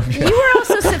know what? You were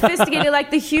also sophisticated.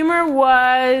 Like the humor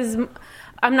was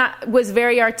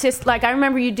very artistic. Like I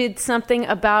remember you did something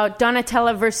about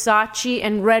Donatella Versace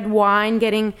and red wine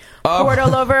getting poured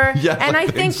all over. Yes, and I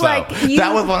think so. like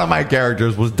that was one of my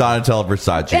characters was Donatella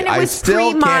Versace. And it I was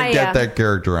still can't pre-Maya. get that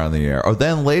character on the air. Oh,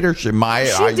 then later Maya.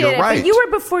 she did You're it, right. but you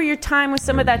were before your time with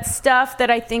some of that stuff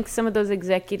that I think some of those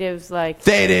executives like.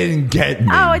 They didn't get me.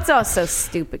 Oh, it's all so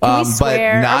stupid. Can we But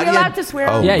swear? Are we Nadia- allowed to swear?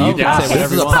 Oh, Yeah, you can say this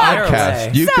whatever is you a want.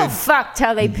 podcast. You so could fucked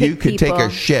how they pick you could people. take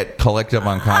a shit, collective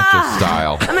unconscious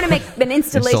style. I'm gonna make an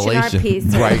installation art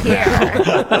piece right here.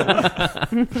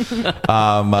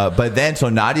 But then, so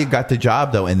Nadia got the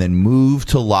job though, and then moved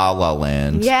to La La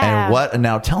Land. Yeah. And what?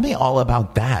 Now, tell me all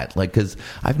about that. Like, because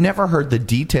I've never heard the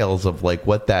details of like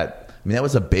what that. I mean, that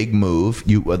was a big move.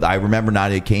 I remember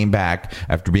Nadia came back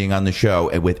after being on the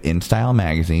show with In Style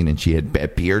magazine, and she had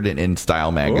appeared in In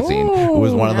Style magazine. It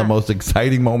was one of the most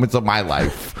exciting moments of my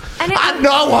life. And I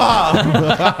know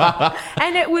her.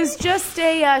 And it was just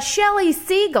a Shelley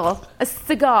Siegel, a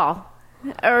Seagal.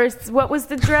 Or what was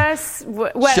the dress?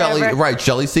 Whatever.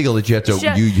 Shelley Siegel that you had to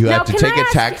you Now, had to can take I a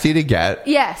ask- taxi to get.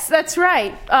 Yes, that's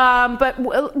right. But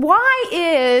why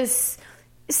is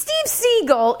Steve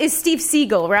Siegel is Steve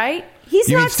Siegel, right? He's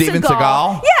You mean not Steven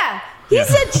Seagal. Seagal? Yeah.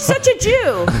 He's such a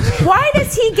Jew. Why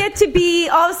does he get to be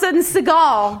all of a sudden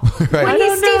Seagal when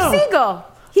he's Steve Siegel?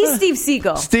 He's Steve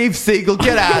Siegel. Steve Siegel,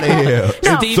 get out of here.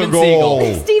 No. Steven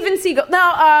Siegel. Steven Siegel.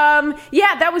 No,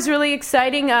 yeah, that was really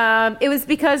exciting. It was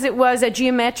because it was a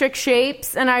geometric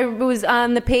shapes, and I was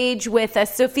on the page with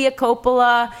Sofia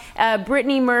Coppola,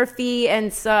 Brittany Murphy,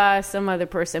 and some other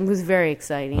person. It was very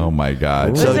exciting. Oh my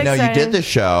God! It So was now you exciting. did the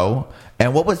show,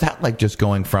 and what was that like? Just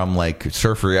going from like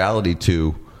surf reality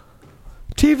to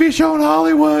TV show in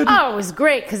Hollywood. Oh, it was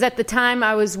great because at the time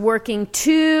I was working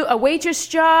a waitress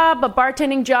job, a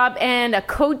bartending job, and a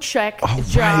code check job.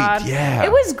 Right, yeah.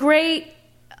 It was great.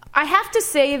 I have to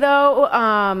say though,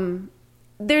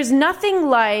 there's nothing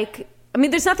like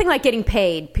getting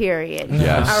paid, period.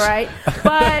 Yes. All right.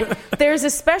 But there's a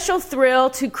special thrill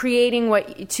to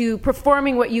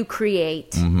performing what you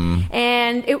create. Mm-hmm.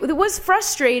 And it was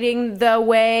frustrating the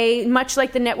way, much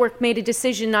like the network made a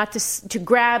decision not to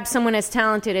grab someone as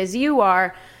talented as you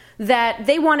are, that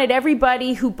they wanted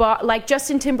everybody who bought, like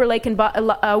Justin Timberlake and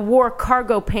wore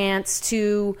cargo pants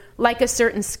to like a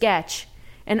certain sketch.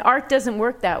 And art doesn't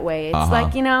work that way. It's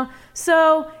like,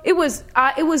 so it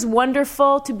was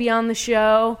wonderful to be on the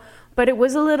show, but it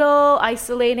was a little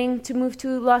isolating to move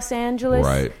to Los Angeles.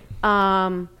 Right.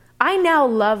 I now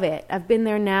love it. I've been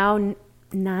there now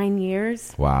 9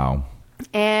 years. Wow.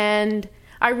 And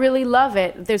I really love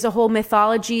it. There's a whole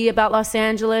mythology about Los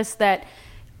Angeles that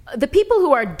the people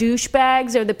who are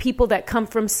douchebags are the people that come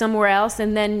from somewhere else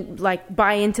and then like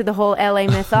buy into the whole LA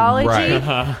mythology.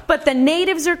 Right. But the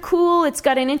natives are cool. It's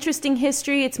got an interesting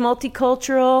history. It's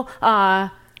multicultural.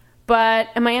 But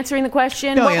am I answering the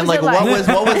question? No, what and was like, it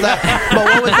what was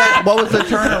that? But what was the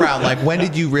turnaround? Like, when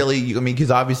did you really? I mean,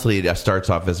 because obviously it starts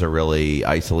off as a really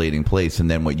isolating place, and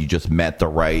then what? You just met the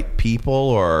right people,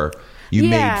 or you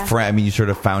made friends. I mean, you sort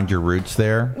of found your roots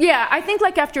there. Yeah, I think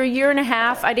like after a year and a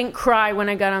half, I didn't cry when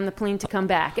I got on the plane to come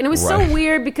back, and it was so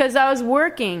weird because I was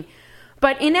working.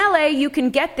 But in LA, you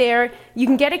can get there, you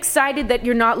can get excited that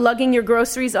you're not lugging your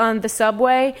groceries on the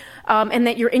subway, and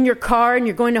that you're in your car and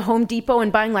you're going to Home Depot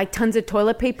and buying like tons of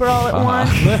toilet paper all at once.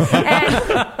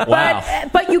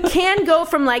 But you can go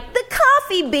from like the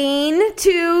coffee bean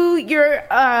to your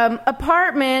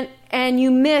apartment, and you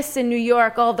miss in New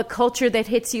York all the culture that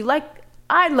hits you. Like,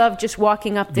 I love just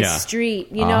walking up the street,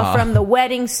 from the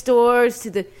wedding stores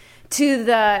to the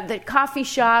coffee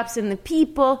shops and the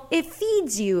people. It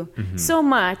feeds you so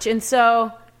much. And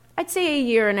so I'd say a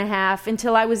year and a half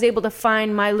until I was able to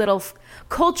find my little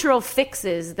cultural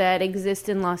fixes that exist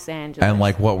in Los Angeles. And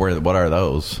like, what are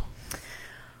those?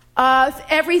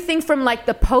 Everything from like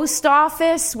the post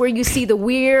office where you see the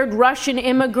weird Russian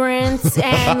immigrants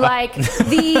and like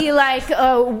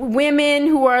the women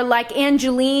who are like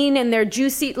Angeline and they're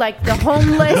juicy, like the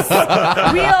homeless,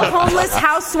 real homeless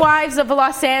housewives of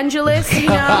Los Angeles.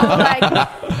 Like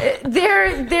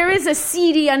there is a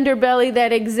seedy underbelly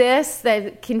that exists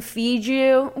that can feed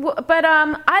you. But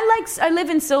I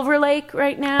live in Silver Lake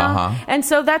right now, and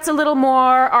so that's a little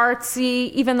more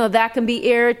artsy, even though that can be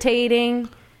irritating.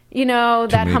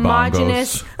 That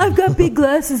homogenous. I've got big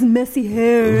glasses and messy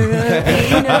hair.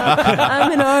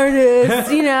 I'm an artist.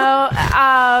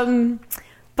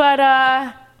 But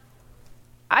I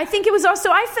think it was also.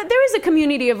 There is a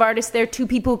community of artists there too.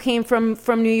 People who came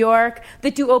from New York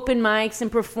that do open mics and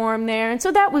perform there, and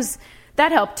so that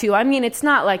helped too. I mean, it's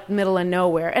not like middle of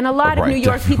nowhere, and a lot of New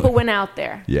York people went out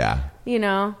there. Yeah.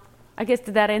 I guess,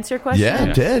 did that answer your question? Yeah,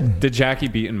 it did. Did Jackie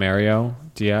Beat and Mario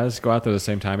Diaz go out there the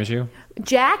same time as you?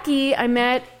 Jackie, I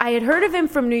had heard of him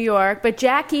from New York, but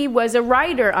Jackie was a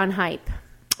writer on Hype.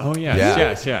 Oh,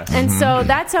 yes. And so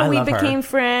that's how we became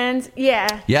friends.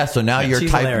 Yeah. Yeah, so now you're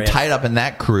tied up in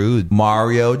that crew.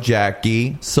 Mario,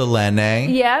 Jackie, Selene.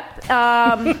 Yep.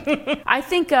 I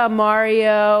think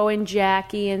Mario and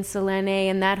Jackie and Selene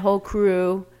and that whole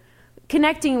crew,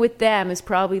 connecting with them is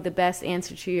probably the best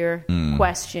answer to your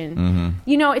question.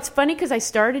 It's funny because I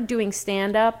started doing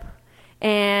stand-up,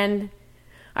 and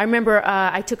I remember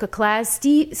I took a class,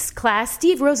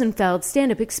 Steve Rosenfeld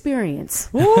stand-up experience.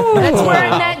 Ooh. That's where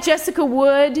I met Jessica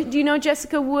Wood. Do you know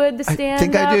Jessica Wood, the stand-up? I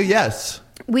think I do, yes.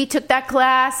 We took that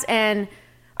class, and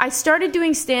I started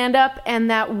doing stand-up, and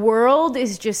that world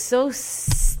is just so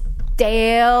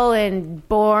stale and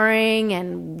boring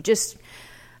and just...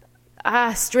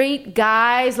 straight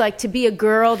guys, like to be a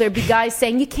girl, there'd be guys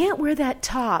saying, you can't wear that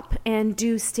top and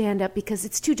do stand-up because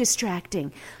it's too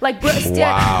distracting. Like Brody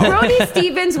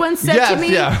Stevens once said to me,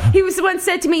 he once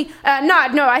said to me,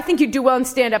 no, I think you do well in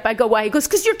stand-up. I go, why? He goes,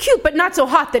 because you're cute, but not so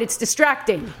hot that it's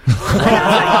distracting. And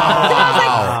I was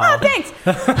like, oh, thanks.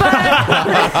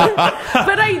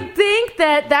 But I think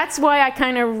that's why I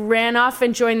kind of ran off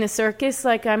and joined the circus.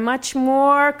 Like, I'm much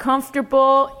more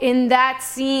comfortable in that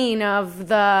scene of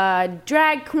the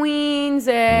drag queens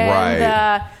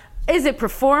and is it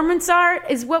performance art?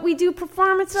 Is what we do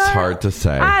performance art? It's hard to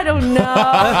say. I don't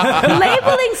know.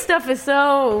 Labeling stuff is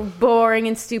so boring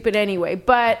and stupid anyway.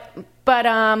 But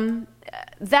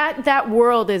that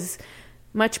world is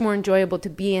much more enjoyable to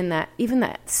be in. That even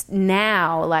that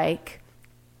now, like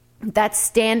that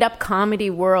stand-up comedy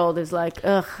world is like,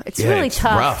 it's really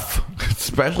tough. Rough,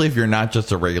 especially if you're not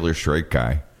just a regular straight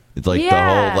guy. It's like the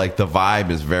whole, like the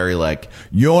vibe is very like,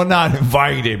 you're not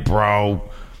invited, bro.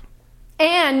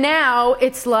 And now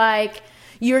it's like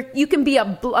you can be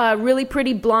a really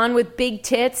pretty blonde with big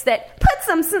tits that puts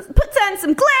on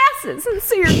some glasses, and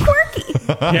so you're quirky.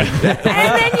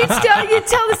 And then you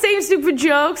tell the same stupid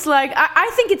jokes. Like I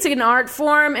think it's an art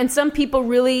form, and some people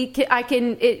really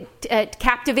it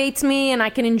captivates me, and I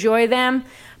can enjoy them.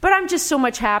 But I'm just so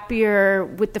much happier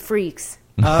with the freaks.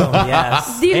 Oh,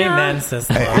 yes. Amen,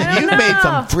 sister. You've made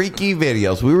some freaky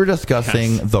videos. We were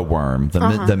discussing the worm,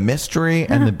 the mystery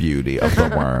and the beauty of the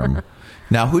worm.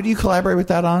 Now, who do you collaborate with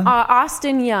that on?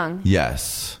 Austin Young.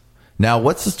 Yes. Now,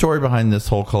 what's the story behind this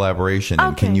whole collaboration?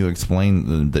 And can you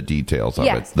explain the details of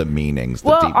it, the meanings,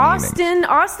 the deep meanings?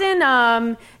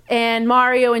 Austin, and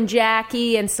Mario and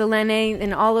Jackie and Selene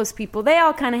and all those people, they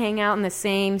all kind of hang out in the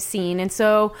same scene. And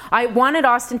so I wanted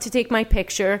Austin to take my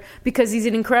picture because he's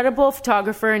an incredible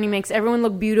photographer and he makes everyone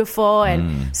look beautiful.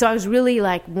 And so I was really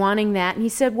like wanting that. And he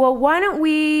said, well, why don't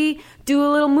we do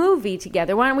a little movie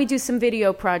together? Why don't we do some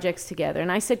video projects together? And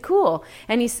I said, cool.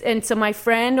 And so my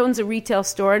friend owns a retail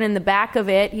store, and in the back of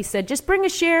it, he said, just bring a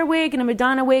Cher wig and a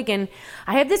Madonna wig. And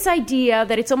I have this idea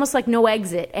that it's almost like No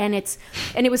Exit. And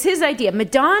it was his idea.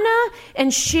 Madonna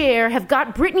and Cher have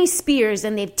got Britney Spears,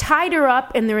 and they've tied her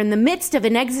up, and they're in the midst of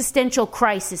an existential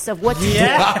crisis of what to do.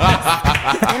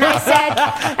 And I said,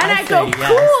 and I go,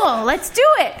 cool, let's do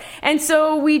it. And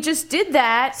so we just did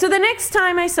that. So the next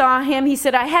time I saw him, he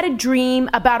said, I had a dream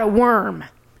about a worm.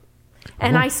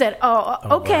 And I said, oh,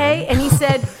 okay. And he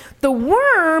said, the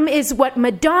worm is what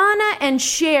Madonna and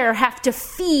Cher have to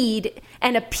feed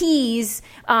and appease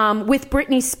with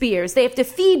Britney Spears. They have to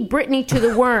feed Britney to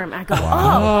the worm. I go,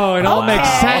 oh, it all makes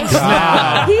sense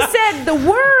now. He said the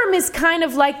worm is kind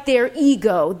of like their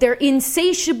ego, their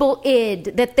insatiable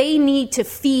id that they need to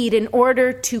feed in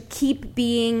order to keep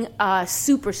being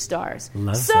superstars.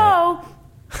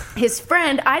 His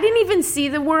friend, I didn't even see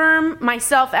the worm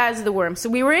myself as the worm. So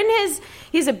we were in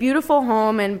he has a beautiful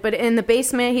home, but in the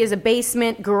basement, he has a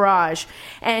basement garage.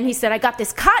 And he said, I got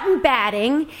this cotton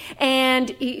batting,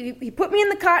 and he put me in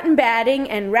the cotton batting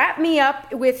and wrapped me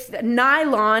up with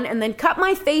nylon and then cut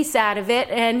my face out of it.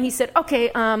 And he said,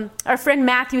 okay, our friend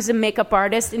Matthew's a makeup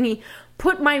artist, and he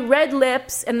put my red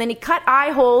lips, and then he cut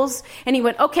eye holes, and he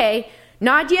went, okay,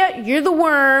 Nadia, you're the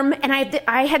worm, and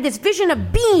I had this vision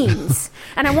of beans,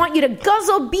 and I want you to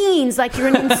guzzle beans like you're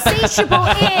an insatiable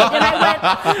id. And I went,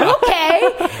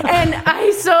 okay. And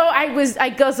I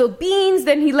guzzled beans.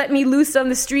 Then he let me loose on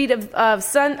the street of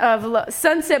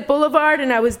Sunset Boulevard,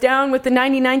 and I was down with the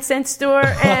 99-cent store.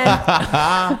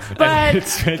 But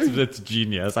it's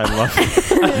genius. I love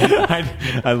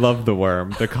it. I love the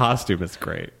worm. The costume is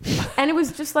great, and it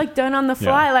was just like done on the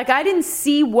fly. Yeah. Like I didn't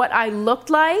see what I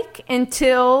looked like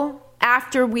until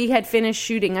after we had finished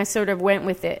shooting. I sort of went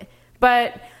with it.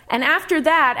 And after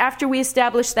that, after we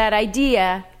established that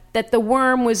idea that the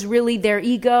worm was really their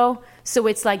ego, so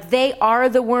it's like they are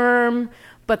the worm,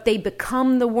 but they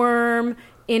become the worm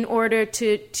in order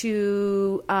to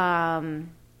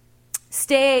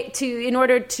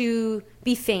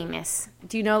be famous.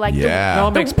 Do you know, like, it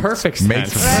all makes perfect sense.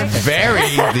 Makes very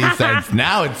easy sense.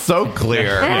 Now it's so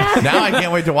clear. Now I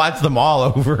can't wait to watch them all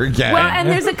over again. Well, and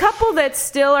there's a couple that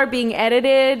still are being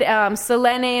edited.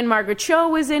 Selene and Margaret Cho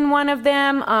was in one of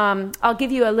them. I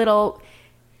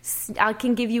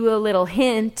can give you a little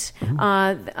hint.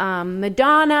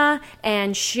 Madonna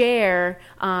and Cher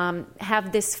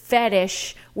have this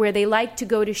fetish where they like to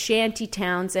go to shanty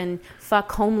towns and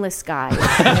fuck homeless guys.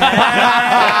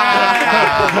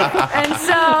 And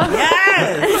so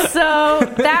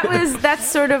that's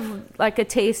sort of like a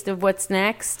taste of what's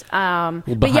next.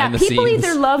 But yeah, people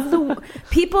either love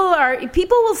people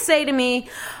will say to me,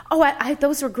 "Oh,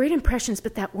 those were great impressions,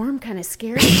 but that worm kind of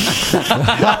scared me."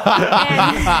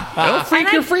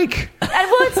 You're freak.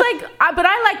 Well, it's like, but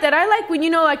I like that. I like when,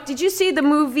 like, did you see the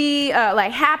movie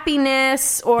like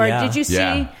Happiness, or did you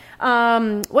see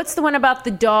what's the one about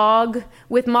the dog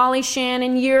with Molly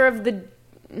Shannon?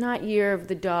 Not Year of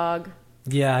the Dog.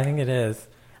 Yeah, I think it is.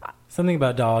 Something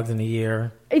about dogs in a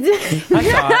year. I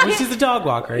saw it. She's a dog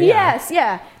walker. Yeah. Yes,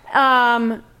 yeah.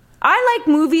 I like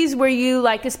movies where you,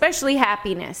 like, especially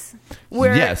Happiness,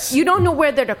 where you don't know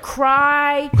whether to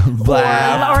cry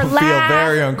laugh, or laugh. Feel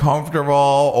very uncomfortable,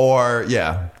 or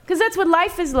because that's what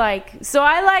life is like. So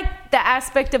I like the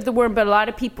aspect of the worm, but a lot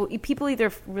of people either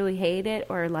really hate it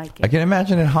or like it. I can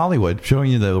imagine in Hollywood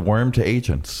showing you the worm to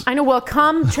agents. I know. Well,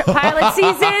 come pilot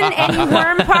season, any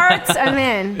worm parts, I'm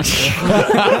in.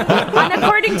 And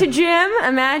according to Jim,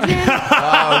 imagine.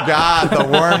 Oh God, the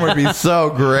worm would be so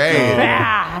great.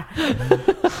 Yeah.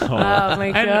 Oh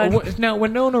my God. And now,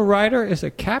 Winona Ryder is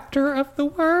a captor of the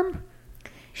worm.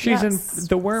 She's in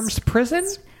the worm's prison.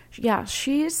 Yeah,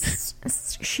 she's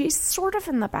sort of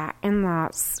in the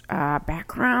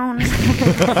background.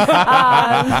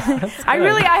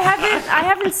 I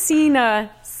haven't seen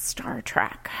Star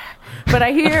Trek, but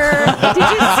I hear.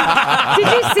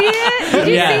 Did you see it? Did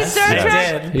you see Star Trek?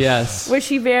 I did. Yes. Was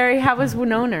she how was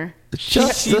Winona? She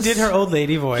did her old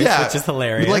lady voice, which is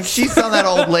hilarious. Like she's done that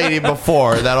old lady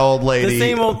before. That old lady. The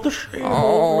same old.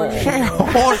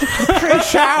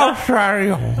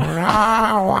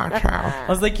 I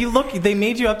was like, they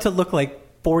made you up to look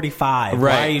like 45.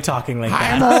 Right. Why are you talking like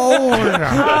that?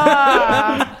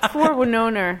 Poor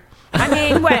Winona. I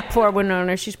mean, poor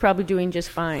Winona. She's probably doing just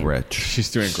fine. Rich. She's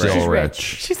doing Still great. She's rich. rich.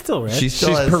 She's still rich. She's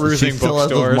perusing she still has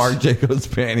those bookstores. Marc Jacobs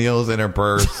Spaniels in her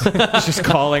purse. She's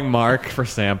calling Mark for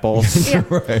samples. Yeah.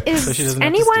 Right. Is So she doesn't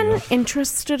have to anyone steal.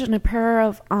 interested in a pair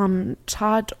of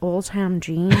Todd Oldham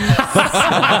jeans?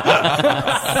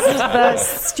 The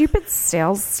stupid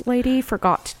sales lady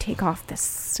forgot to take off the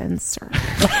sensor.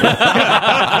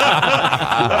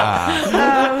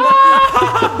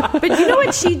 But you know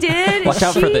what she did? Watch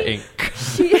out for the ink.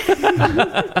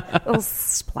 It'll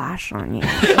splash on you.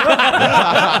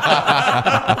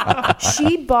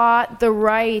 She bought the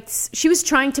rights. She was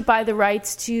trying to buy the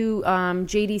rights to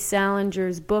J.D.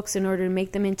 Salinger's books in order to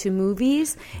make them into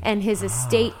movies, and his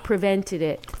estate prevented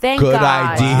it. Thank Good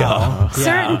God. idea.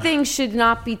 Certain things should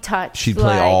not be touched. She'd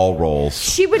play like- all roles.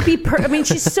 She would be. I mean,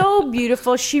 she's so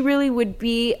beautiful. She really would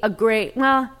be a great.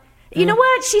 Well, you know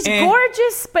what? She's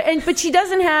gorgeous, but she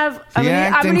doesn't have. I'm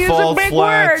acting gonna use a falls big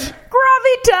flat. word.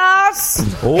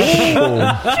 Gravitas. Oh. She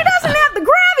doesn't have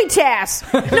the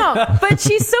gravitas. No, but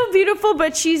she's so beautiful,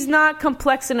 but she's not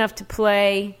complex enough to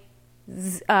play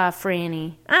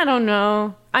Franny. I don't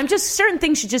know. I'm just certain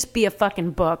things should just be a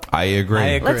fucking book. I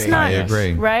agree. Let's not. I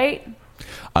agree. Right?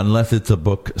 Unless it's a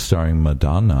book starring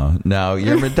Madonna. Now,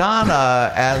 your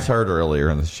Madonna, as heard earlier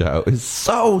in the show, is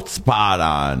so spot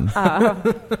on.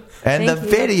 And the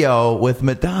video with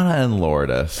Madonna and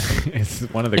Lourdes. It's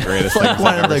one of the greatest It's like things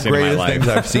one I've of ever the seen in my greatest life. things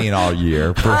I've seen all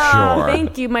year, for sure.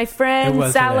 Thank you. My It friend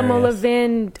was Salamo hilarious.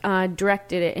 Levin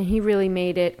directed it, and he really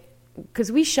made it.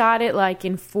 Because we shot it like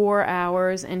in 4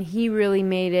 hours, and he really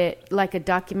made it like a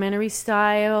documentary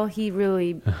style. He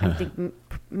really, I think,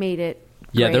 made it.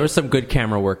 Yeah, great. there was some good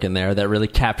camera work in there that really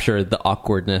captured the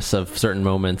awkwardness of certain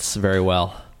moments very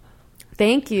well.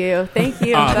 Thank you. I'm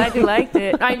glad you liked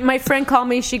it. My friend called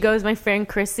me. She goes, my friend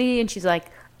Chrissy, and she's like,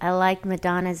 I like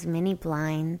Madonna's mini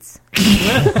blinds.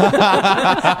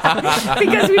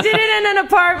 Because we did it in an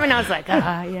apartment. I was like,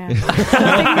 yeah. I don't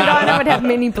think Madonna would have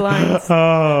mini blinds.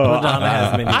 Madonna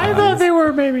has many I thought they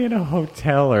were maybe in a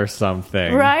hotel or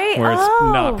something. Right? Where it's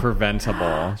Oh. not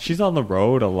preventable. She's on the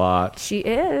road a lot. She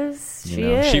is. You She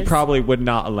know. is. She probably would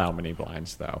not allow mini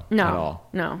blinds, though. No. At all.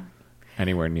 No.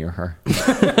 Anywhere near her.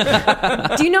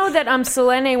 Do you know that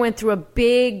Selene went through a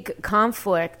big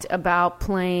conflict about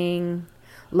playing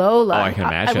Lola? Oh, I can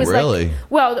imagine. was Really? Like,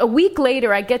 well, a week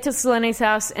later, I get to Selene's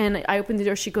house and I open the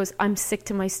door. She goes, I'm sick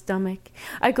to my stomach.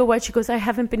 I go, what? She goes, I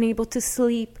haven't been able to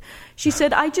sleep. She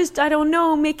said, I don't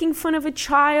know, making fun of a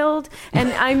child.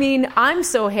 And I mean, I'm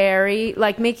so hairy,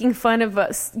 like making fun of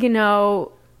us,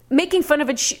 making fun of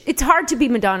it. It's hard to be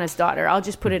Madonna's daughter. I'll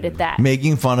just put it at that.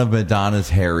 Making fun of Madonna's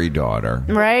hairy daughter.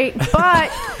 Right? But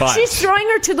But- she's throwing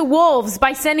her to the wolves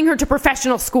by sending her to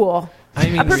professional school. I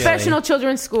mean, A professional really.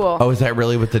 children's school. Oh, is that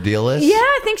really what the deal is? Yeah,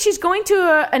 I think she's going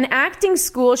to an acting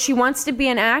school. She wants to be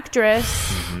an actress.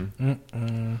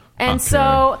 And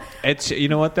so, It's, you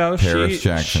know what, though? Paris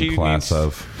Jackson, she class needs-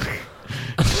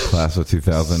 of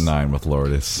 2009 with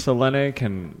Lourdes. Selene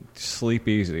can sleep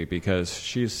easy because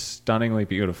she's stunningly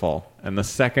beautiful. And the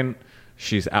second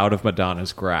she's out of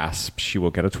Madonna's grasp, she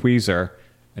will get a tweezer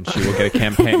and she will get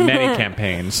many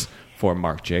campaigns for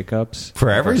Marc Jacobs. For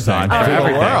everything. For For the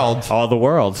everything. world. All the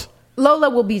world. Lola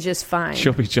will be just fine.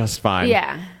 She'll be just fine.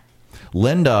 Yeah.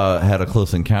 Linda had a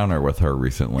close encounter with her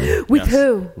recently. With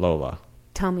who? Lola.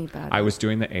 Tell me about it. I was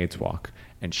doing the AIDS walk,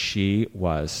 and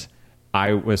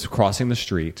I was crossing the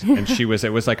street, and it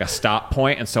was like a stop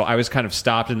point, and so I was kind of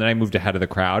stopped, and then I moved ahead of the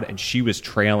crowd, and she was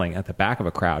trailing at the back of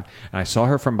a crowd, and I saw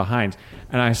her from behind,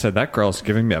 and I said, that girl's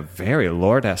giving me a very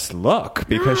Lourdes look,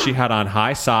 because she had on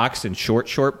high socks and short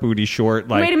booty short.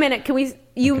 Like, Wait a minute. Can we...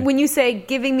 When you say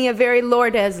giving me a very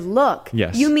Lourdes look,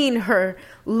 Yes. you mean her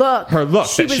look. Her look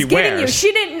she that was she giving you. wears.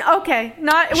 She didn't. Okay,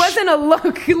 it wasn't a look.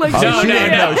 Like Oh, she she did.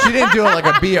 didn't know. She didn't do it like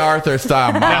a B. Arthur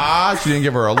style. She didn't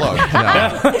give her a look.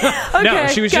 No. No,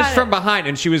 she was got just it. from behind,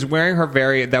 and she was wearing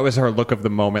that was her look of the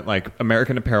moment, like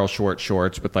American Apparel short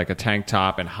shorts with like a tank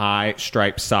top and high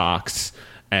striped socks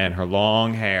and her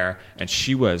long hair, and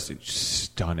she was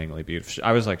stunningly beautiful.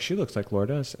 I was like, she looks like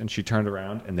Lourdes, and she turned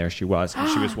around, and there she was, and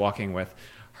she was walking with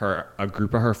a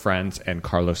group of her friends and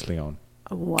Carlos Leon.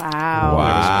 Wow.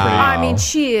 Wow. I mean,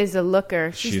 she is a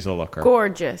looker. She's a looker.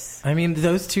 Gorgeous. I mean,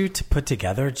 those two to put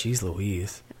together, geez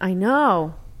Louise. I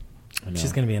know.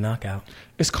 She's going to be a knockout.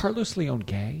 Is Carlos Leon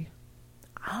gay?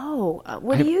 Oh,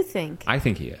 what do you think? I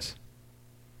think he is.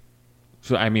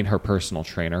 So I mean, her personal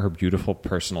trainer, her beautiful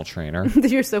personal trainer.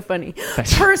 You're so funny.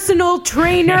 Personal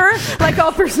trainer, like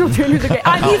all personal trainers are gay.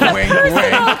 He's a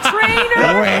personal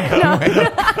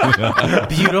trainer.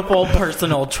 Beautiful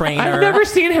personal trainer. I've never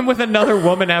seen him with another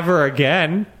woman ever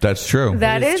again. That's true.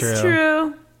 That is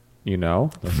true. You know,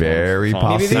 very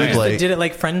Maybe they possibly. just did it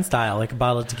like friend style, like a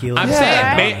bottle of tequila. I'm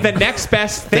saying the next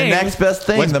best thing. was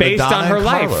the based Madonna on her and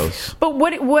life. Carlos. But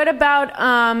what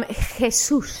about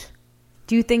Jesus?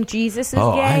 Do you think Jesus is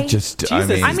gay?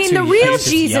 I mean, the real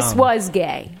Jesus was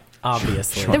gay.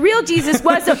 Obviously. The real Jesus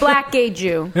was a black gay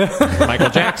Jew. Michael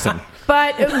Jackson.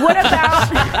 But what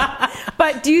about...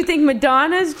 But do you think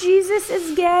Madonna's Jesus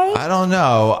is gay? I don't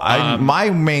know. My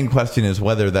main question is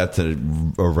whether that's a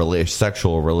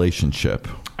sexual relationship.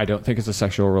 I don't think it's a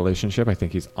sexual relationship. I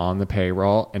think he's on the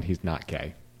payroll and he's not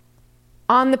gay.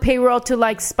 On the payroll to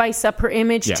like spice up her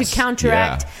image, Yes. to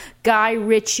counteract Guy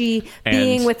Ritchie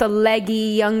being with a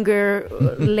leggy younger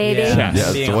lady.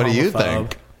 Yes. So what do you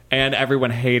think? And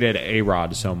everyone hated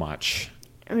A-Rod so much.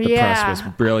 The Yeah. press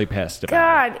was really pissed about it.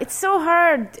 God, it's so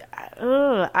hard.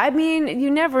 Ugh. I mean,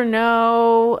 you never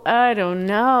know. I don't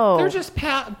know. They're just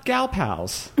gal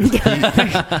pals.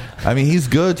 I mean, he's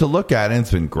good to look at, and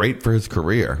it's been great for his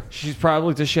career.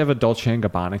 Does she have a Dolce &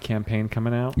 Gabbana campaign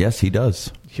coming out? Yes, he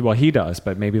does. He does,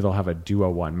 but maybe they'll have a duo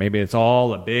one. Maybe it's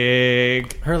all a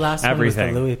big Her last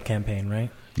everything. one was the Louis campaign, right?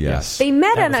 Yes. They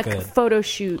met That on a was good. photo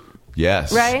shoot.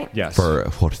 Yes. Right? Yes. For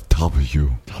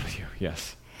W.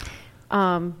 Yes.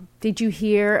 Did you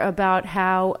hear about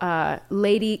how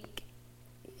Lady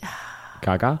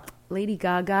Gaga? She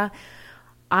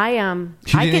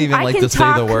didn't even like to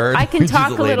say the word. I can She's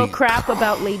talk a little lady. crap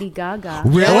about Lady Gaga.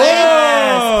 Really?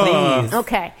 Yes, please.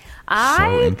 Okay. I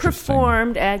interesting.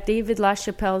 performed at David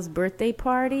LaChapelle's birthday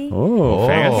party. Oh,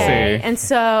 fancy. Okay. And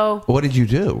so What did you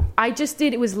do? I just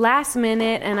did. It was last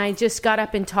minute, and I just got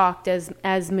up and talked as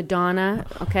Madonna.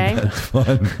 Okay,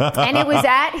 and it was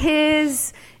at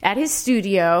his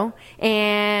studio,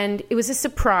 and it was a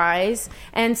surprise,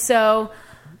 and so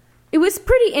it was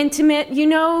pretty intimate. You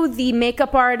know, the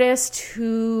makeup artist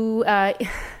who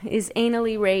is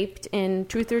anally raped in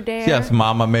Truth or Dare. Yes,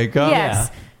 Mama Makeup. Yes.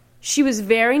 Yeah. She was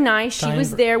very nice. She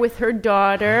was there with her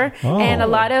daughter and a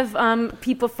lot of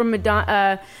people from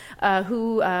Madonna,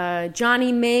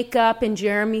 Johnny Makeup and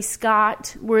Jeremy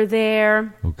Scott were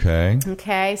there. Okay.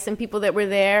 Okay, some people that were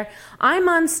there. I'm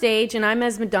on stage and I'm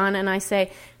as Madonna and I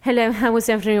say, "Hello, how was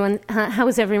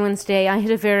everyone's day? I had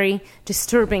a very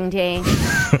disturbing day."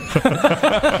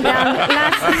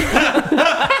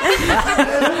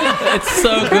 It's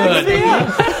so good.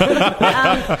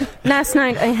 Last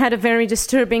night I had a very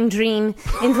disturbing dream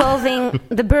involving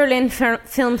the Berlin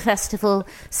Film Festival,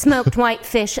 smoked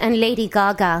whitefish, and Lady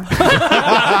Gaga.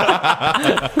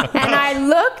 And I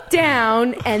look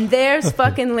down and there's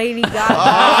fucking Lady Gaga.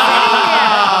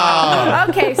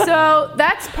 Okay, so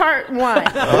that's part one.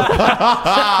 So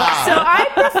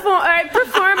I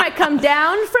perform, I come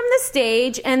down from the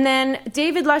stage, and then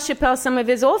David LaChapelle, some of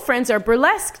his old friends, are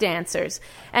burlesque dancers.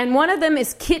 And one of them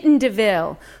is Kitten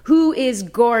DeVille, who is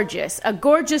gorgeous, a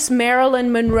gorgeous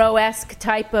Marilyn Monroe-esque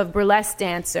type of burlesque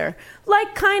dancer.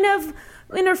 Like kind of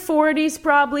in her 40s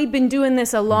probably, been doing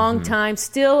this a long time,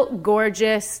 still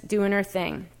gorgeous, doing her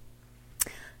thing.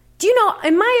 Do you know,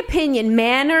 in my opinion,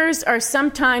 manners are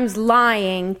sometimes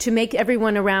lying to make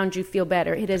everyone around you feel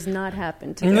better. It has not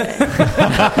happened today. But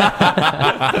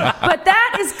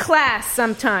that is class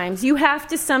sometimes. You have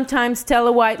to sometimes tell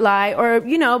a white lie or,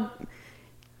 you know,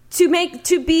 do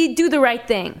the right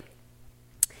thing.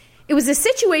 It was a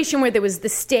situation where there was the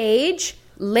stage,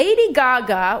 Lady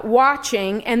Gaga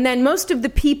watching, and then most of the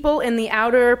people in the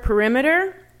outer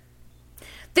perimeter.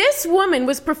 This woman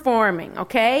was performing,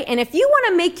 okay? And if you want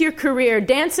to make your career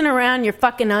dancing around your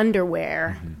fucking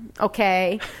underwear,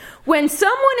 okay? When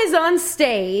someone is on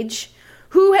stage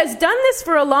who has done this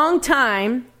for a long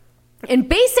time and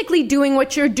basically doing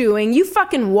what you're doing, you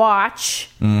fucking watch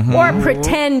or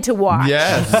pretend to watch.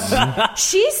 Yes.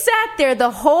 She sat there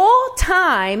the whole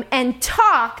time and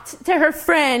talked to her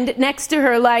friend next to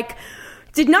her like...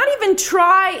 Did not even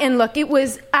try and look. It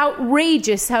was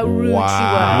outrageous how rude she was.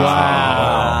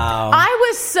 Wow.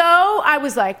 I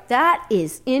was like, that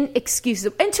is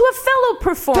inexcusable. And to a fellow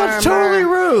performer. That's totally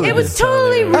rude. It was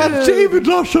totally rude. At David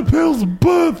LaChapelle's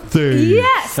birthday.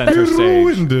 Yes. Center You stage.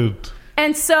 ruined it.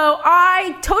 And so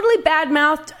I totally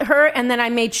badmouthed her, and then I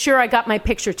made sure I got my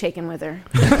picture taken with her.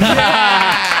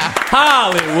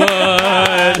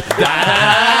 Hollywood.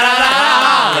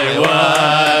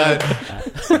 Hollywood.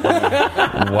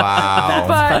 Wow.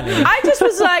 But I just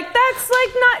was like, that's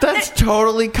like not... That's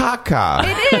totally caca.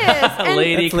 It is. And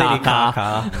Lady That's Lady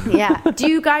Caca. Caca. yeah. Do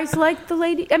you guys like the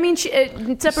lady? I mean,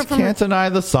 separate from Can't deny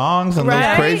the songs and Right?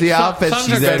 those crazy outfits. songs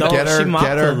She are said, good. get her, She mocked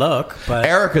get her. the look, but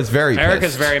Erica's very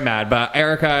Erica's pissed. very mad, but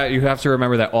Erica, you have to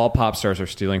remember that all pop stars are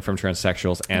stealing from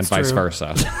transsexuals and It's vice true.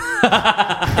 versa.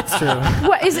 it's true.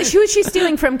 what is it? Who is she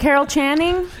stealing from? Carol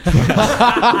Channing?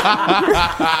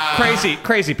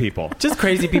 crazy people. Just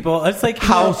crazy people. It's like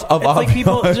House of it's like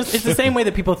people. Opulence. It's the same way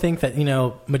that people think that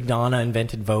Madonna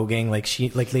invented voguing. Like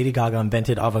Lady Gaga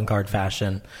invented avant-garde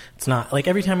fashion. It's not like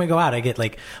every time I go out, I get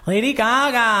like Lady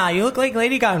Gaga. You look like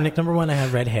Lady Gaga. Nick, number one, I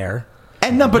have red hair.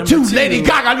 And number two, Lady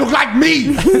Gaga look like me.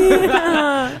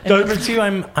 And number two,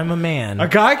 I'm a man. A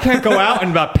guy can't go out in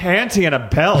a panty and a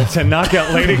belt and not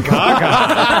get Lady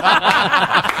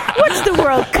Gaga. What's the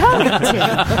world coming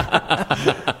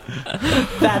to?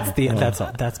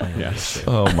 That's my Yes.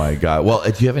 Oh my God. Well,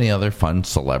 do you have any other fun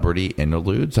celebrity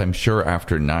interludes? I'm sure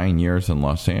after 9 years in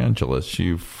Los Angeles,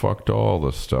 you fucked all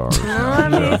the stars.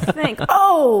 Let me think.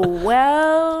 Oh,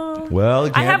 well. Well,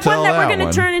 you I can't have tell one that we're one. going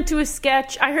to turn into a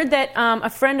sketch. I heard that a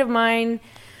friend of mine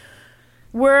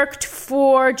worked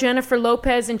for Jennifer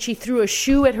Lopez and she threw a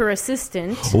shoe at her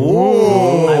assistant.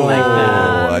 Ooh, I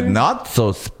like that. Not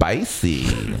so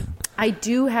spicy. I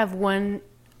do have one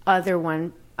other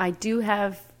one. I do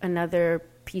have another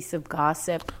piece of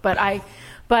gossip, but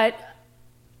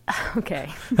okay.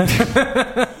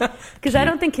 Because I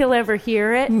don't think he'll ever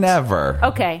hear it. Never.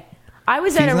 Okay. I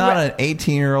was He's at a not an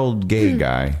 18-year-old gay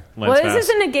guy. well, this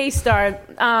isn't a gay star.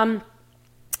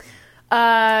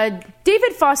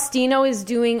 David Faustino is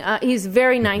doing. He's a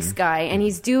very nice guy, and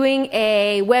he's doing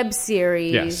a web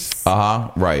series. Yes.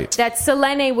 Right. That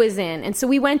Selene was in, and so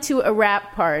we went to a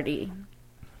rap party.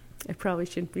 I probably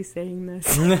shouldn't be saying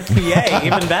this. Yay,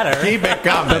 even better. Keep it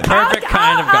coming. Perfect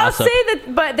kind of gossip. I'll say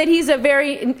that, but that he's a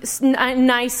very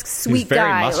nice, sweet He's very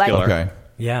guy. muscular. Okay.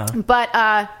 Yeah. But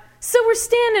so we're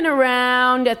standing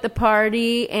around at the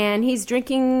party, and he's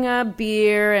drinking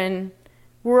beer, and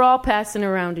we're all passing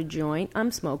around a joint. I'm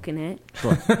smoking it.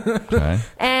 Okay.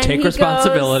 And Take he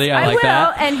responsibility. Goes, I like will.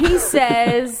 that. And he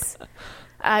says,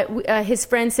 his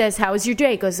friend says, "How was your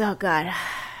day?" He goes, "Oh God, I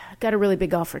got a really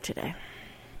big offer today.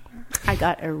 I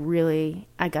got a really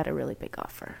big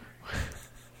offer."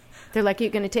 They're like, "You're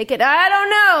going to take it?" "I don't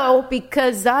know,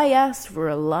 because I asked for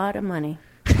a lot of money."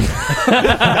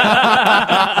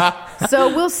 So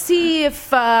we'll see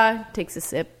if takes a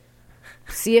sip.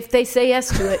 See if they say yes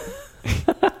to it.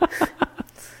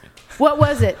 What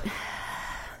was it?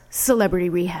 Celebrity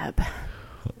rehab.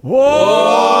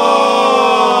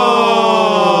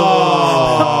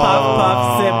 Puff, puff,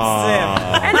 sip, sip.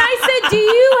 And I said, "Do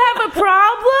you have a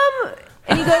problem?"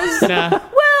 And he goes, Nah. "Well,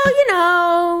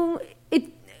 it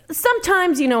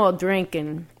sometimes I'll drink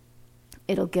and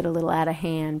it'll get a little out of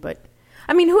hand, but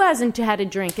I mean, who hasn't had a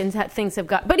drink and things have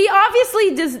got?" But he obviously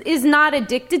is not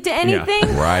addicted to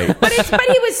anything, Right. But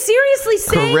he was seriously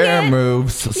saying Career it.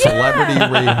 moves, celebrity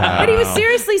rehab. But he was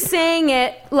seriously saying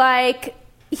it like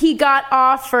he got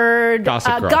offered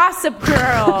Gossip Girl. Gossip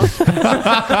Girl.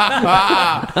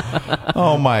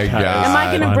 Oh my God. Am I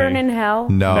going to funny. burn in hell?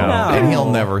 No. No. And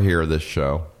he'll never hear this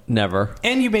show. Never.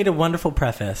 And you made a wonderful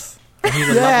preface. He's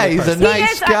a Yeah, lovely he's a person.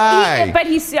 nice guy. But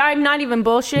I'm not even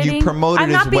bullshitting. You promoted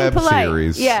I'm not his being web polite.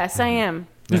 series. Yes, I am.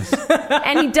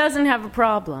 And he doesn't have a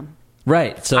problem.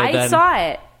 Right. So I then saw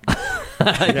it.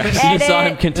 you saw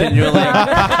him continually.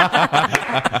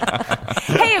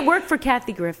 Hey, it worked for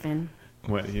Kathy Griffin,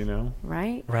 What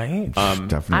right? Right?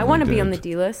 Definitely I want to be did. on the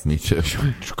D list. Me too.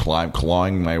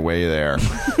 Clawing my way there.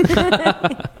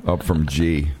 Up from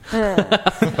G.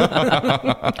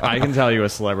 I can tell you a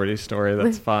celebrity story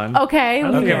that's fun. Okay. I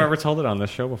don't think I've ever told it on this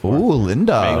show before. Ooh,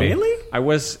 Linda. Maybe. I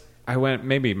went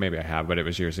maybe I have, but it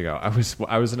was years ago. I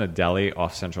was in a deli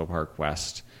off Central Park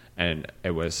West, and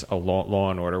it was a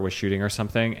Law and Order was shooting or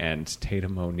something, and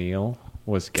Tatum O'Neal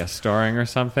was guest starring or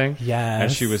something. Yes.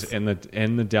 And she was in the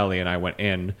deli, and I went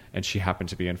in, and she happened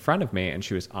to be in front of me, and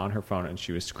she was on her phone, and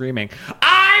she was screaming,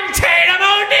 "I'm Tatum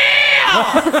O'Neal!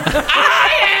 I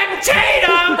am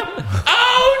Tatum O'Neal!"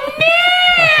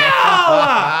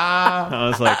 I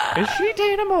was like, "Is she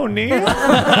Tatum O'Neal?"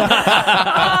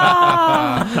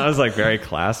 I was like, very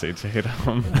classy,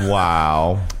 Tatum.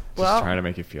 Wow. Just trying to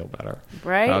make you feel better.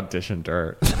 Right? Audition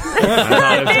dirt. I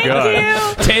thought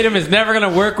it's good. Tatum is never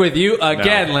going to work with you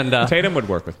again, No. Linda. Tatum would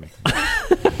work with me.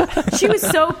 She was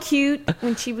so cute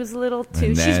when she was little too.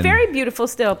 And She's then- very beautiful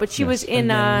still, but she was in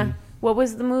what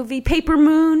was the movie? Paper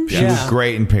Moon. She was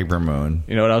great in Paper Moon.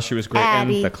 You know what else she was great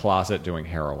Abby. in? The closet doing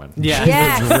heroin. Yeah.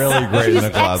 Yes. She was really great She in was the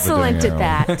closet doing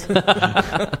excellent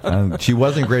at that. She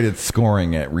wasn't great at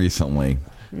scoring it recently.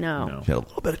 No. She had a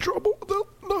little bit of trouble with it.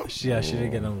 She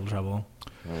did get in a little trouble.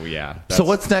 Oh yeah. So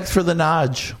what's next for the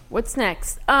Naj? What's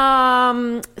next?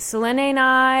 Selene and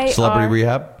I Celebrity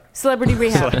rehab. Celebrity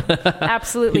rehab.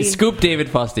 Absolutely. He scooped David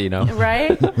Faustino.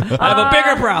 Right? I have a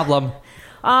bigger problem.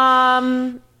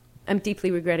 I'm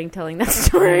deeply regretting telling that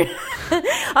story.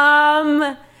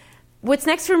 What's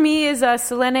next for me is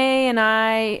Selene and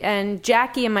I and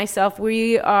Jackie and myself.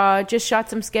 We just shot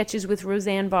some sketches with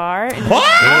Roseanne Barr. What?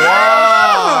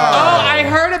 Oh, I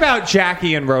heard about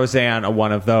Jackie and Roseanne,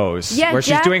 one of those. Yeah, where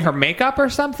she's doing her makeup or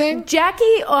something?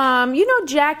 Jackie,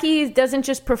 Jackie doesn't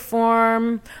just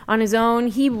perform on his own.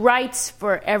 He writes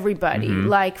for everybody,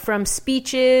 like from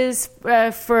speeches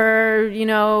for,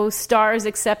 stars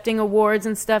accepting awards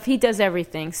and stuff. He does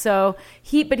everything. So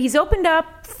he's opened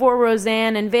up for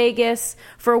Roseanne in Vegas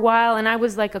for a while, and I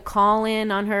was like a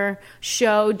call-in on her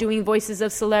show doing voices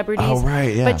of celebrities. Oh,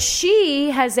 right, yeah. But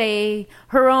she has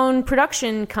her own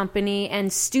production company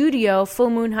and studio, Full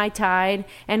Moon High Tide,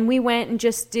 and we went and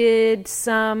just did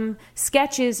some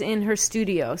sketches in her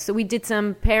studio. So we did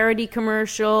some parody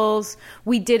commercials.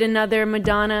 We did another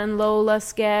Madonna and Lola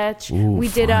sketch. Ooh, we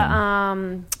did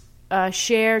fun. a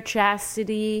Cher,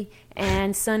 Chastity,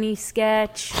 and Sunny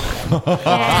sketch. And,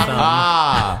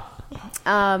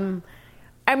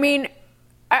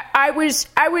 I was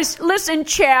listen,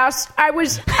 Chas. I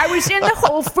was in the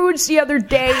Whole Foods the other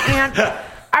day, and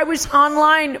I was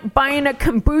online buying a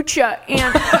kombucha,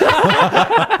 and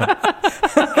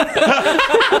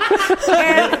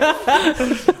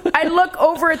I look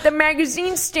over at the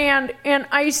magazine stand, and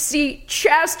I see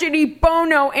Chastity,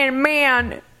 Bono, and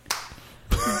Man.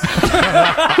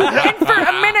 And for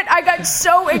a minute, I got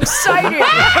so excited.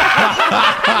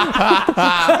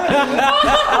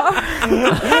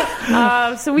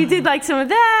 So we did like some of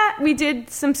that. We did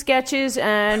some sketches,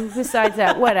 and besides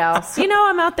that, what else?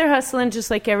 I'm out there hustling just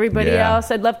like everybody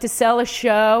else. I'd love to sell a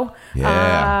show.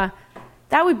 Yeah.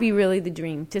 That would be really the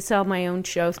dream, to sell my own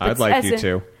shows. But I'd like you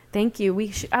to. Thank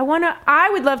you. I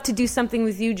would love to do something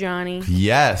with you, Johnny.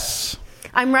 Yes.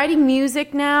 I'm writing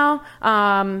music now.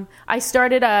 I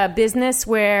started a business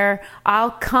where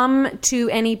I'll come to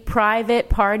any private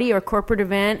party or corporate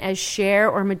event as Cher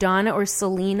or Madonna or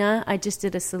Selena. I just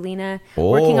did a Selena,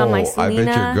 working on my Selena. I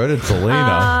bet you're good at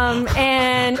Selena.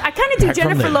 And I kind of do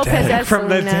Jennifer Lopez as From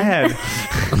Selena. the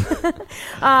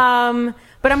dead.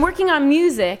 But I'm working on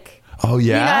music. Oh,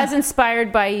 yeah? As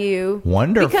inspired by you.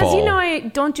 Wonderful. Because, I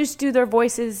don't just do their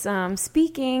voices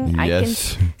speaking. Yes. I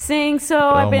can sing. So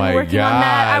I've been working on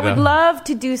that. I would love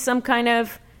to do some kind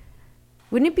of...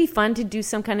 Wouldn't it be fun to do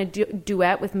some kind of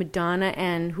duet with Madonna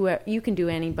and whoever? You can do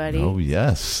anybody. Oh,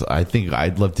 yes. I think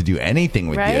I'd love to do anything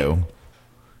with you.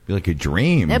 Be like a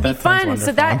dream. It'd be fun.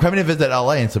 So I'm coming to visit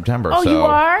LA in September. Oh, so you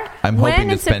are? I'm When hoping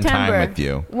to in spend September? time with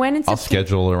you. When in I'll September?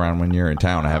 schedule it around when you're in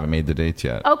town. I haven't made the dates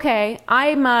yet. Okay.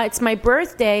 It's my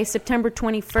birthday, September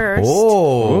 21st.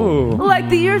 Oh. Like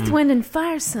the Earth, Wind, and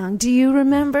Fire song. Do you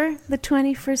remember the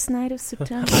 21st night of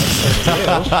September?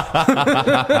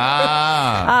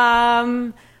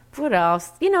 What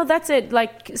else? That's it.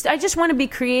 Like, I just want to be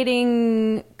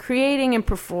creating and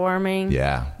performing.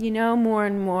 Yeah. More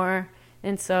and more.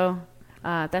 And so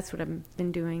that's what I've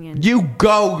been doing. And You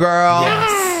go, girl.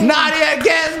 Yes. Nadia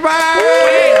Ginsburg.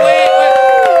 Wait.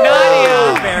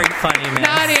 Nadia. Very funny, man.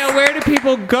 Nadia, where do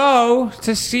people go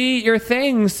to see your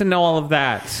things and all of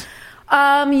that?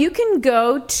 You can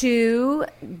go to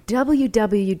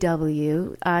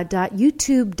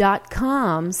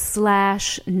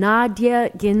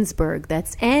www.youtube.com/Nadia Ginsburg.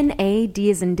 That's NAD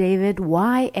as in David,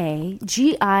 YAGINS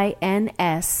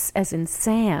as in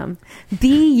Sam,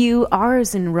 BUR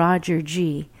as in Roger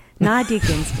G. Nadia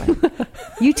Ginsburg.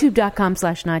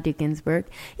 YouTube.com/Nadia Ginsburg.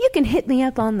 You can hit me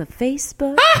up on the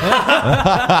Facebook. Or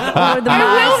the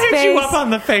I will hit you MySpace. up on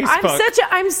the Facebook.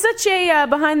 I'm such a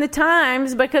behind the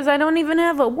times because I don't even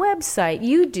have a website.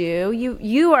 You do.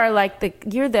 You are like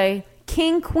you're the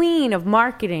king queen of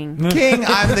marketing. King,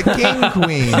 I'm the king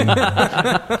queen.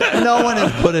 No one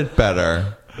has put it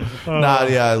better.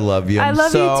 Nadia, I love you. I I'm love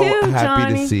so you too, happy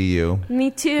Johnny. to see you. Me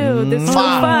too. This is so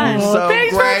fun. So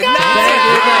Thanks great. for coming. Thank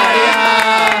you,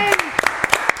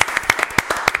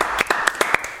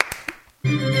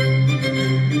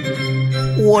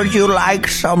 Nadia. Would you like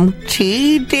some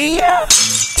tea, dear?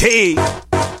 Tea?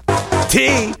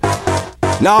 Tea?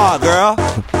 Nah, girl.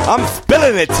 I'm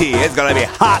spilling the tea. It's gonna be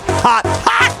hot, hot,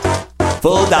 hot.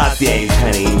 Full dossiers,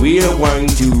 honey. We are going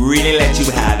to really let you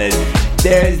have it.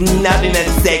 There's nothing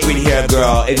that's sacred here,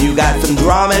 girl. If you got some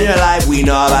drama in your life, we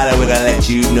know about it. We're gonna let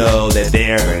you know that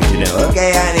they're going to know.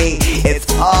 Okay, honey?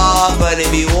 It's all gonna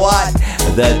be what?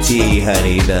 The tea,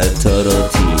 honey. The total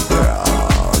tea, girl.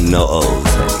 No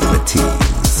O's, honey. The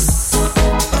T's.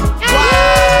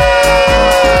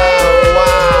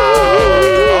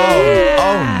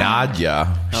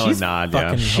 Nadia. She's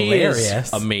fucking She hilarious.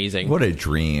 is amazing. What a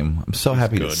dream. I'm so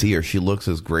happy to see her. She looks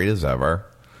as great as ever.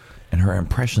 And her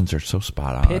impressions are so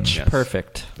spot on. Pitch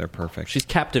perfect. They're perfect. She's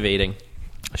captivating.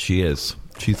 She is.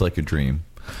 She's like a dream.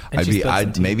 And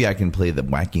Maybe I can play the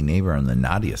wacky neighbor on the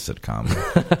Nadia sitcom.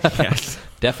 Yes.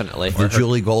 Definitely. If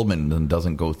Julie Goldman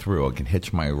doesn't go through, I can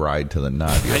hitch my ride to the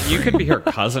Nadia. You could be her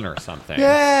cousin or something.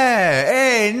 Yeah.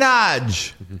 Hey,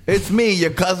 Naj. It's me, your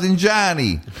cousin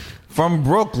Johnny from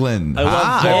Brooklyn.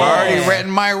 I've already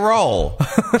written my role.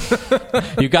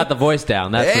 You got the voice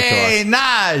down, that's for sure. Hey,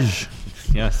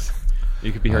 Naj. Yes.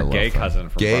 You could be her gay cousin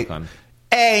from Brooklyn.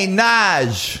 Hey,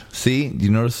 Naj. See? Do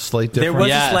you notice a slight difference? There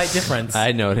was a slight difference.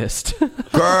 I noticed.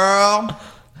 Girl,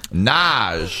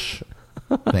 Naj.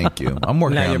 Thank you. I'm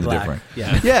working Now on you're the black. different.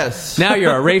 Yeah. Yes. Now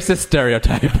you're a racist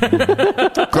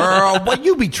stereotype. Girl, what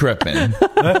you be tripping?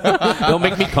 Don't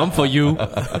make me come for you.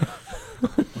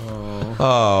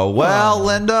 Oh, well,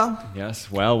 Linda. Yes.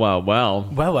 Well.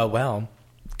 Well.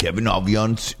 Kevin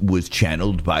Aviance was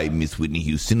channeled by Miss Whitney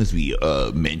Houston, as we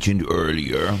mentioned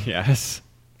earlier. Yes.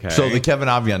 Okay. So the Kevin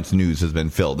Aviance news has been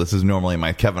filled. This is normally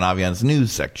my Kevin Aviance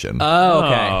news section. Oh,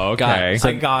 okay. Oh, okay. Got it. So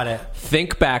I got it.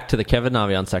 think back to the Kevin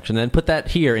Aviance section, then put that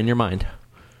here in your mind.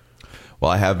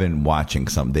 Well, I have been watching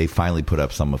some. They finally put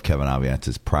up some of Kevin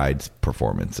Aviance's Pride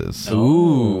performances.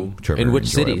 Ooh. Which are In very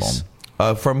which enjoyable. cities?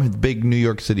 From his big New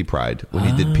York City Pride, when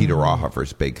he did Peter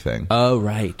Rauhofer's big thing. Oh,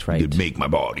 right. Did Make My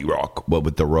Body Rock, well,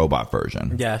 with the robot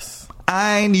version. Yes.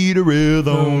 I need a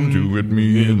rhythm to get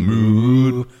me in the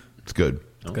mood. It's good.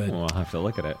 It's good. I'll have to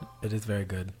look at it. It is very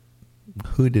good.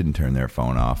 Who didn't turn their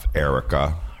phone off?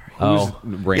 Erica.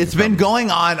 It's been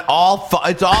going on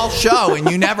it's all show,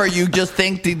 and you just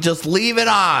think to just leave it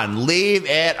on. Leave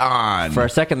it on. For a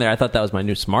second there, I thought that was my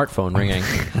new smartphone ringing,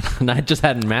 and I just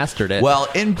hadn't mastered it. Well,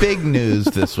 in big news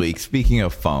this week, speaking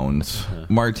of phones,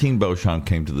 Martine Beauchamp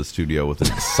came to the studio with an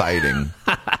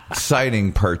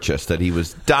exciting purchase that he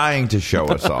was dying to show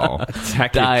us all.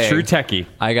 Techie, true techie.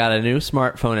 I got a new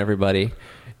smartphone, everybody.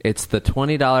 It's the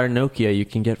 $20 Nokia you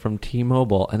can get from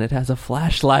T-Mobile, and it has a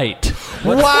flashlight.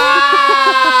 Wow!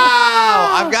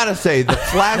 I've got to say, the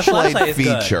flashlight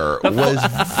feature was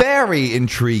very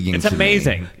intriguing. It's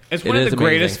amazing. It's one of the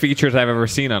greatest features I've ever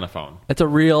seen on a phone. It's a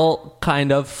real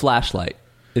kind of flashlight.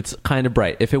 It's kind of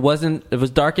bright. If it was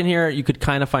dark in here, you could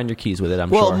kind of find your keys with it, I'm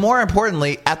sure. Well, more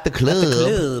importantly, at the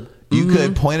club. You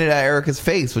could point it at Erica's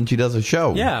face when she does a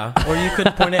show. Yeah, or you could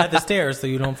point it at the stairs so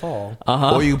you don't fall.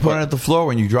 Or you point it at the floor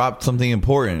when you drop something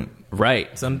important.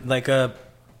 Right. Some like a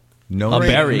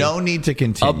berry. No need to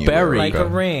continue. A berry. Like a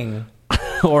ring.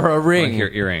 Or a ring. Like your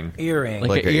earring. Earring.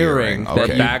 Like an earring.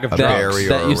 Okay. A bag of a drugs berry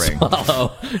that or you a ring.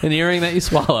 swallow. An earring that you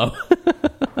swallow.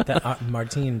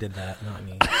 Martine did that, not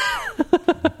me.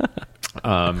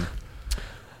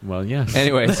 Well, yes.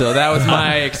 Anyway, so that was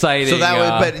my exciting. So that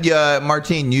was, but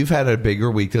Martine, you've had a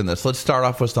bigger week than this. Let's start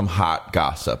off with some hot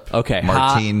gossip. Okay,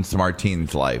 Martine's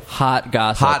life. Hot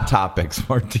gossip. Hot topics.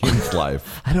 Martine's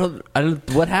life. I don't.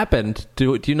 What happened?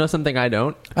 Do you know something I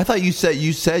don't? I thought you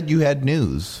said you had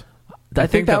news. I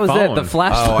think that was phone. it. The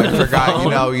flashlight. Oh, I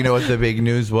forgot. You know what the big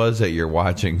news was? That you're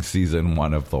watching season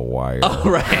 1 of The Wire. Oh,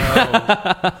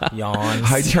 right. Yawns.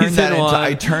 I turned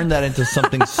that into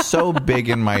something so big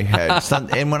in my head.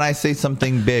 And when I say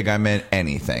something big, I meant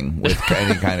anything with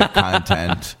any kind of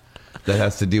content that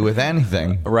has to do with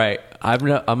anything. Right.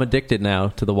 I'm addicted now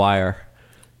to The Wire.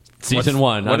 Season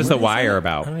 1. What is The Wire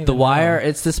about? The Wire,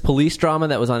 it's this police drama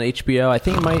that was on HBO. I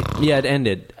think it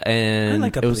ended. And I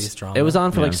like a police drama. It was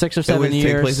on for like 6 or 7 years.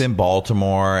 It take place in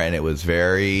Baltimore, and it was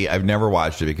I've never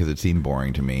watched it because it seemed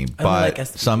boring to me, but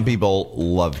some people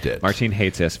loved it. Martine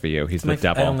hates SVU. He's the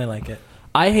devil. I only like it.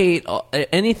 I hate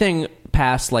anything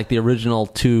past like the original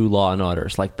 2 Law and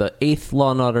Orders, like the 8th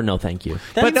Law and Order. No, thank you.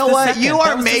 But you know what?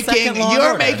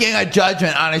 You're making a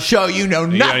judgment on a show you know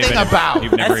nothing about.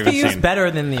 You've never even SVU's seen.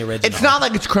 better than the original. It's not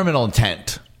like it's Criminal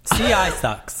Intent. CI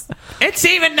sucks. It's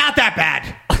even not that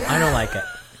bad. I don't like it.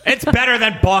 It's better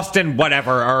than Boston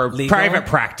whatever or Legal? Private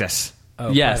Practice. Oh,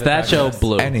 Yes, that show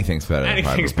blew. Anything's better.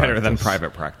 Anything's better than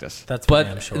Private Practice. That's But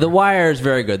I'm sure. The Wire is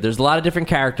very good. There's a lot of different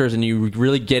characters, and you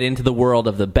really get into the world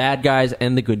of the bad guys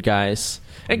and the good guys.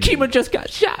 And Kima just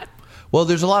got shot. Well,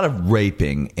 there's a lot of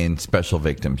raping in Special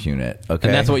Victims Unit. Okay,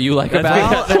 And that's what you like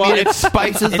about it? Well, it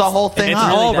spices the whole thing It's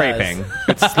up. all really does. raping.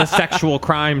 It's the Sexual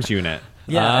Crimes Unit.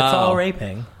 Yeah, it's Oh. all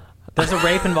raping. There's a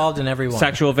rape involved in every one.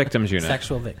 Sexual Victims Unit.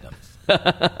 Sexual victims.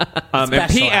 And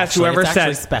P.S. Whoever it's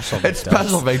said special It's victims.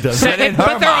 special victims.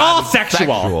 but they're all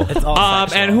sexual. It's all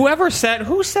sexual. And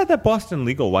who said that Boston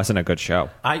Legal wasn't a good show?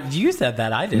 You said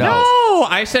that. I didn't. No,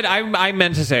 I said I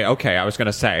meant to say. Okay, I was going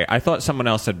to say. I thought someone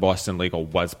else said Boston Legal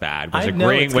was bad. Was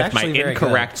agreeing with my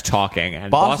incorrect talking. And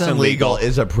Boston Legal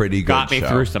is a pretty good got me show.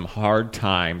 through some hard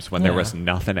times when there was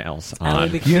nothing else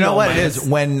on. You know what it is?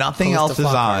 When nothing else is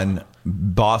on,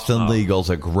 Boston Legal's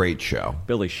a great show.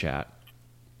 Billy Shat.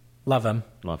 Love him.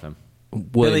 William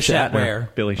Billy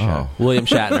Shatner. Billy Shat. William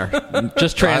Shatner.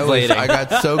 Just translating. I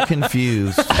got so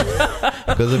confused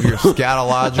because of your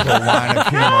scatological line of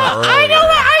humor earlier.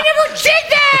 I never did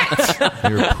that!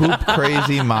 Your poop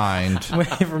crazy mind.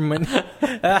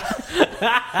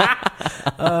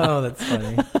 Oh, that's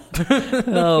funny.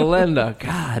 Oh, Linda,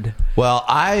 God. Well,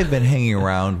 I've been hanging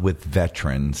around with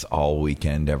veterans all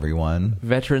weekend, everyone.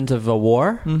 Veterans of a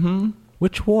war? Mm-hmm.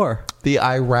 Which war? The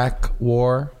Iraq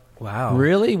War. Wow.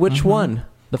 Really? Which one?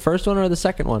 The first one or the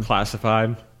second one?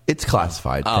 Classified. It's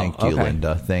classified. Thank you,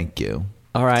 Linda. Thank you.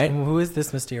 All right. Who is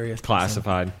this mysterious person?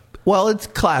 Classified. Well, it's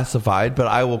classified, but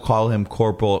I will call him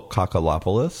Corporal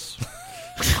Kakalopoulos.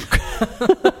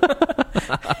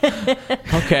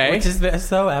 Okay. Which is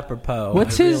so apropos.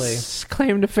 What's his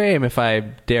claim to fame, if I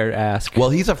dare ask? Well,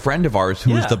 he's a friend of ours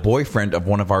who's the boyfriend of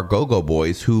one of our go-go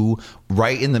boys who,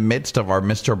 right in the midst of our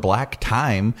Mr. Black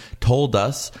time, told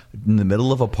us in the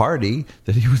middle of a party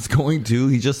that he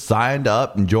just signed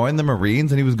up and joined the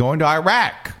Marines and he was going to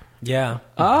Iraq. Yeah.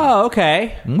 Oh,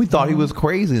 okay. And we thought he was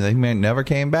crazy. That he never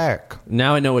came back.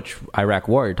 Now I know which Iraq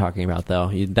war you're talking about, though.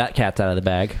 That cat's out of the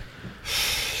bag.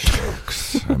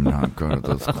 I'm not good at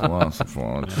this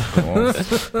classified.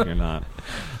 You're not.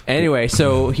 Anyway,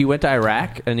 so he went to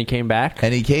Iraq and he came back.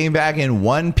 And he came back in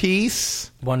one piece.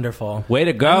 Wonderful. Way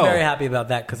to go. I'm very happy about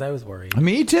that because I was worried.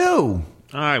 Me too.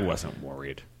 I wasn't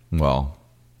worried. Well,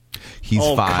 he's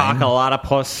Old fine.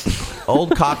 Cockalotopus.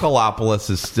 Old Cockalopoulos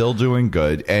is still doing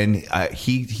good, and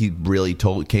he really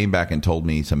came back and told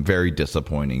me some very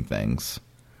disappointing things.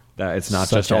 That it's not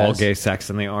Such just all as? gay sex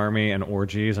in the army and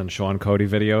orgies and Sean Cody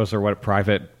videos or what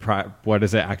what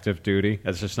is it, active duty?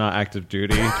 It's just not active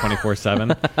duty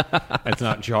 24/7. It's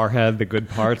not Jarhead, the good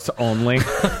parts only.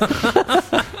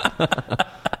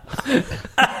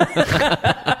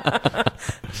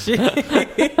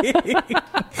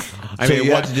 I mean,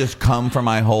 you had to just come for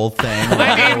my whole thing.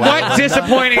 I mean, what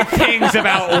disappointing things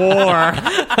about war?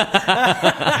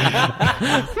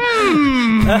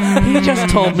 He just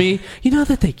told me,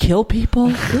 that they kill people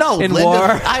No, in Linda,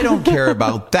 war. I don't care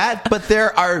about that, but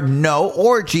there are no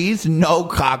orgies, no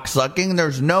cocksucking,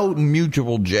 there's no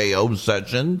mutual JO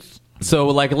sessions. So,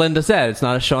 like Linda said, it's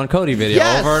not a Sean Cody video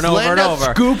Yes, over and over Linda and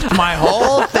over. scooped my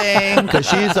whole thing because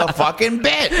she's a fucking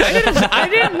bitch. I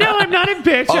didn't know. I'm not a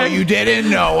bitch. Oh, you didn't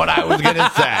know what I was going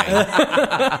to say.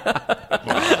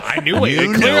 I knew it. You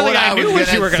knew Clearly, what I I knew was what you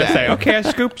gonna were going to say. say. Okay, I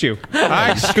scooped you.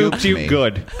 I scooped you me.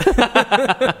 good.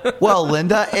 Well,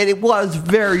 Linda, it was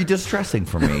very distressing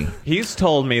for me. He's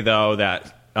told me, though,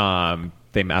 that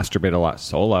they masturbate a lot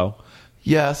solo.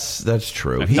 Yes, that's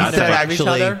true. He Not said in front of each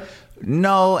actually other?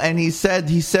 no, and he said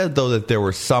though that there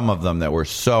were some of them that were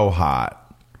so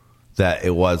hot that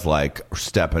it was like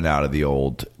stepping out of the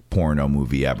old porno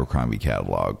movie Abercrombie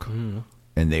catalog.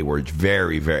 And they were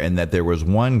very, very, and that there was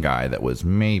one guy that was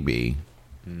maybe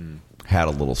had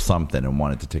a little something and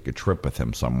wanted to take a trip with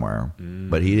him somewhere,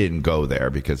 but he didn't go there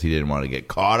because he didn't want to get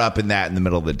caught up in that in the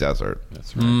middle of the desert.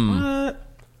 That's right.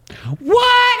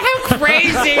 What? How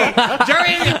crazy!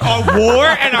 During a war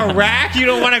in Iraq, you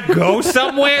don't want to go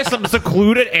somewhere, some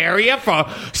secluded area for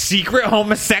secret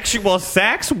homosexual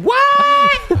sex?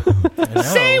 What?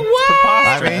 Say what?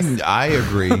 I mean, I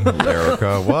agree,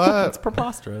 Erica. What? It's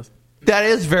preposterous. That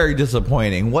is very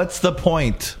disappointing. What's the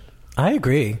point? I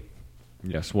agree.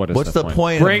 Yes, what is What's the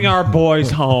point? Bring our boys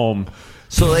home.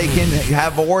 So they can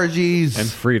have orgies and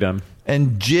freedom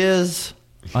and jizz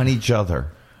on each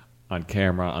other. On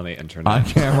camera, on the internet. On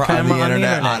camera, on the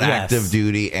internet, on yes. active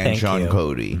duty, and Thank Sean you.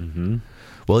 Cody.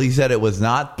 Well, he said it was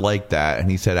not like that, and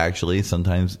he said actually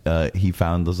sometimes he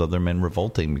found those other men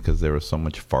revolting because there was so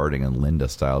much farting and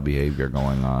Linda-style behavior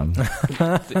going on.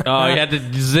 Oh, you had to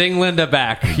zing Linda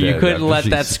back. You did, couldn't after let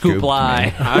she that scoop scooped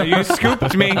lie. You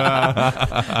scooped me. And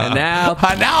now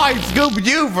Now I scooped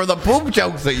you for the poop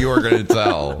jokes that you were going to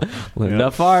tell.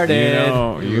 Linda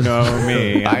farted. You know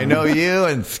me. I know you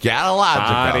and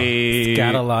Scatologica.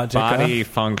 Scatologica. Body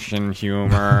function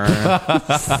humor.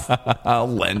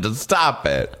 Linda, stop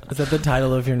it. Is that the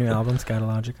title of your new album,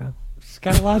 Scatologica?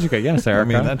 Scatologica, yes, Erica.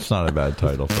 I mean, that's not a bad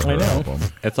title for her album.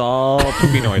 It's all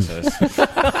poopy noises.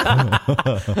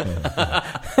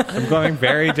 I'm going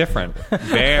very different.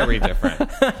 Very different.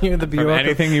 You're the Bjork.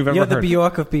 Anything you've ever You're the heard.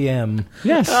 Bjork of BM.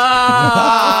 Yes.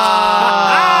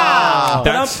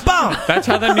 That's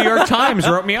how the New York Times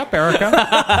wrote me up, Erica.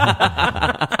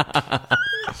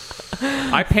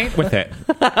 I paint with it.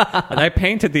 And I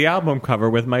painted the album cover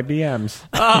with my BMs.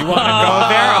 You want to go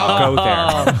there? I'll go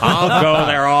there. I'll go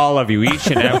there, all of you, each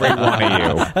and every one of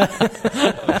you.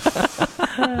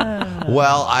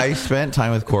 Well, I spent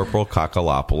time with Corporal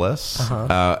Kakalopoulos,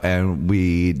 and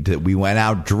we went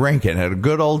out drinking, had a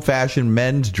good old-fashioned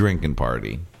men's drinking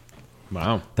party.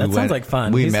 Wow. That sounds like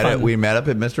fun. We He's met fun. we met up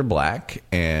at Mr. Black,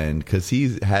 and because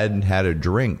he hadn't had a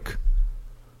drink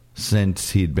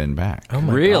since he'd been back. Oh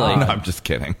my Really? God. No, I'm just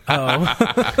kidding. Oh.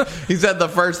 He said the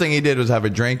first thing he did was have a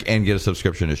drink and get a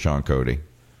subscription to Sean Cody.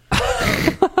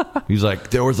 He's like,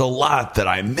 there was a lot that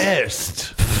I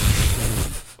missed.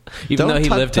 Even Don't though he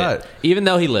tut lived tut. it. Even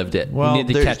though he lived it. Well, you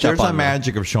need to catch up there's on a that.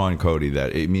 magic of Sean Cody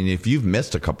that, I mean, if you've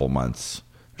missed a couple months,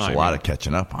 there's a lot of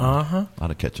catching up on. A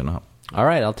lot of catching up. All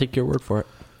right, I'll take your word for it.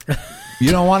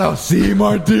 You don't want to see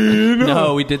Martin?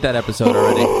 No, we did that episode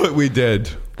already. We did.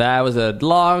 That was a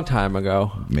long time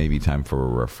ago. Maybe time for a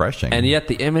refreshing. And yet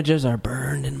the images are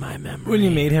burned in my memory. When you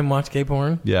made him watch gay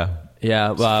porn? Yeah.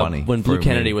 Yeah, funny. when Blue For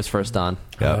Kennedy me. was first on.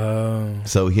 Yeah.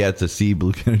 So he had to see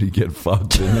Blue Kennedy get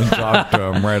fucked and then talk to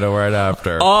him right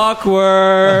after.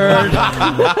 Awkward.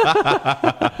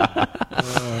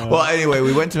 Well, anyway,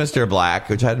 we went to Mr. Black,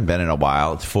 which I hadn't been in a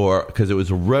while. It's because it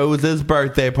was Rose's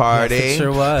birthday party. Yes, it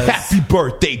sure was. Happy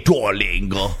birthday,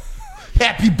 darling.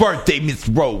 Happy birthday, Miss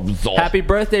Rose. Happy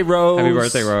birthday, Rose. Happy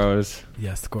birthday, Rose.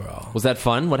 Yes, squirrel. Was that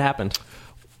fun? What happened?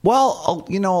 Well,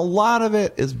 a lot of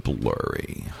it is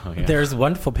blurry. Oh, yeah. There's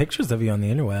wonderful pictures of you on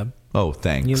the interweb. Oh,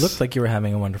 thanks. You looked like you were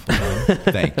having a wonderful time.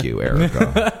 Thank you,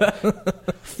 Erica.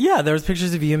 Yeah, there was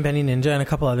pictures of you and Benny Ninja and a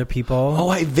couple other people. Oh,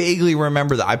 I vaguely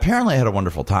remember that. I apparently had a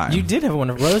wonderful time. You did have a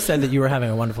wonderful. Rose said that you were having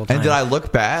a wonderful time. And did I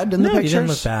look bad in the No, pictures? you didn't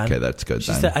look bad. Okay, that's good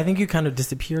She then. said, I think you kind of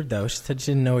disappeared though. She said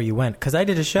she didn't know where you went because I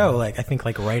did a show right after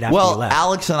you well, left.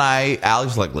 Alex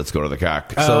was like, let's go to the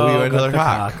cock. So we went to the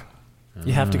cock.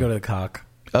 You have to go to the cock.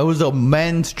 It was a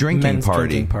men's drinking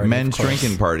party. Men's of course.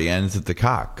 drinking party ends at the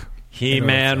cock.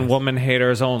 He-Man, woman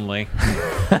haters only.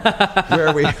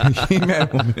 Where we He-Man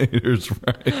woman haters,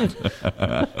 right?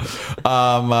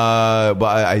 But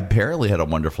I apparently had a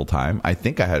wonderful time. I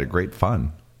think I had a great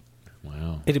fun.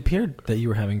 Wow. It appeared that you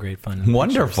were having great fun. in the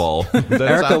Wonderful. That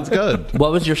Erica, sounds good.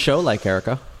 What was your show like,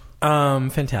 Erica?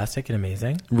 pictures. Fantastic and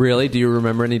amazing. Really? Do you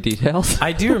remember any details?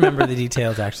 I do remember the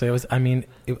details. Actually,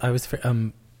 I was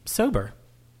sober.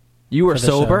 You were for the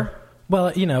sober? show.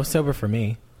 Well, sober for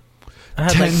me. I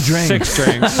had 10 drinks. 6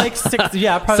 drinks. like 6.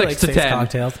 Yeah, probably 6 to like 6 10.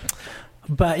 cocktails.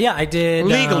 But yeah, I did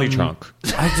Legally drunk.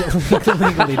 I did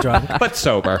legally drunk. But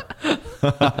sober.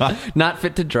 Not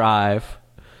fit to drive.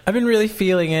 I've been really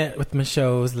feeling it with my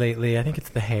shows lately. I think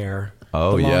it's the hair.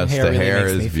 Oh, The long yes. hair The really hair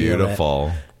makes me is feel it.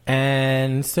 beautiful.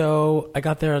 And so I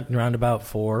got there around about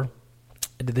 4.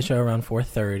 I did the show around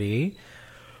 4:30.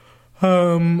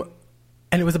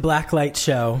 And it was a black light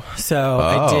show. So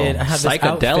I had this Psychedelic.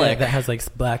 outfit that has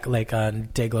like black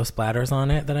Dayglow splatters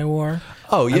on it that I wore.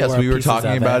 Oh, I yes. wore We were pieces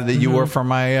talking of about it. it that you wore for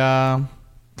my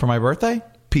birthday?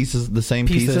 The same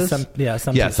pieces? Some Yes,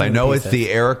 pieces, I some know pieces. it's the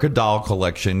Erica doll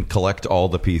collection. Collect all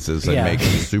the pieces and Yeah. make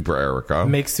Super Erica.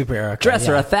 Make Super Erica. Dress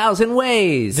her yeah. 1,000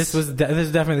 ways. This is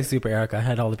definitely Super Erica. I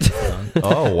had all the pieces on.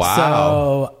 Oh, wow.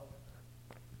 So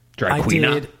Drag I queen.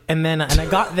 did, and I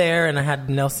got there, and I had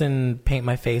Nelson paint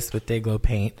my face with Dayglow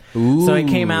paint. So I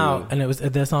came out, and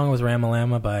the song was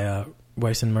Ramalama by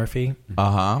Royce and Murphy,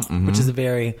 which is a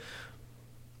very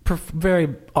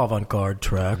avant-garde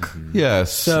track.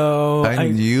 Yes. So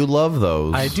you love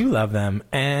those. I do love them,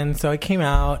 and so I came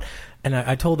out. And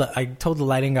I told the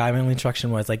lighting guy, my only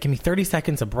instruction was like, give me 30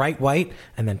 seconds of bright white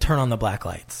and then turn on the black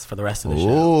lights for the rest of the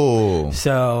show. Ooh.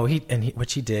 So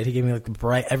which he did, he gave me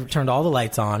like turned all the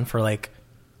lights on for like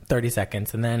 30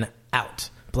 seconds and then out,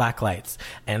 black lights,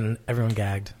 and everyone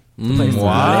gagged. The place lit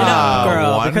up,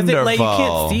 girl, because you wonderful.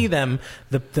 can't see them,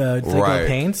 the Right.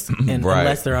 paints,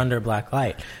 unless they're under black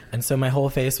light. And so my whole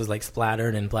face was like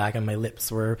splattered in black, and my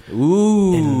lips were in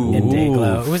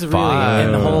Dayglow. It was really,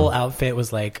 and the whole outfit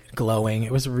was like glowing.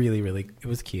 It was really, really, it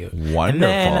was cute. Wonderful. And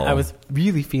then I was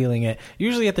really feeling it.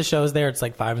 Usually at the shows there, it's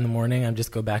like 5 a.m. I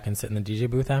just go back and sit in the DJ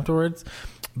booth afterwards.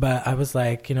 But I was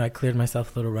like, I cleared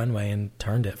myself a little runway and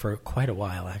turned it for quite a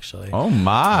while, actually. Oh,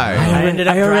 my. I ended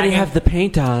up I already dragging- have the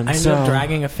paint on. I ended up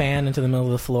dragging a fan into the middle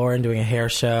of the floor and doing a hair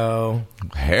show.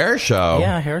 Hair show?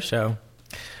 Yeah, hair show.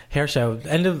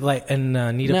 And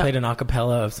Nita played an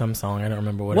acapella of some song. I don't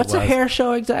remember what What's it was. a hair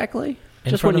show exactly?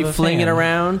 Just when front you of a fling fan. it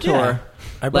around, Yeah. or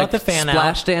I brought like the fan out.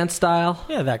 splash dance style.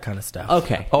 Yeah, that kind of stuff.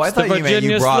 Okay. Oh, I It's thought the you meant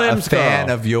you Virginia brought a Slims fan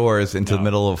girl. of yours into the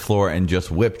middle of the floor and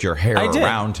just whipped your hair I did.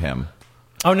 around him.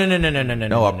 Oh no!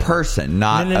 No, a person,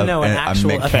 not No, an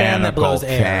actual a fan that blows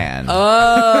air. fan.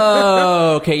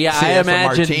 Oh, okay. Yeah, See, I that's what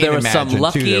imagined Martine there was some imagined, too.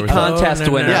 lucky There was- contest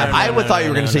winner. Yeah, I would thought you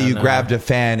were going to say you grabbed a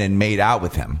fan and made out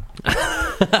with him.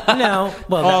 No,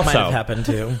 well, that might have happened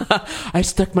too. I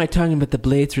stuck my tongue in, but the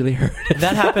blades really hurt.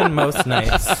 That happened most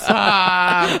nights.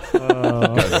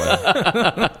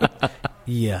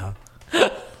 Yeah,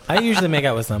 I usually make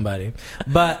out with somebody,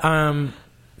 but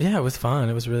yeah, it was fun.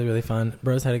 It was really, really fun.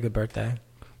 Rose had a good birthday.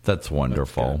 That's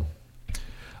wonderful.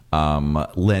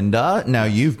 Linda, now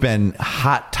you've been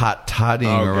hot-totting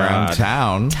around God.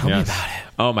 town. Tell me about it.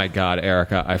 Oh my God,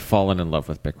 Erica, I've fallen in love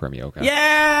with Bikram yoga. Yay! Oh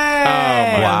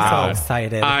my I'm God. so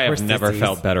excited. I We're have never sissies.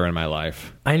 felt better in my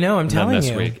life. I know. I'm than telling this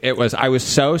you. week. I was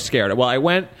so scared. Well, I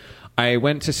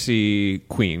went to see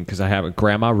Queen because I have a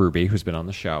Grandma Ruby who's been on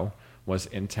the show. Was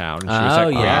in town. And she was Oh, at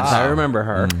Queen's. yes, I remember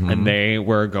her. And they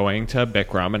were going to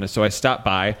Bikram, and so I stopped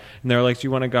by, and they were like, "Do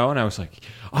you want to go?" And I was like,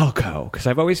 "I'll go," because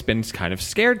I've always been kind of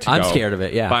scared to go. I'm scared of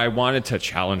it, yeah. But I wanted to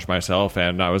challenge myself,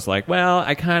 and I was like, "Well,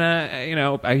 I kind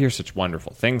of, I hear such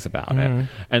wonderful things about it,"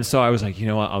 and so I was like, "You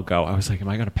know what? I'll go." I was like, "Am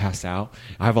I going to pass out?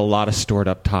 I have a lot of stored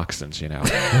up toxins, They're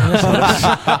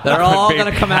all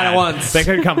going to come out at once. They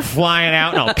could come flying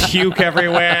out, and I'll puke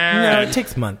everywhere." No, it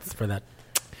takes months for that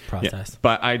process. Yeah,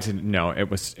 but I didn't know it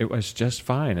was just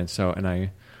fine, and so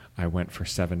I went for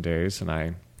 7 days, and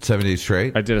I 7 days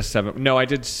straight? did a 7. No, I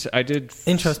did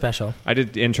Intro special. I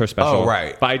did the intro special. Oh,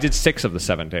 right. But I did 6 of the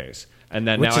 7 days, and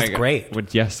then Which now is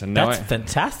great. Yes, and now That's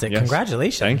fantastic. Yes.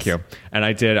 Congratulations. Thank you. And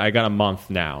I got a month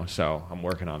now, so I'm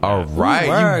working on that. All right.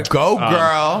 Ooh, You go,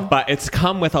 girl. But it's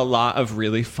come with a lot of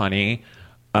really funny,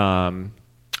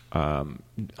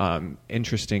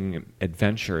 interesting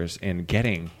adventures in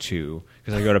getting to,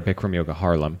 because I go to Bikram Yoga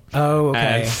Harlem. Oh,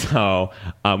 okay. And so,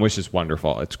 which is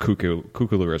wonderful. It's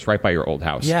Kukuluru. It's right by your old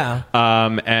house. Yeah.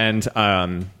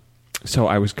 So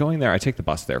I was going there. I take the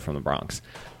bus there from the Bronx,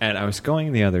 and I was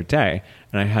going the other day,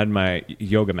 and I had my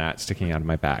yoga mat sticking out of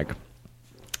my bag.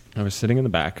 I was sitting in the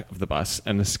back of the bus,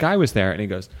 and this guy was there, and he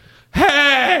goes,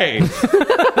 "Hey!" And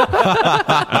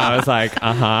I was like,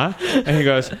 "Uh-huh." And he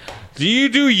goes, "Do you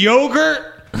do yogurt?"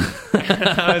 And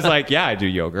I was like, "Yeah, I do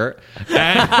yogurt."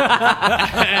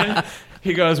 And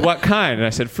he goes, "What kind?" And I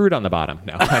said, "Fruit on the bottom."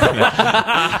 No.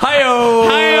 Hi-yo!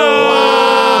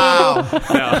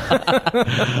 No.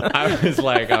 I was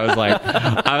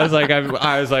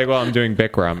like, well, I'm doing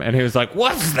Bikram. And he was like,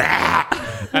 "What's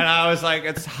that?" And I was like,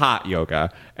 "It's hot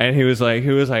yoga." And he was like,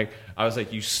 I was like,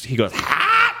 he goes,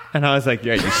 "Hot?" And I was like,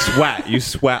 "Yeah, you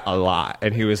sweat a lot."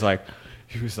 And he was like,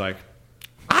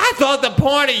 "I thought the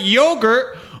point of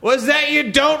yogurt was that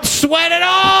you don't sweat at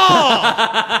all."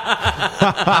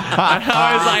 And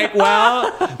I was like,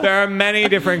 well, there are many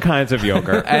different kinds of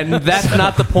yogurt. And that's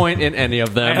not the point in any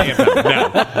of them. No.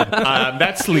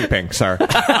 That's sleeping, sir. In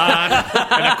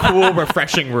a cool,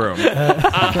 refreshing room.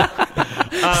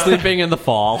 Sleeping in the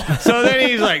fall. So then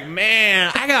he's like,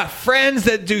 "Man, I got friends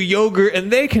that do yogurt, and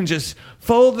they can just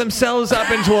fold themselves up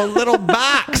into a little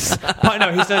box."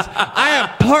 No, he says, "I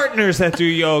have partners that do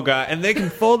yoga, and they can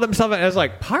fold themselves." And I was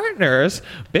like, "Partners?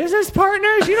 Business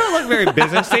partners? You don't look very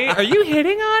businessy. Are you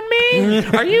hitting on me?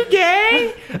 Are you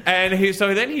gay?" And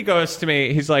so then he goes to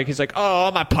me. He's like, "Oh,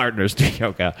 all my partners do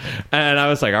yoga." And I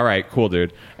was like, "All right, cool,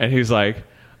 dude." And he's like,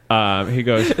 he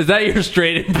goes, "Is that your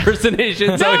straight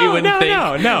impersonation?" So he wouldn't think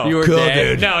you were cool,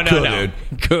 gay? dude. No. Cool, dude.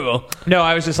 Cool. No,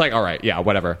 I was just like, all right, yeah,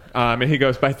 whatever. And he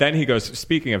goes, but then he goes,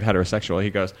 speaking of heterosexual, he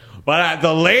goes, "But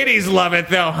the ladies love it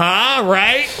though, huh?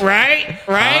 Right?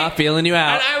 Feeling you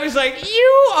out. And I was like,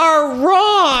 you are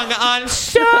wrong on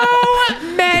so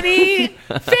many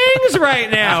things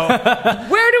right now.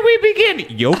 Where do we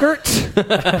begin? Yogurt?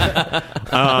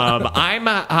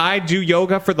 I do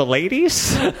yoga for the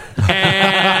ladies,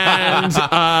 and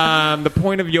the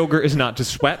point of yoga is not to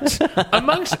sweat,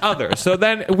 amongst others. So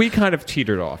then we kind of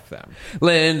teetered off them.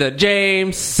 Linda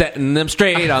James setting them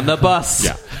straight on the bus.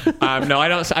 Yeah. No, I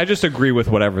don't. I just agree with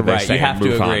whatever they Right, say. you have and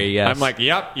move to agree, on. yes. I'm like,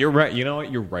 yep, you're right. You know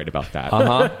what? You're right about that.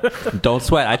 Don't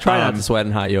sweat. I try not to sweat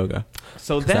in hot yoga.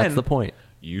 So 'Cause then that's the point.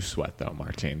 You sweat though,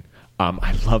 Martine.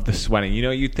 I love the sweating. You know,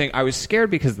 you think I was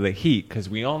scared because of the heat, because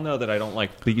we all know that I don't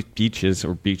like beaches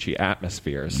or beachy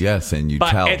atmospheres. Yes, and you But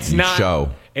tell, it's you not,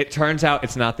 show. It turns out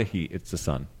it's not the heat; it's the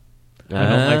sun. I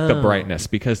don't like the brightness,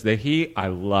 because the heat, I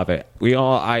love it.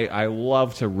 I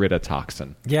love to rid a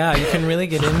toxin. Yeah, you can really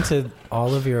get into all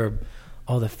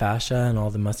the fascia and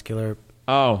all the muscular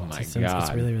Oh my It's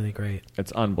god, really, really great.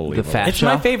 it's unbelievable. The fat It's show?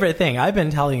 my favorite thing. I've been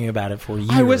telling you about it for years.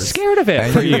 I was scared of it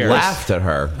And for you years. laughed at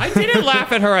her. I didn't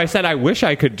laugh at her. I said I wish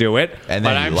I could do it, And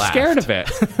but then you I'm laughed. scared of it.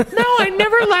 No, I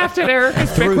never laughed at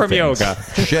Erica's Threw Bikram things.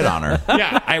 yoga. Shit on her.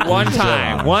 Yeah, one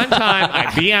time I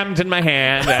BM'd in my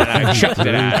hand and I chucked it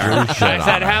at her. Drew shit I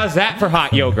said, on her. "How's that for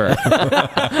hot yogurt?"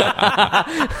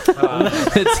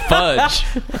 It's fudge.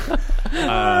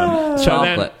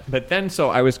 Chocolate. So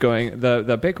I was going.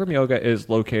 The Bikram yoga is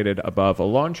located above a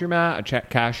laundromat, a check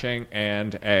cashing,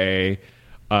 and a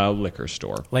liquor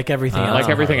store. Like everything else. Like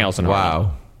everything else in Harlem.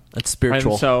 Wow. That's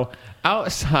spiritual. And so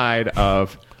outside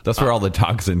of That's where all the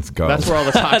toxins go. that's where all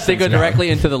the toxins they go directly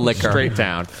into the liquor. straight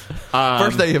down.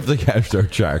 First they have to cash their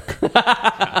check.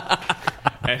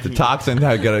 The toxins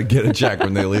have got to get a check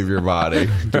when they leave your body.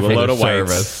 Do a load of whites.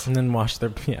 service. And then wash their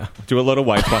Do a load of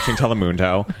whites watching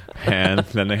Telemundo, and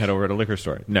then they head over to the liquor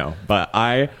store. No, but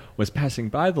I was passing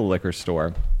by the liquor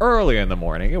store early in the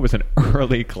morning. It was an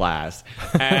early class,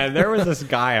 and there was this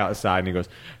guy outside, and he goes,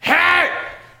 "Hey,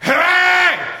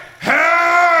 hey,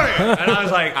 hey!" And I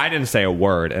was like, I didn't say a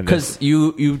word, and Because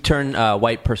you turn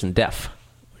white person deaf.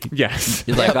 yes,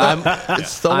 He's like,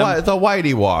 It's the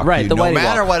whitey walk. Right, the no whitey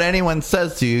matter walk. what anyone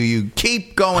says to you, you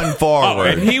keep going Oh,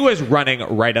 forward. and he was running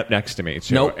right up next to me,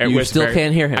 too. Nope, It you was still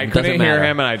can't hear him. I It couldn't doesn't hear matter.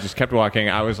 him, and I just kept walking.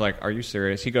 I was like, "Are you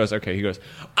serious?" He goes, "Okay." He goes,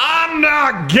 "I'm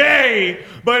not gay,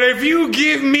 but if you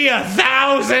give me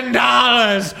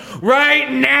 $1,000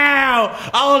 right now,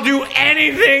 I'll do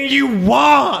anything you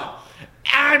want.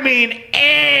 I mean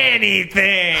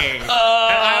anything." And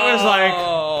I was like,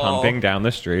 pumping down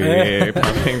the street.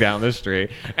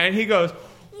 And he goes,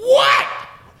 "What?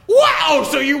 Wow,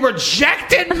 so you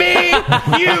rejected me?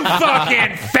 You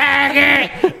fucking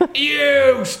faggot!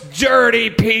 You dirty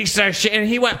piece of shit!" And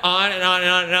he went on and on and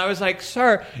on. And I was like,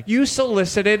 "Sir, you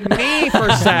solicited me for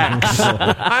sex.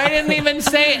 I didn't even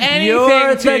say anything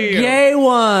You're to the you. gay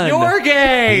one. You're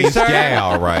gay, He's sir." gay,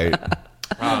 all right.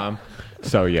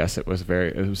 So yes, it was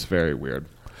very weird.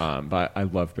 But I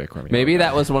love Bikram. Maybe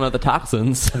that was one of the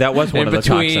toxins. That was one in of the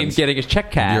between toxins. getting his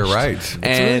check cashed. You're right. And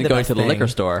really the going best to the thing. liquor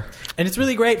store. And it's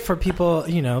really great for people,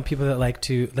 people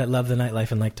that love the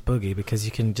nightlife and like to boogie because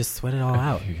you can just sweat it all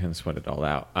out. You can sweat it all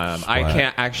out.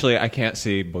 I can't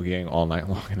see boogieing all night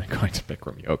long and then going to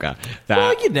Bikram yoga.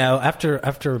 Well, after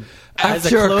as a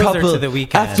closer to the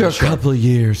weekend. After a couple of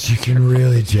years, you can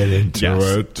really get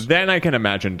into it. Then I can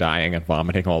imagine dying and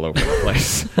vomiting all over the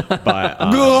place. But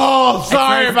Oh,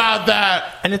 sorry about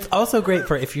that. And it's also great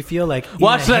for if you feel like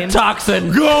Watch that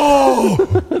toxin. Go!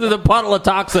 There's a puddle of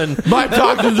toxin. My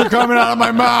toxins are coming out of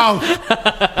my mouth.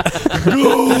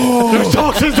 There's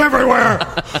toxins everywhere.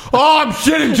 Oh, I'm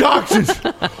shitting toxins.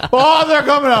 Oh, they're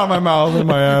coming out of my mouth and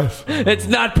my ass. It's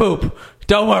not poop.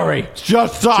 Don't worry. It's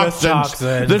just toxins.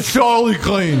 toxins. They're totally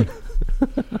clean.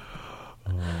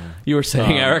 You were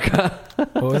saying, Erica?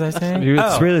 What was I saying?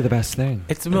 it's really the best thing.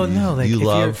 It's like You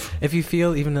love- if you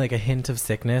feel even like a hint of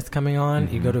sickness coming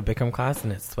on, you go to a Bikram class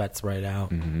and it sweats right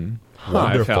out.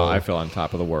 Wonderful. I feel on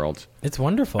top of the world. It's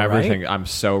wonderful, Everything. right? I'm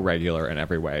so regular in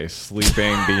every way.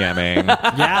 Sleeping, BMing.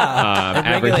 Yeah, it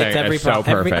regulates everything is so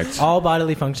perfect. all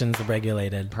bodily functions are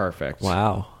regulated. Perfect.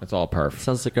 Wow. It's all perfect.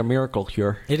 Sounds like a miracle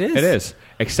cure. It is. It is.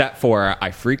 Except for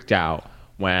I freaked out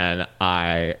when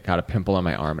I got a pimple on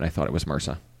my arm and I thought it was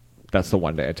MRSA. That's the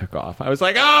one day I took off. I was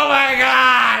like, "Oh my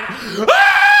God!"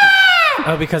 Ah!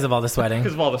 Oh, because of all the sweating.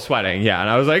 Because of all the sweating, yeah. And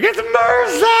I was like, "It's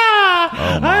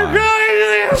MRSA! I'm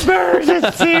going to the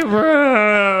emergency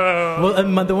room!"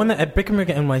 Well, the one that at Bikram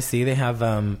Yoga NYC, they have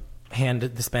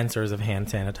hand dispensers of hand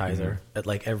sanitizer at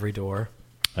like every door.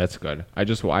 That's good.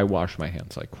 I wash my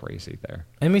hands like crazy there.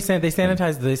 And they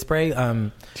sanitize. They spray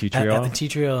Tea tree oil? tea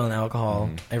tree oil and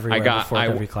alcohol everywhere before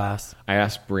every class. I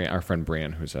asked our friend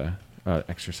Brian, who's a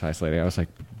exercise lady. I was like,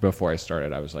 before I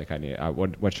started, I was like,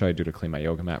 what should I do to clean my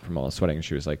yoga mat from all the sweating? And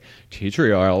she was like, tea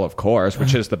tree oil, of course,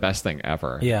 which is the best thing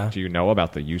ever. Yeah. Do you know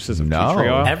about the uses of tea tree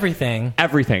oil? Everything.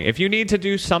 If you need to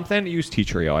do something, use tea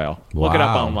tree oil. Look it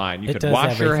up online. You It could does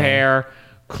wash your everything. hair,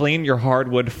 clean your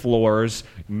hardwood floors,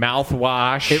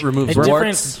 mouthwash. It removes It's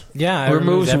warts. different. Yeah, It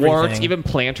removes warts, everything. even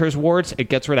planters warts. It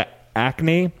gets rid of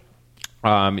acne.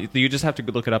 You just have to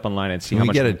look it up online and see Can how we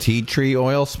much. get a tea tree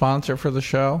oil sponsor for the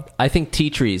show? I think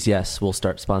tea trees, yes, will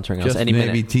start sponsoring us Just any maybe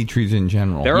minute. tea trees in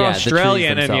general. They're Yeah, the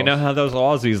Australian, trees and you know themselves. how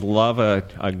those Aussies love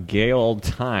a gay old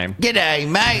time. G'day,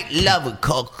 mate. Love it,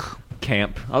 cock.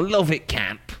 Camp. I love it,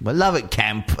 camp. I love it,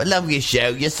 camp. I love your show.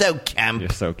 You're so camp. You're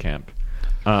so camp.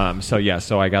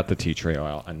 So I got the tea tree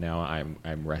oil, and now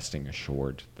I'm resting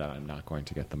assured that I'm not going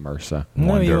to get the MRSA.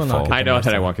 No, you will not get the I know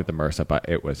that I MRSA. won't get the MRSA, but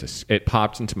it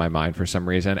popped into my mind for some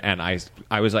reason, and I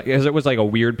was like, because it was like a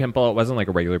weird pimple. It wasn't like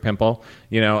a regular pimple.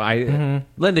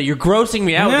 Linda, you're grossing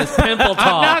me out with this pimple talk.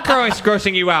 I'm not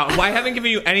grossing you out. I haven't given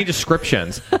you any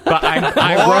descriptions, but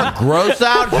I gross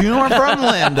out humor from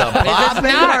Linda.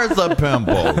 Popping MRSA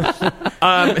pimples.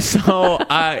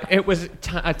 It was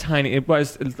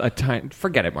a tiny.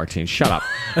 Forget it, Martine. Shut up.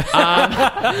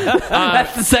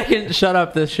 That's the second shut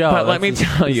up this show. But let me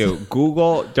tell you,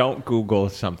 don't Google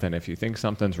something. If you think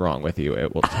something's wrong with you,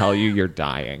 it will tell you you're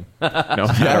dying. No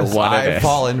matter what it is. I've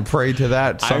fallen prey to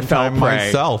that sometime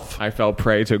myself. I fell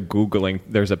prey to Googling,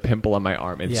 there's a pimple on my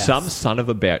arm. And some son of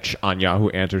a bitch on Yahoo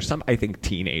Answers, I think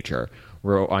teenager,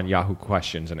 wrote on Yahoo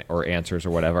Questions or Answers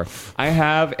or whatever, I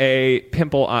have a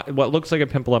pimple, what looks like a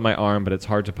pimple on my arm, but it's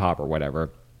hard to pop or whatever.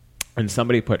 And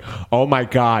somebody put, oh my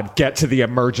God, get to the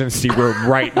emergency room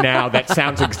right now. That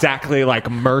sounds exactly like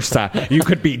MRSA. You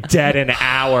could be dead in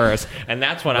hours. And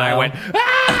that's when I went,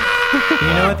 ah! You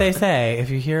know what they say? If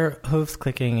you hear hooves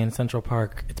clicking in Central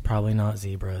Park, it's probably not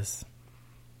zebras.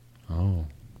 Oh.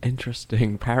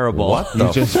 Interesting parable. What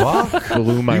the fuck?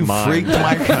 Blew my mind. Freaked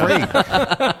my freak.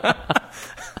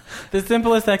 The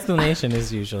simplest explanation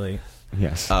is usually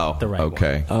yes. Oh, the right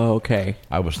okay. one. Oh, okay.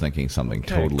 I was thinking something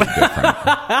totally different.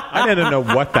 I didn't know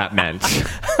what that meant.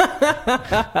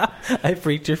 I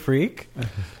freaked your freak?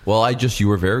 Well, you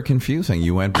were very confusing.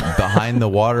 You went behind the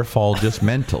waterfall just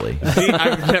mentally. See,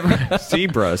 I've never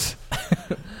zebras.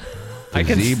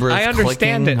 Zebras I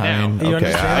understand clicking, it now. You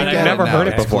understand it? I've never heard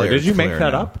it before. Clear, Did you make clear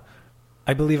that now. up?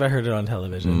 I believe I heard it on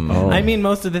television. I mean,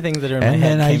 most of the things that are in my And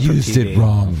head then I came from used TV. it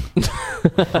wrong.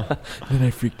 Then I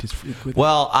freaked his freak with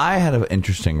Well, I had an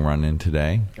interesting run-in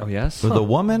today. Oh, yes? With a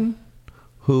woman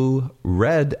who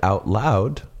read out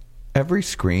loud every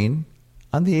screen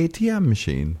on the ATM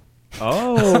machine.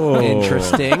 Oh.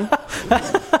 Interesting.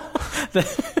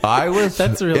 I was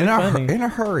That's really funny. in a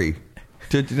hurry.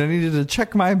 I needed to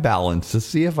check my balance to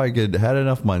see if I had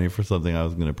enough money for something I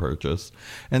was going to purchase.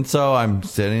 And so I'm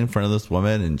sitting in front of this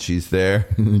woman, and she's there,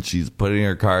 and she's putting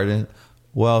her card in.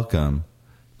 Welcome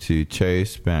to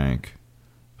Chase Bank.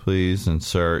 Please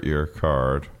insert your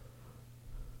card.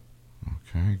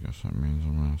 Okay, I guess that means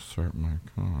I'm going to insert my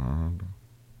card.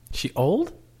 She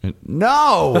old?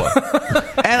 No!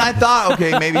 And I thought,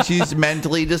 okay, maybe she's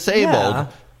mentally disabled. Yeah.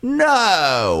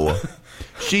 No!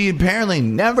 She apparently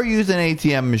never used an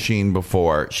ATM machine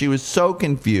before. She was so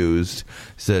confused.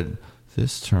 Said,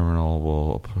 this terminal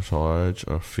will charge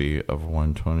a fee of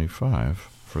 $125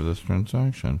 for this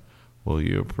transaction. Will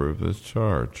you approve this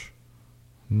charge?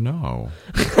 No.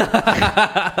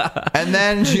 And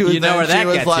then she was,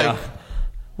 like,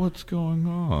 what's going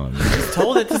on?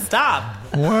 Told it to stop.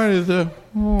 What is it?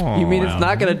 Oh, You mean it's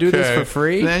not going to do this for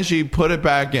free? And then she put it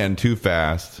back in too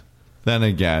fast. Then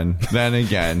again.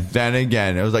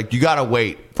 It was like, you got to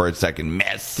wait for a second,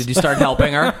 miss. Did you start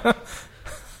helping her?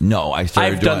 No, I've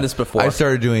done this before. I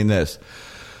started doing this.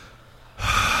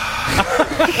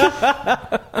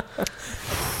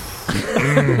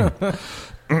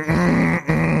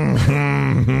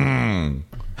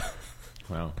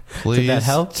 Wow. Please Did that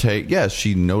help? Yes,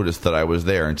 she noticed that I was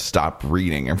there and stopped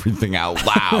reading everything out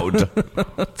loud.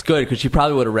 It's good because she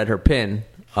probably would have read her PIN.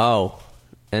 Oh,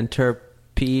 enter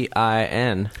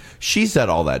PIN. She said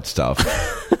all that stuff.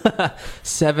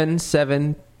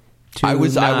 7729. I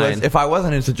was. If I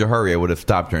wasn't in such a hurry, I would have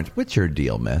stopped her and said, "What's your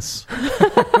deal, miss?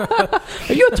 Are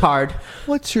you a tard?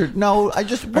 What's your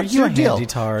What's you your a deal? handy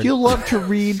tard? You love to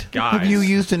read. Guys. Have you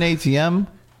used an ATM?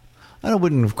 I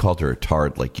wouldn't have called her a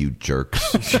tard like you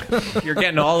jerks. You're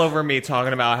getting all over me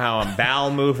talking about how I'm bowel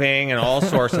moving and all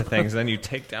sorts of things, and then you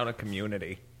take down a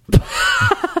community.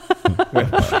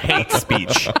 With hate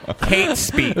speech. Hate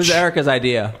speech. It was Erica's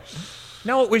idea.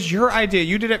 No, it was your idea.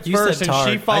 You did it You first, said and tart.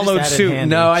 she I just followed added suit. handy.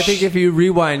 No, I think if you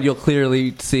rewind, you'll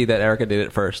clearly see that Erica did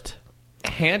it first.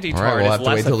 Handy All tart right, we'll is have to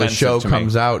less wait till the offensive show to me.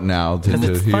 comes out now to Because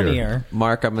it's hear. funnier.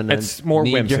 Mark, I'm going to It's more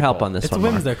need your whimsical. help on this It's one,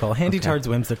 Mark. whimsical. Handy tard's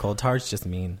whimsical. Tard's just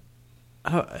mean.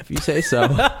 Oh, if you say so.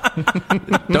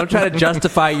 Don't try to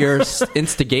justify your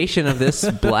instigation of this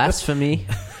blasphemy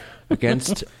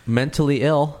against mentally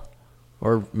ill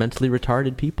or mentally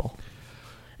retarded people.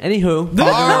 Anywho. All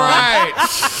right.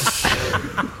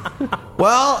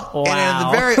 Well, in a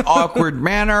very awkward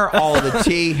manner, all the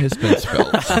tea has been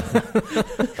spilled.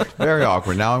 Very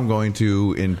awkward. Now I'm going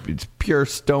to, in pure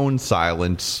stone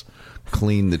silence,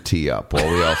 clean the tea up while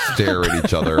we all stare at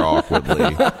each other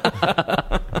awkwardly.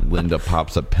 Linda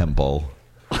pops a pimple,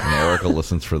 and Erica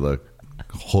listens for the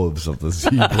hooves of the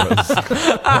zebras.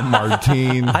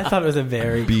 Martine I thought it was a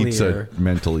very beats clear. a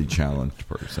mentally challenged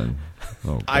person.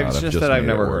 Oh, God, I've just that I've made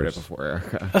never it heard it worse. before,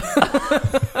 Erica.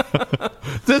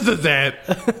 This is it.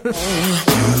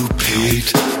 You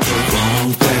picked the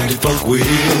wrong thing to fuck with.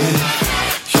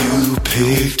 You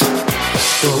picked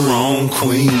the wrong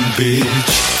queen,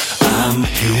 bitch. I'm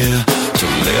here to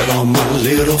let all my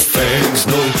little fags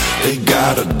know they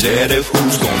got a daddy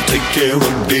who's gonna take care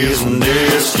of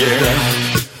business,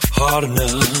 yeah. Hard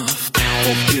enough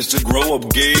for kids to grow up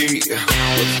gay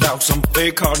without some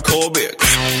fake hardcore bitch.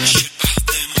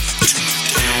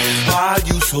 Why are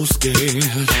you so scared?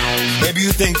 Maybe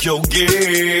you think you're gay. Do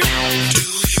you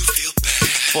feel bad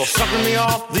for sucking me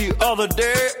off the other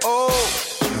day? Oh.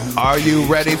 Are you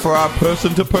ready for our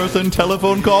person-to-person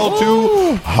telephone call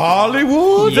to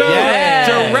Hollywood?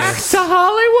 Yeah. Direct to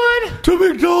Hollywood? To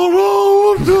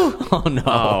McDonald's? Oh, no.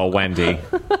 Oh, Wendy.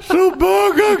 To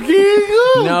Burger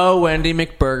King? No, Wendy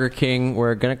McBurger King.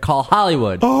 We're going to call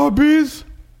Hollywood. Arby's?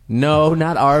 No,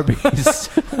 not Arby's.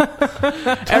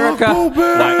 Taco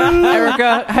Bell?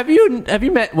 Erica, have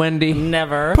you met Wendy?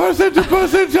 Never.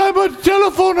 Person-to-person, I'm a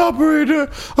telephone operator.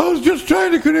 I was just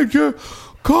trying to connect your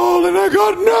call and I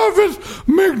got nervous.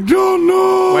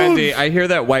 McDonald's. Wendy, I hear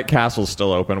that White Castle's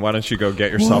still open. Why don't you go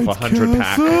get yourself a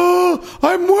 100-pack?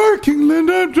 I'm working,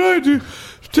 Linda. I'm trying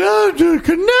to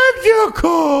connect your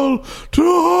call to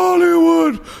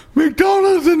Hollywood.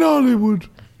 McDonald's in Hollywood.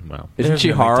 Wow. Isn't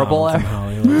she horrible?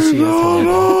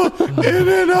 McDonald's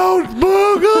In-N-Out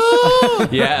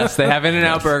Burger. Yes, they have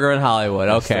In-N-Out Burger in Hollywood.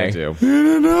 Okay. Yes, they do.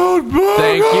 In-N-Out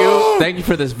Burger. Thank you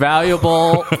for this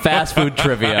valuable fast food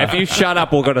trivia. If you shut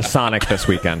up, we'll go to Sonic this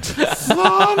weekend.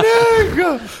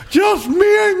 Sonic. Just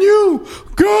me and you.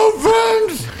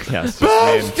 Girlfriends. Yes.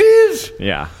 Besties.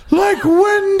 Yeah. Like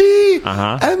Wendy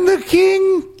and the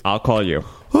King. I'll call you.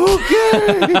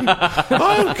 Okay,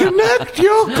 I'll connect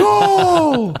your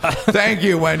call. Thank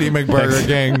you, Wendy McBurger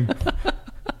King.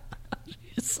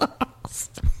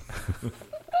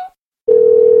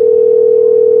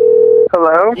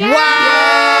 Hello?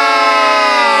 Wow!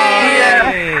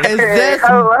 Is this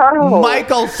Hello.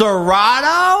 Michael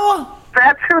Serrato?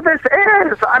 That's who this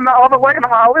is. I'm all the way in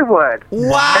Hollywood.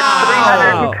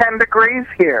 Wow! It's 310 degrees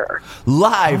here.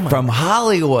 Live from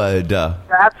Hollywood.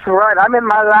 That's right. I'm in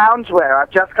my loungewear. I've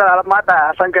just got out of my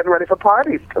bath. I'm getting ready for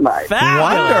parties tonight.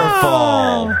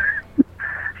 Wonderful.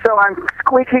 So I'm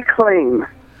squeaky clean.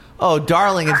 Oh,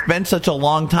 darling, it's been such a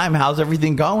long time. How's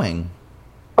everything going?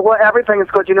 Well, everything is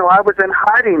good. You know, I was in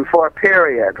hiding for a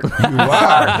period. You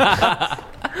are.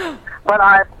 But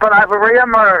I've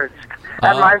reemerged.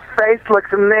 And my face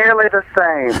looks nearly the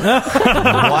same.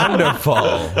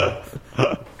 Wonderful.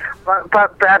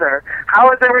 But better.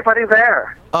 How is everybody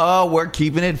there? Oh, we're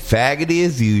keeping it faggoty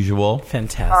as usual.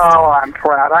 Fantastic. Oh, I'm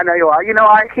proud. I know you are. You know,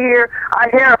 I hear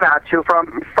about you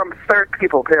from third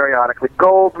people periodically.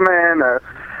 Goldman or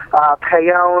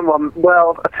Payon.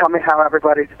 Well, tell me how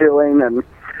everybody's doing, and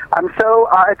I'm so.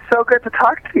 It's so good to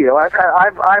talk to you. I've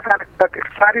had an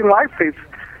exciting life these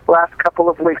last couple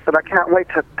of weeks, and I can't wait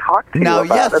to talk to you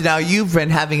about it. Now you've been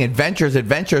having adventures,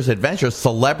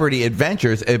 celebrity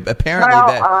adventures.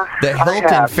 Apparently, the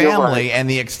Hilton family and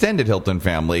the extended Hilton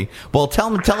family. Well,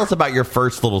 tell us about your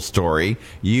first little story.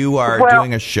 You are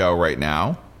doing a show right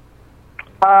now.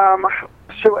 I'm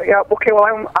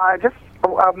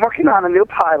working on a new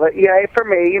pilot. Yay for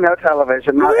me,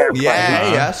 television, not airplane.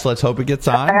 Yes. Let's hope it gets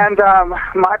on. And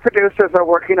my producers are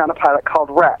working on a pilot called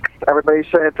Rex. Everybody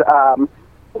should.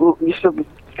 You should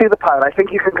see the pilot. I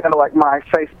think you can go to my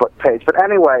Facebook page. But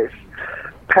anyways,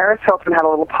 Paris Hilton had a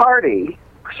little party.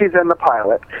 She's in the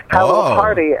pilot. Had a little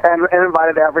party and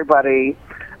invited everybody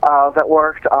that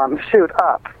worked on the shoot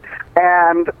up.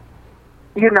 And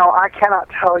I cannot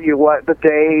tell you what the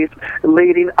days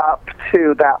leading up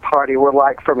to that party were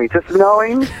like for me. Just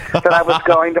knowing that I was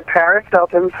going to Paris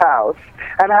Hilton's house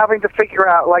and having to figure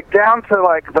out, down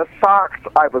to the socks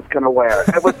I was going to wear.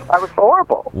 I was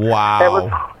horrible. Wow. It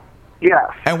was,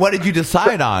 yes. And what did you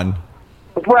decide on?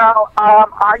 Well,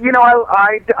 I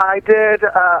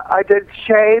did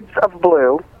shades of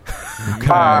blue.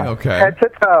 Okay. Head to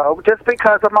toe, just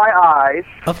because of my eyes.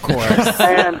 Of course.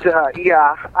 And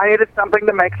I needed something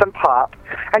to make them pop.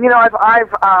 And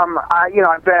I've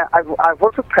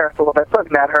worked with Paris a little bit, so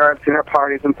I've met her, I've seen her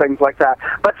parties and things like that.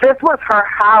 But this was her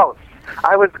house.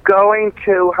 I was going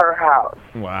to her house.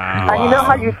 Wow. And you know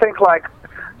how you think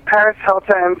Paris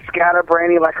Hilton,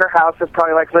 scatterbrainy, her house is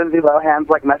probably like Lindsay Lohan's,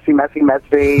 messy, messy,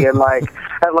 messy, and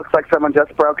it looks like someone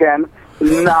just broke in.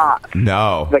 Not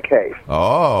the case.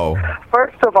 Oh.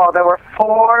 First of all, there were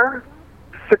 4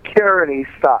 security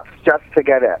stops just to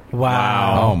get in.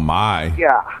 Wow. Oh, my.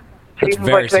 Yeah. That's Seems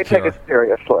very like they secure. take it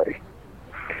seriously.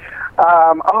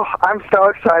 I'm so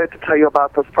excited to tell you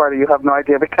about this party. You have no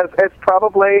idea, because it's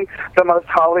probably the most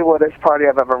Hollywoodish party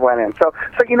I've ever went in. So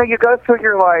you go through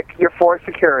your 4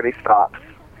 security stops.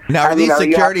 Now, are And, these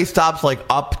security stops like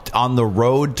up on the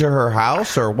road to her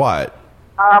house or what?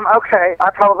 Okay, I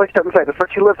probably shouldn't say this,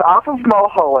 but she lives off of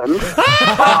Mulholland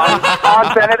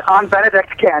on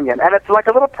Benedict Canyon, and it's like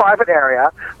a little private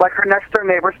area. Like her next door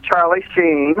neighbor's Charlie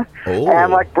Sheen,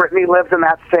 and like Brittany lives in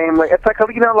that same. It's like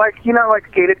like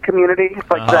gated community. It's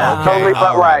like that, totally,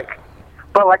 but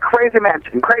like crazy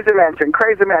mansion.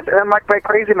 And like by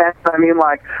crazy mansion, I mean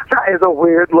like that is a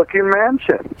weird looking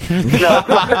mansion. You know?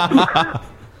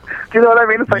 Do you know what I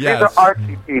mean? It's like these are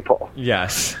artsy people.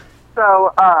 Yes.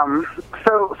 So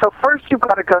first you've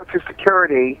got to go through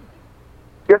security.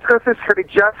 You have to go through security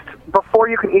just before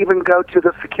you can even go to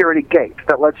the security gate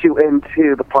that lets you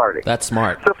into the party. That's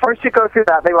smart. So first you go through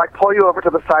that. They like pull you over to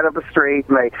the side of the street,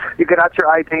 and you get out your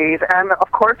IDs. And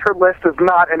of course, her list is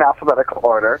not in alphabetical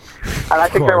order. And I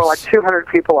think there were like 200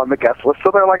 people on the guest list,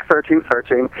 so they're like searching.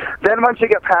 Then once you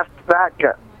get past that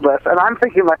list, and I'm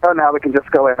thinking like, oh, now we can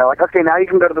just go in. They're like, okay, now you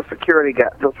can go to the security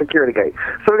gate. So we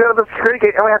go to the security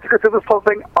gate, and we have to go through this whole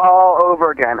thing all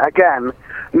over again. Again,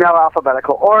 no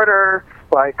alphabetical order.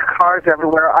 Like cars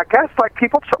everywhere. I guess like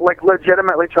people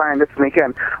legitimately trying to sneak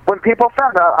in. When people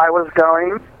found out I was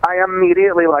going, I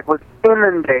immediately was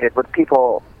inundated with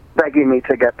people begging me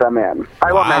to get them in.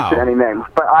 I won't mention any names,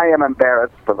 but I am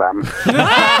embarrassed for them.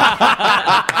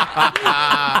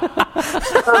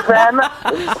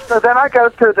 So then I go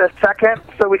through the second.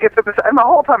 So we get to this, and the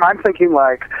whole time I'm thinking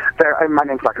my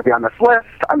name's not going to be on this list.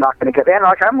 I'm not going to get in.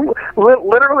 Like I'm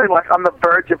literally on the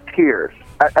verge of tears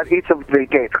at each of the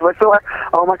gates, because I feel like,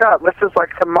 oh my God, this is like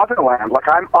the motherland. Like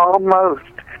I'm almost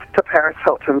to Paris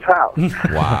Hilton's house.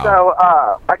 Wow. So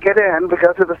I get in, we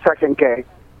go through the second gate,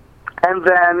 and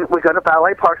then we go to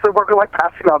Ballet Park. So we're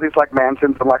passing all these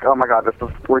mansions. I'm like, oh my God, this is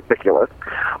ridiculous.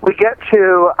 We get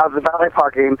to the valet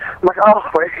parking. I'm like, oh,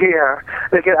 we're here.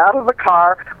 They get out of the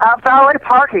car. At valet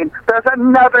parking, there's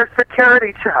another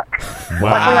security check. Wow. We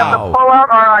have to pull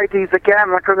out our IDs again,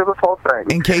 go through this whole thing.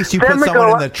 In case you Then put we someone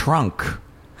go in the trunk.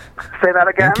 Say that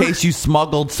again? In case you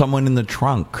smuggled someone in the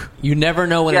trunk. You never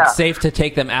know when it's safe to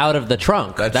take them out of the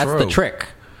trunk. That's the trick.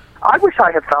 I wish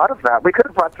I had thought of that. We could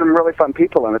have brought some really fun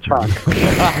people in the trunk.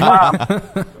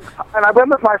 And I went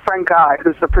with my friend Guy,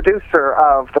 who's the producer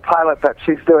of the pilot that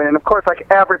she's doing, and of course,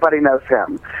 everybody knows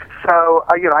him. So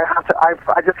I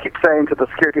just keep saying to the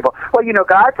security people, well,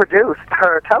 Guy produced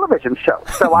her television show,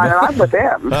 so I'm with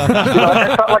him.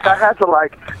 I felt like I had to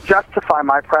justify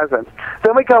my presence.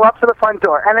 Then we go up to the front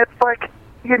door, and it's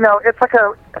it's like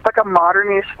a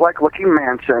modernish looking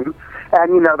mansion.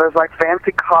 And, there's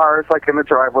fancy cars in the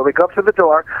driveway. We go up to the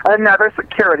door, another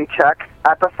security check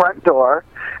at the front door.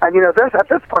 And, there's at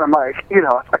this point, I'm like,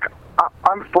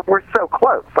 we're so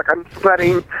close. I'm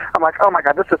sweating. I'm like, oh my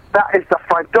God, that is the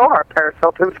front door of Paris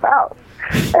Hilton's house.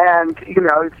 And,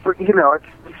 it's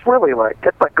really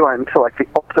it's like going to the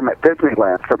ultimate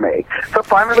Disneyland for me. So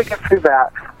finally we get through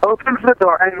that, opens the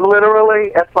door, and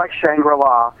literally it's like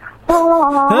Shangri-La.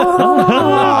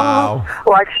 Wow.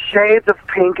 Like shades of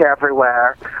pink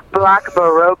everywhere, black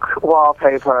Baroque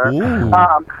wallpaper.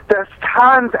 There's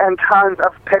tons and tons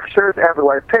of pictures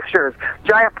everywhere. Pictures,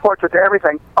 giant portraits,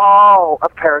 everything, all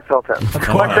of Paris Hilton.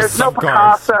 There's no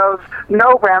Picassos,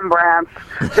 no Rembrandts,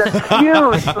 just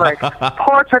huge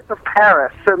portraits of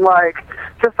Paris, and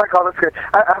just all this good.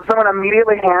 Someone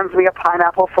immediately hands me a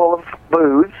pineapple full of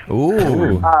booze.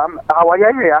 Ooh.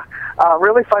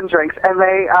 Really fun drinks, and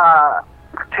they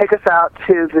take us out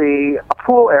to the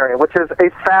pool area, which is a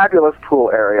fabulous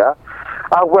pool area,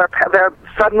 where they're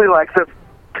suddenly this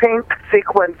pink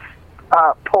sequence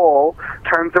pole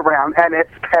turns around, and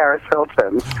it's Paris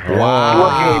Hilton.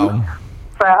 Wow. Looking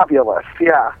fabulous,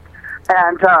 yeah.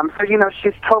 And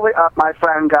she's totally up my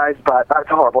friend Guy's butt. That's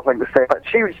a horrible thing to say, but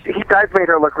Guys made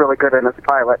her look really good in his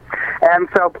pilot. And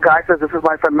so Guy says, this is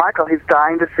my friend Michael. He's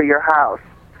dying to see your house.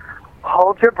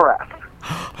 Hold your breath.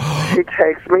 She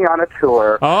takes me on a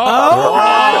tour. Oh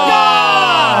my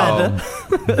God!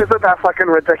 Isn't that fucking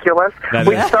ridiculous?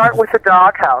 We start with the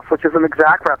doghouse, which is an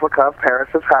exact replica of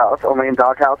Paris's house, only in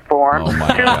doghouse form. Oh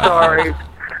my God.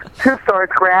 2 stories,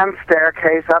 grand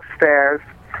staircase upstairs.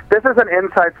 This is an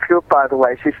inside scoop, by the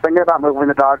way. She's thinking about moving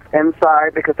the dogs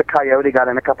inside because the coyote got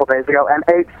in a couple days ago and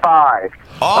ate 5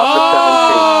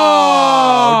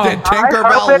 Oh! Did Tinkerbell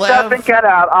I hope it live? doesn't get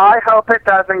out. I hope it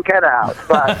doesn't get out.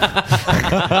 But,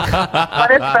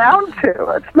 but it's bound to.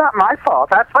 It's not my fault.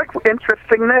 That's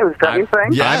interesting news, don't you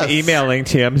think? I'm emailing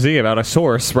TMZ about a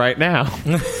source right now.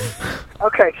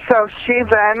 Okay, so she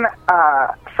then,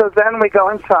 So then we go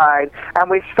inside, and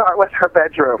we start with her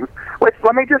bedroom, which,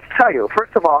 let me just tell you,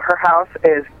 first of all, her house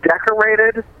is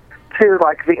decorated to,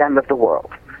 like, the end of the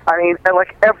world. I mean,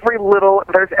 like,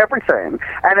 there's everything.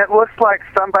 And it looks like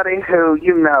somebody who,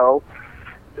 you know,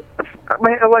 I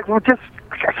mean, like, just,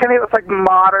 it's like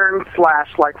modern /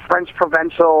 like French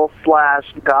provincial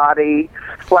 / gaudy,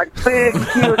 like big,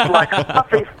 huge, like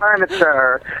puffy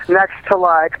furniture next to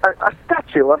like a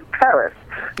statue of Paris,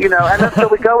 you know. And then so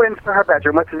we go into her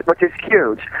bedroom, which is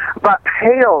huge, but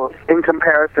pales in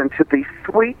comparison to the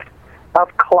suite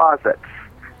of closets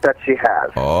that she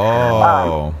has.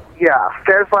 Oh. Yeah,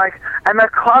 there's like, and the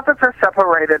closets are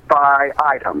separated by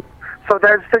items. So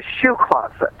there's the shoe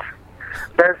closet,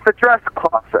 there's the dress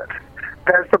closet,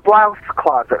 there's the blouse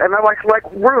closet, and they're like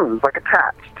rooms, like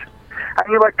attached. And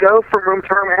you like go from room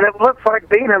to room, and it looks like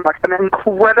being in like an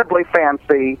incredibly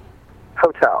fancy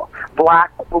hotel.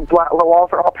 Black, the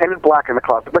walls are all painted black in the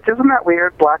closet, which isn't that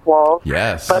weird? Black walls.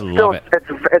 Yes, but still,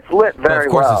 it's lit very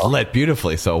well. Of course, it's lit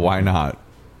beautifully, so why not?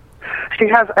 She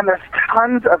has, and there's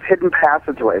tons of hidden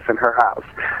passageways in her house.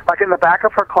 Like in the back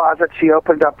of her closet, she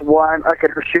opened up one. Like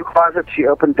in her shoe closet, she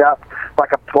opened up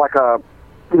like a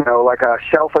you know, like a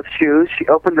shelf of shoes. She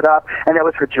opened it up, and it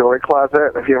was her jewelry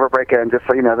closet. If you ever break in, just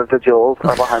so you know that the jewels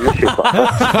are behind the shoe closet.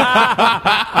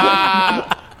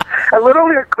 And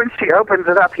literally, when she opens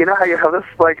it up, you know how you have this,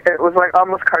 like, it was like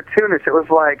almost cartoonish. It was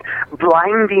like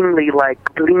blindingly, like,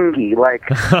 blingy, like,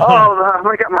 oh, I'm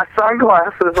gonna get my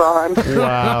sunglasses on.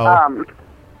 Wow.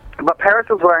 But Paris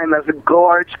was wearing those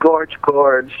gorge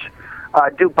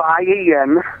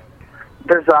Dubaian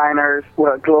designers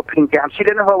with a little pink gown. She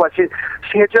didn't know who it was.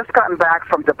 She had just gotten back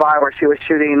from Dubai, where she was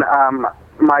shooting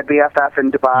My BFF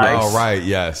in Dubai. Oh, right,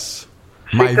 yes.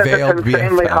 She My said veiled it's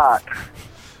insanely BFF. hot.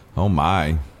 Oh,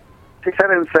 my. She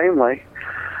said insanely.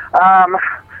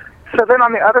 So then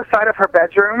on the other side of her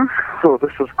bedroom, oh,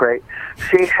 this is great,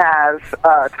 she has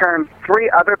turned 3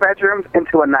 other bedrooms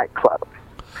into a nightclub.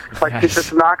 Like, she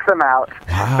just knocks them out.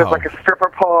 Wow. There's like a stripper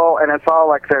pole, and it's all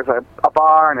like there's a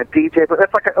bar and a DJ, but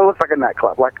it looks like a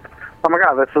nightclub. Like, oh my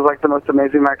God, this is like the most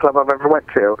amazing nightclub I've ever went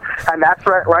to. And that's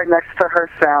right next to her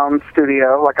sound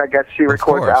studio. Like, I guess she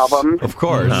records albums. Of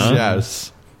course,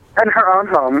 yes. And her own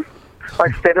home.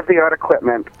 Like, state-of-the-art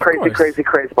equipment. Crazy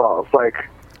balls. Like,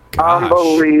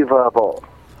 unbelievable.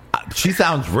 She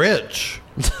sounds rich.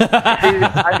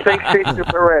 I think she's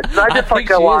super rich. I just like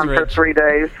go on for 3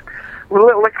 days.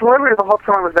 Like, literally the whole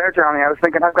time I was there, Johnny, I was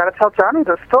thinking, I've got to tell Johnny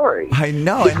this story. I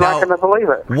know. He's not going to believe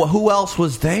it. Who else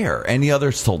was there? Any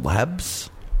other celebs?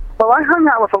 Well, I hung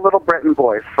out with the Little Britain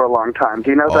boys for a long time. Do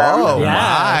you know them? Oh,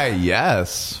 my,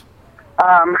 yes.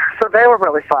 So they were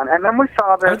really fun. And then we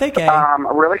saw this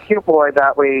a really cute boy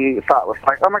that we thought was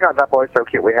like, oh my God, that boy's so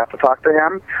cute, we have to talk to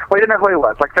him. We didn't know who he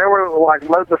was. Like, there were like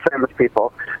loads of famous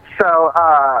people. So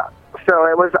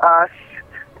it was us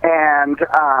and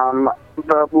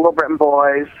the Little Britain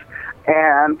boys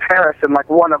and Paris in like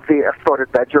one of the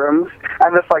assorted bedrooms,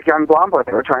 and this like young blonde boy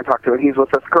they were trying to talk to, and he's with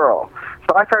this girl.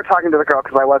 So I started talking to the girl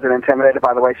because I wasn't intimidated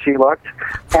by the way she looked,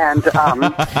 and I'm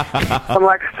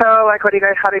like, so like, how do you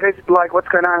guys like, what's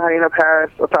going on? How do you know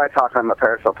Paris? Well, so I talked on the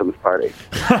Paris Hilton's party,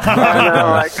 and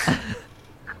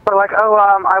they're like,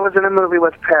 oh, I was in a movie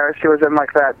with Paris. She was in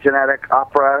like that genetic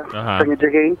opera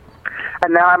thingy-jiggy,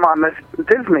 and now I'm on this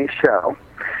Disney show.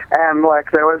 And like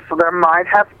there might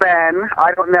have been,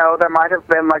 I don't know, there might have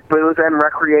been like booze and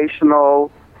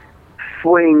recreational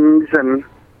swings and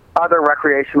other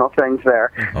recreational things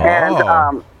there. Oh. And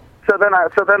so then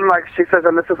like she says,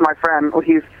 and this is my friend,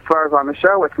 he stars on the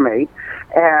show with me,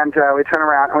 and we turn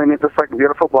around and we meet this like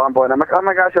beautiful blonde boy, and I'm like, oh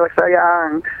my gosh, you look so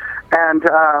young. And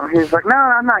he's like, no,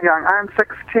 I'm not young, I'm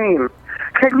 16.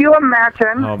 Can you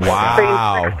imagine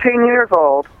being 16 years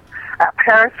old at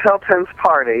Paris Hilton's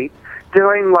party,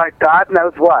 doing like God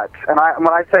knows what, and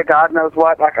when I say God knows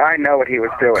what, like I know what he was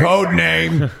doing. Code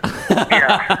name.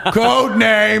 Yeah. Code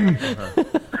name.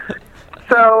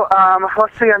 So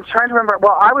let's see. I'm trying to remember.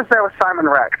 Well, I was there with Simon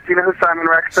Rex. Do you know who Simon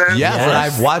Rex is? Yes, and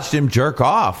I've watched him jerk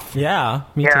off. Yeah,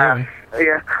 me too.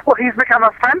 Yeah. Well, he's become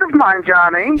a friend of mine,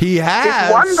 Johnny. He has.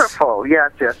 He's wonderful.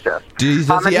 Yes.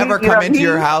 Does he ever come into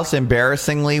your house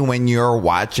embarrassingly when you're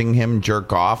watching him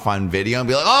jerk off on video and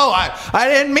be like, oh, I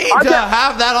didn't mean to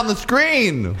have that on the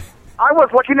screen. I was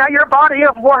looking at your body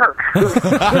of work.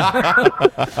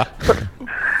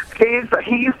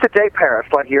 He used to date Paris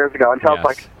like years ago and tells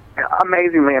like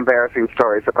amazingly embarrassing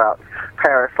stories about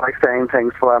Paris, like saying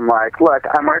things to him like, look,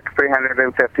 I'm worth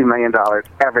 $350 million.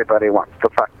 Everybody wants to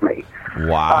fuck me.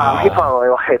 Wow. He probably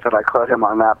will hate that I quote him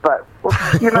on that, but,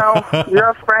 you know,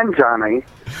 you're a friend, Johnny.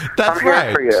 That's I'm here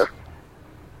right. for you.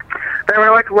 There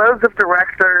were like loads of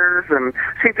directors, and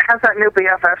she has that new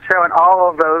BFF show, and all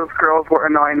of those girls were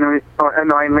annoyingly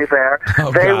there.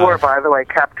 Oh, they God. were, by the way,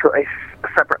 kept to a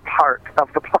separate part of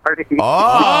the party.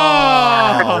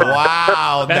 Oh,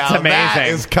 wow. That's Now amazing. That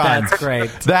is cunt. That's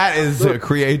great. That is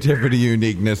creativity,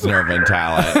 uniqueness, nerve, and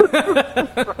talent. I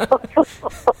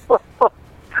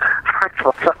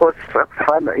thought that was so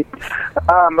funny.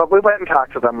 But we went and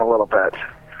talked to them a little bit.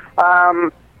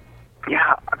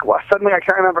 Yeah, well, suddenly I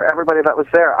can't remember everybody that was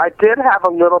there. I did have a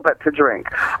little bit to drink.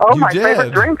 Oh, You my did?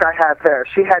 favorite drink I had there.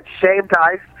 She had shaved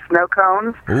ice snow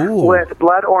cones Ooh. with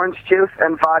blood orange juice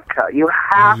and vodka. You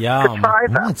have to Yum. try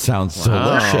them. That sounds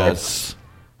delicious.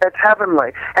 It's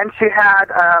heavenly. And she had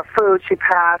food. She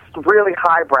passed really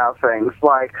highbrow things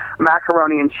like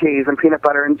macaroni and cheese and peanut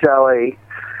butter and jelly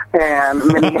and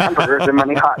mini hamburgers and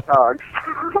mini hot dogs.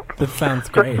 That sounds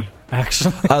great,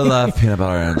 actually. I love peanut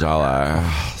butter and jelly.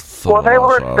 So Well, they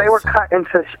were delicious. cut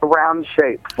into round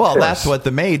shapes. Well, too. that's what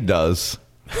the maid does.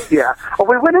 Yeah. Well,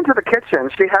 we went into the kitchen.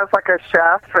 She has like a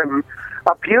chef and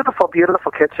a beautiful,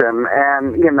 beautiful kitchen.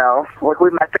 And, you know, like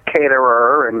we met the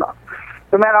caterer and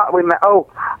we met,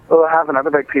 we'll have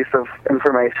another big piece of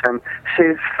information.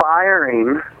 She's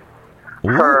firing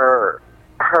her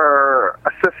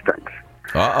assistant.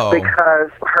 Uh-oh.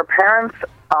 Because her parents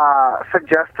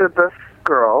suggested this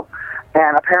girl,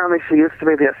 and apparently she used to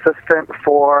be the assistant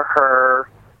for her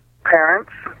parents,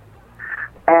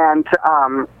 and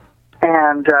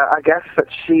I guess that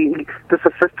this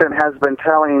assistant has been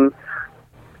telling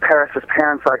Paris's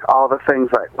parents like all the things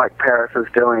like Paris is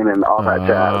doing and all that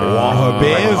jazz. Her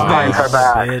Behind her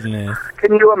back. Goodness.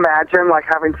 Can you imagine like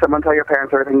having someone tell your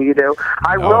parents everything you do?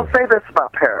 I will say this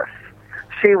about Paris.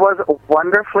 She was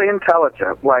wonderfully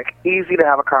intelligent, like easy to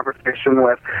have a conversation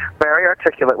with, very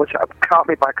articulate, which caught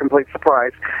me by complete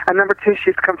surprise. And number two,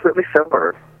 she's completely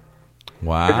sober.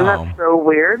 Wow. Isn't that so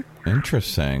weird?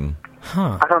 Interesting.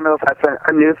 Huh. I don't know if that's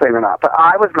a new thing or not, but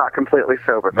I was not completely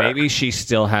sober then. Maybe she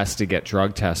still has to get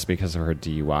drug tests because of her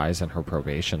DUIs and her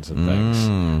probations and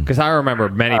things. Because I remember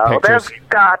many pictures. There's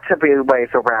got to be ways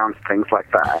around things like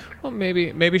that. Well,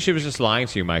 maybe she was just lying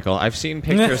to you, Michael. I've seen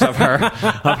pictures of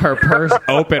her purse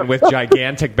open with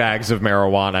gigantic bags of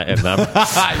marijuana in them.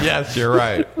 Yes, you're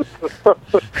right. Well,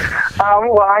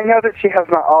 I know that she has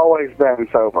not always been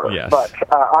sober, Yes. but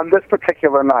on this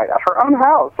particular night at her own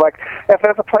house, like if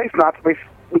there's a place not to be,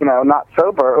 not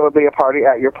sober, it would be a party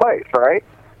at your place, right?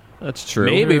 That's true.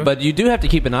 Maybe, but you do have to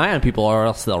keep an eye on people or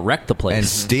else they'll wreck the place. And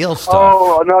steal stuff.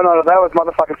 Oh, no, that was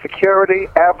motherfucking security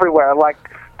everywhere, like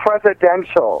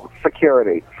presidential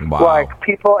security. Wow. Like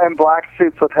people in black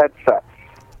suits with headsets.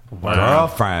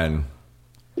 Girlfriend.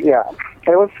 Yeah,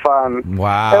 it was fun.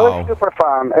 Wow. It was super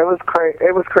fun. It was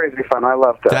crazy fun. I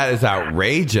loved it. That is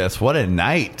outrageous. What a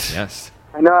night. Yes.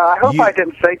 I know. I hope I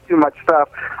didn't say too much stuff.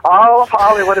 All of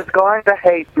Hollywood is going to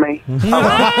hate me.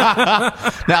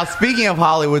 Now, speaking of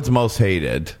Hollywood's most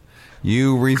hated,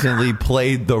 you recently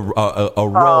played a role.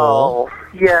 Oh,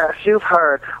 yes, you've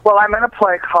heard. Well, I'm in a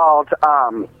play called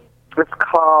it's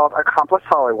called Accomplice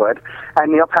Hollywood,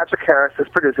 and Neil Patrick Harris is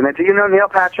producing it. Do you know Neil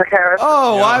Patrick Harris?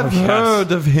 Oh, I've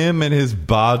heard of him and his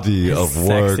body of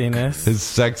work. Sexiness. His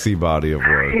sexy body of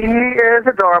work. He is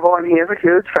adorable, and he is a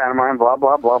huge fan of mine, blah,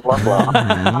 blah, blah, blah,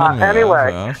 blah.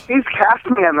 Anyway, he's cast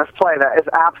me in this play that is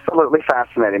absolutely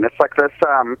fascinating. It's like this,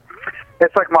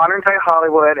 it's like modern-day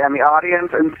Hollywood, and the audience,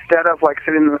 instead of, like,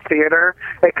 sitting in the theater,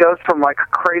 it goes from, like,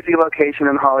 crazy location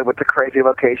in Hollywood to crazy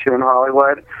location in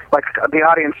Hollywood. Like, the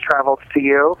audience travels to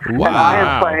you. Wow. And I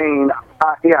am playing,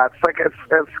 it's like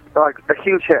a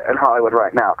huge hit in Hollywood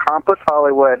right now. Accomplice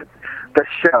Hollywood, the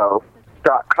show.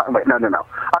 .com. Wait, no.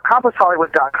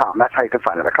 AccompliceHollywood.com. That's how you can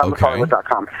find it.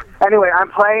 AccompliceHollywood.com. Anyway,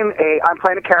 I'm playing a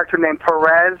character named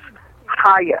Perez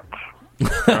Hyatt.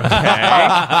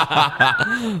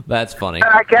 That's funny. And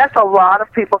I guess a lot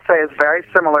of people say it's very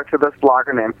similar to this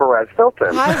blogger named Perez Hilton.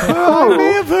 I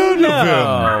may have heard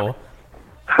of him.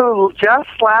 Who just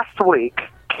last week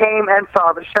came and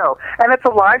saw the show. And it's a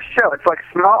live show. It's like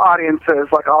small audiences,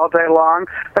 like all day long.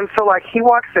 And so like he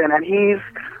walks in and he's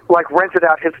like rented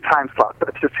out his time slot.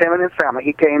 It's just him and his family.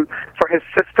 He came for his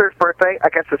sister's birthday. I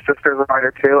guess his sister's a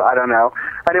writer too. I don't know.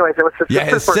 Anyways, it was his His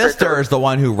sister's birthday. sister is the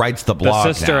one who writes the blog.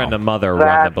 The sister now. and the mother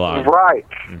run the blog. Right.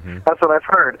 That's what I've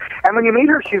heard. And when you meet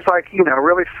her, she's like,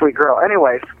 really sweet girl.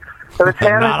 Anyways, so it's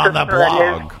him Not on and the sister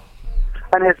blog.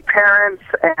 and his parents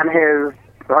and his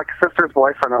like sister's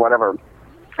boyfriend or whatever.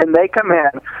 And they come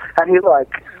in, and he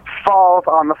like falls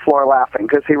on the floor laughing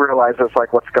because he realizes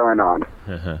like what's going on.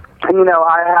 And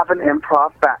I have an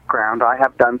improv background. I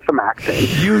have done some acting.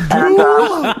 You do?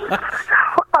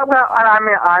 And, well,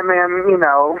 I'm in,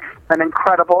 an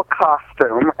incredible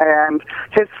costume, and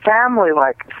his family,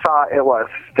 thought it was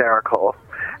hysterical.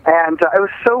 And it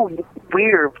was so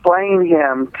weird playing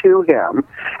him to him.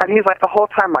 And he's, the whole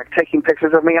time, taking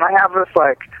pictures of me. And I have this,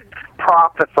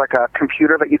 prop that's a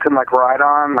computer that you can, ride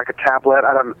on, a tablet.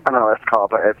 I don't know what it's called,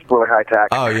 but it's really high-tech.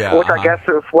 Oh, yeah. Which I guess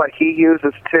is what he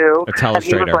uses, too. A and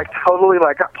he was, telestrator. totally,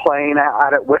 playing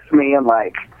at it with me. And,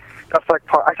 that's,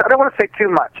 I don't want to say too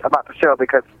much about the show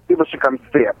because people should come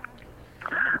see it.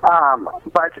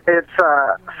 But it's,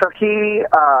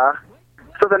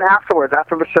 so then afterwards,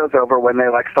 after the show's over, when they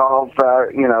solve,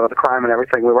 the crime and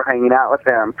everything, we were hanging out with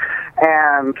him.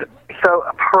 And so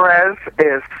Perez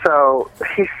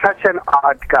he's such an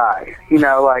odd guy.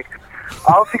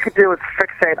 All he could do was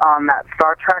fixate on that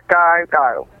Star Trek guy.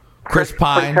 Chris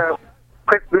Pine. No,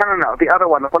 the other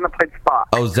one, the one that played Spock.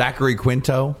 Oh, Zachary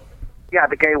Quinto? Yeah,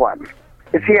 the gay one.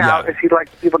 Is he out? Is he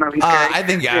people know he's gay? I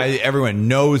think everyone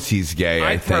knows he's gay.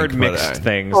 I've heard mixed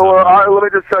things. Well, let me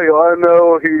just tell you, I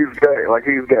know he's gay.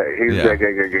 He's gay.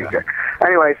 He's gay.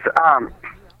 Anyways,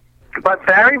 but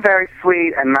very, very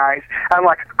sweet and nice, and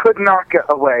could not get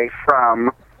away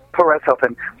from Perez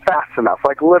Hilton fast enough.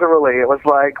 Literally, it was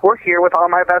we're here with all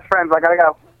my best friends. I gotta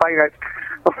go. Bye, you guys.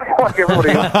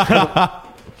 Everybody.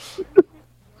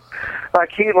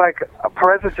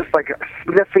 Perez is just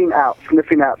sniffing out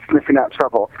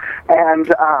trouble. And,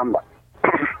 so,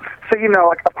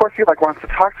 of course he wants to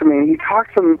talk to me, and he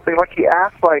talks to me, he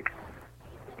asks,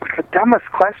 the dumbest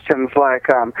questions,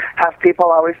 have people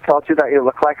always told you that you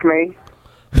look like me?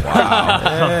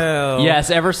 Wow. Yes,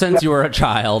 ever since you were a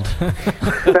child.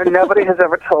 Nobody has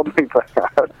ever told me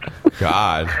that.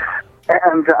 God.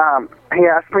 And, he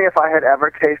asked me if I had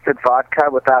ever tasted vodka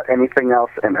without anything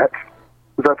else in it.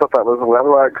 I thought that was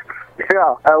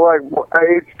I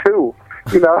ate two,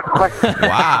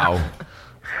 Wow.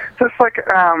 Just but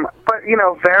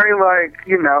very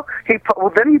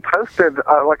then he posted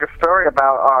a story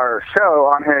about our show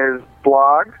on his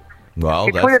blog. Well,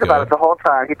 he that's tweeted good. about it the whole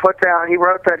time. He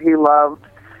wrote that he loved,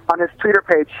 on his Twitter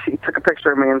page, he took a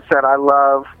picture of me and said, I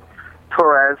love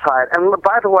Perez Hyde. And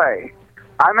by the way,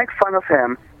 I make fun of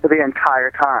him the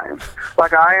entire time.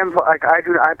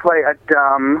 I play a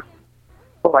dumb,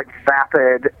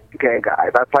 vapid gay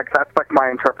guy. That's my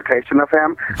interpretation of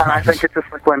him, and I think it just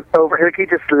went over. He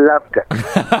just loved it.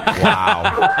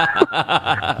 Wow.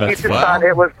 He just thought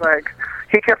it was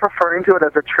he kept referring to it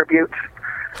as a tribute,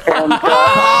 and that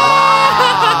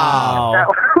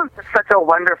was such a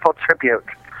wonderful tribute.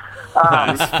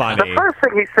 That's funny. The first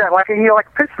thing he said, he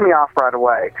pissed me off right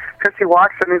away because he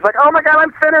walks in and he's like, "Oh my God,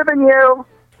 I'm thinner than you."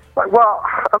 Well,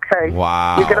 okay.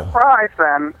 Wow. You get a prize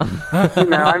then.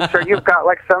 I'm sure you've got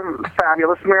some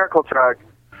fabulous miracle drug.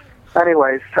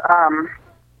 Anyways,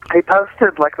 he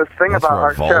posted this thing That's about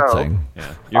our revolting. show.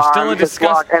 Yeah. You're still on a his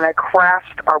blog, and it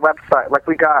crashed our website.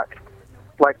 We got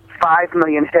 5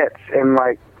 million hits in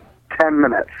 10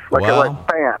 minutes. It went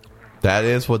bam. That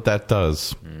is what that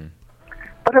does.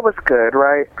 But it was good,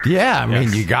 right? Yeah, I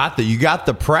mean, you got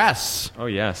the press. Oh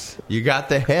yes, you got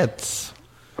the hits.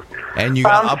 And you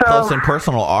got up close and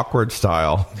personal, awkward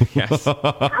style. Yes.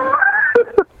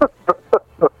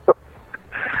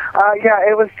 Yeah,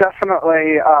 it was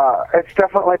definitely. It's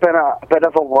definitely been a bit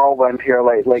of a whirlwind here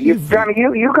lately. You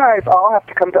guys all have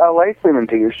to come to LA soon and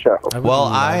do your show. Well,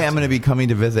 I am going to be coming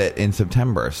to visit in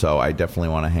September, so I definitely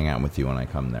want to hang out with you when I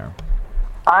come there.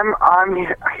 I'm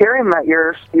hearing that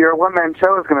your one-man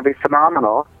show is going to be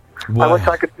phenomenal. Well, I wish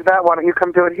I could do that. Why don't you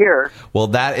come do it here? Well,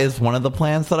 that is one of the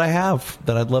plans that I have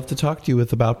that I'd love to talk to you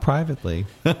about privately.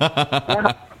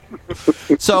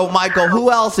 So, Michael,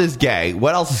 who else is gay?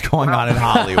 What else is going on in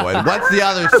Hollywood? What's the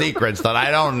other secrets that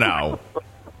I don't know?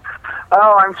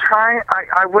 Oh, I'm trying.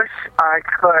 I wish I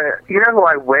could. You know who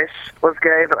I wish was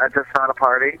gay, but I just found a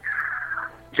party?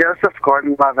 Joseph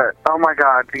Gordon-Levitt. Oh, my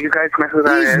God. Do you guys know who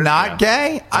that is? He's not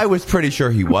gay? I was pretty sure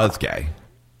he was gay.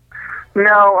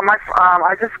 No,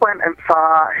 I just went and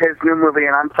saw his new movie,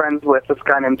 and I'm friends with this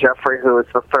guy named Jeffrey, who is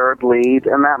the third lead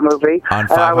in that movie. On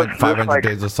 500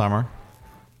 Days of Summer?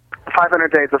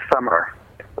 500 Days of Summer.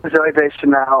 Zoe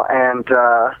Deschanel and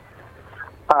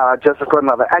Joseph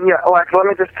Gordon-Levitt. And yeah, let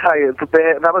me just tell you,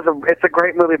 it's a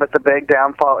great movie, but the big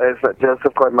downfall is that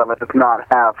Joseph Gordon-Levitt does not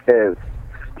have his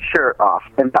shirt off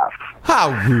enough.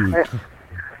 How rude.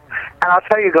 And I'll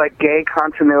tell you, gay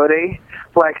continuity,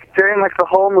 during, the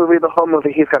whole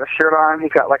movie, he's got a shirt on,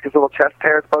 he's got, his little chest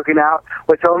hairs poking out,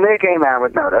 which only a gay man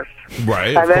would notice.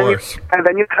 Right, and of then course. And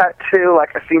then you cut to,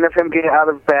 a scene of him getting out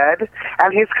of bed,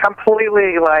 and he's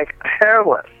completely,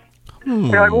 hairless.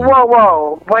 You're like,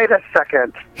 whoa, wait a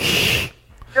second.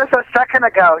 Just a second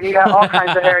ago, he had all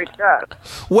kinds of hairy chest.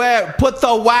 Where? Put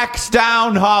the wax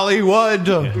down, Hollywood.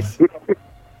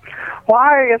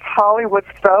 Why is Hollywood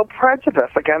so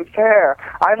prejudiced against hair?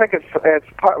 I think it's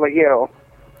partly you,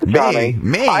 Johnny.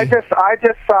 Me. I just saw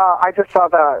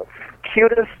the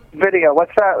cutest video.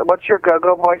 What's that? What's your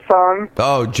Go-Go Boy song?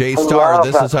 Oh, J-Star,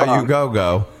 this is how you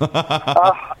go.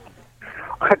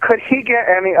 Could he get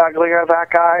any uglier,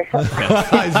 that guy?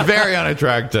 He's very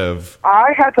unattractive.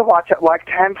 I had to watch it like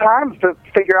 10 times to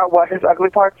figure out what his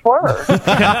ugly parts were.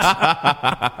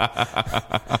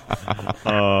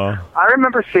 I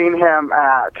remember seeing him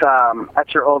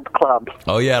at your old club.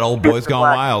 Oh, yeah, at Old Boys Gone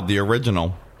Wild, the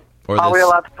original. Are we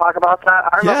allowed to talk about that?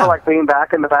 I remember like being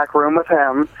back in the back room with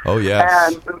him. Oh yes.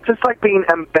 And just like being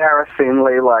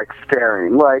embarrassingly like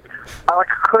staring. Like I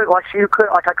could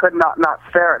not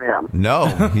stare at him. No,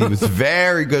 he was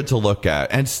very good to look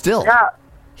at, and still. Yeah.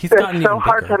 He's it's gotten so even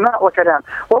hard bigger. to not look at him.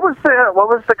 What was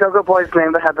the Go-Go Boy's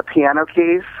name that had the piano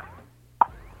keys?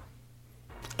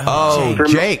 Oh,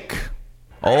 Jake.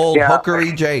 Old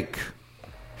hookery Jake.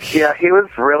 Yeah, he was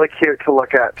really cute to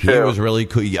look at, too. He was really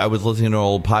cool. I was listening to an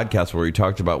old podcast where he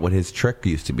talked about what his trick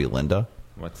used to be, Linda.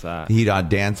 What's that? He'd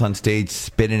dance on stage,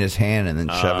 spit in his hand, and then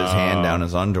shove his hand down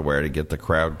his underwear to get the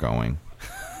crowd going.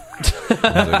 It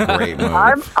was a great move.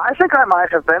 I think I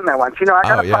might have been there once. You know, I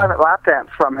got a private lap dance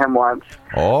from him once.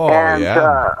 Oh, and,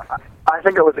 I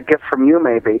think it was a gift from you,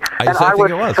 maybe. I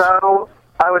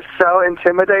was so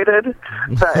intimidated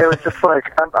that it was just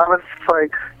like, I was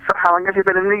like, so how long have you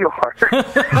been in New York?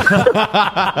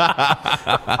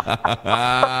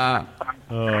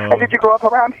 And did you grow up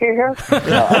around here?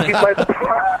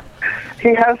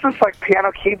 He has this like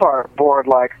piano keyboard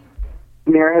like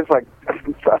near his like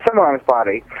somewhere on his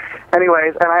body.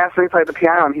 Anyways, and I asked him if he played the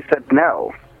piano, and he said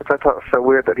no. Which I thought was so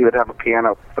weird that he would have a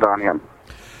piano put on him.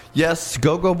 Yes,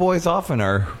 Go-Go Boys often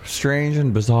are strange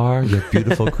and bizarre yet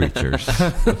beautiful creatures.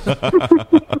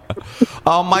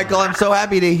 Oh, Michael, I'm so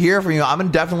happy to hear from you.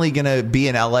 I'm definitely going to be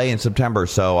in LA in September,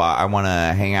 so I want to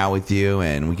hang out with you,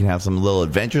 and we can have some little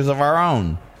adventures of our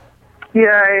own.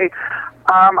 Yay.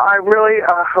 I really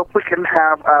hope we can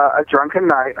have a drunken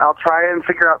night. I'll try and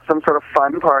figure out some sort of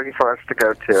fun party for us to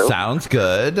go to. Sounds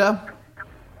good.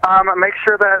 Make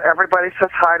sure that everybody says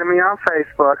hi to me on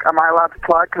Facebook. Am I allowed to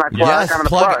plug? Can I plug? Yes, I'm gonna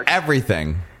plug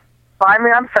everything. Find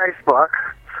me on Facebook.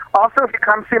 Also, if you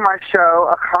come see my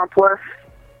show,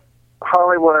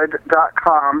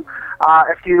 AccomplishHollywood.com,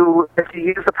 if you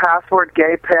use the password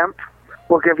GayPimp,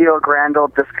 we'll give you a grand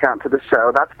old discount to the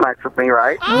show. That's nice of me,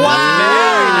 right?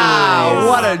 Wow!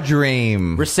 What a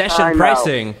dream. Recession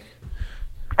pricing.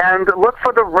 And look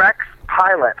for the Rex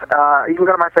pilot. You can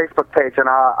go to my Facebook page, and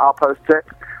I'll post it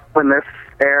when this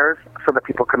airs so that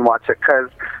people can watch it, because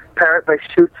they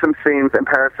shoot some scenes in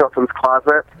Paris Hilton's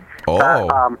closet that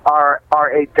are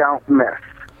a don't miss.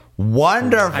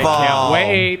 Wonderful. I can't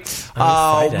wait.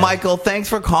 Oh, Michael, thanks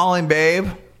for calling, babe.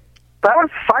 That was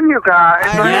fun, you guys.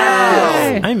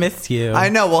 I missed you. I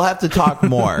know. We'll have to talk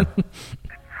more.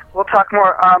 We'll talk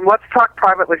more. Let's talk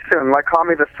privately soon. Like, call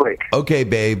me this week. Okay,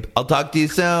 babe. I'll talk to you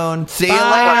soon. See you later,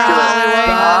 Hollywood.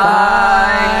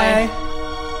 Bye.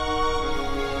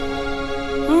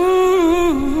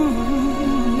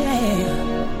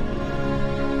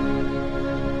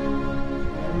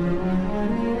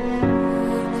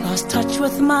 Lost touch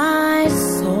with my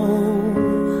soul.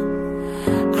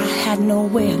 I had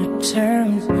nowhere to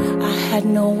turn. I had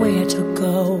nowhere to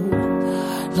go.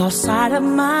 Lost sight of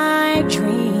my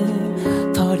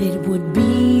dream. Thought it would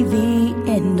be the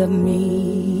end of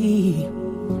me.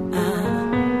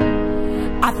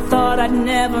 I thought I'd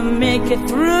never make it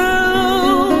through.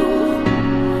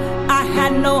 I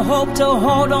had no hope to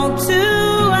hold on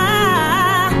to.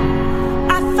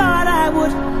 I thought I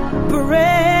would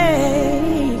break.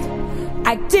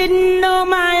 I didn't know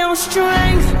my own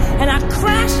strength, and I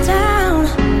crashed down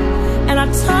and I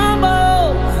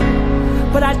tumbled,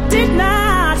 but I did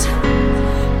not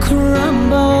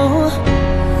crumble.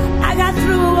 I got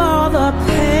through all the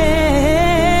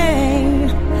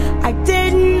pain. I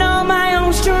didn't know my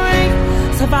own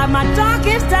strength, survived my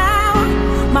darkest hour.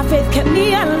 My faith kept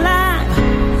me alive.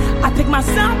 I picked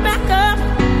myself back up,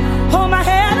 hold my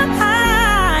head up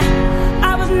high.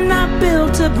 I was not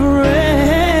built to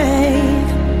break.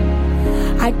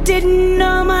 I didn't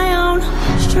know my own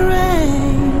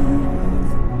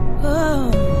strength. Oh.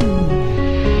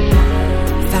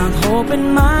 Found hope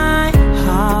in my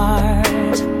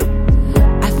heart.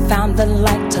 I found the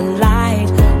light to light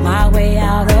my way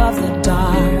out of the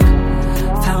dark.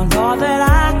 Found all that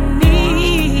I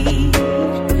need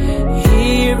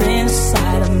here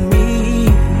inside of me.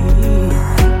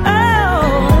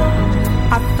 Oh,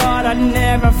 I thought I'd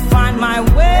never find my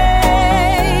way.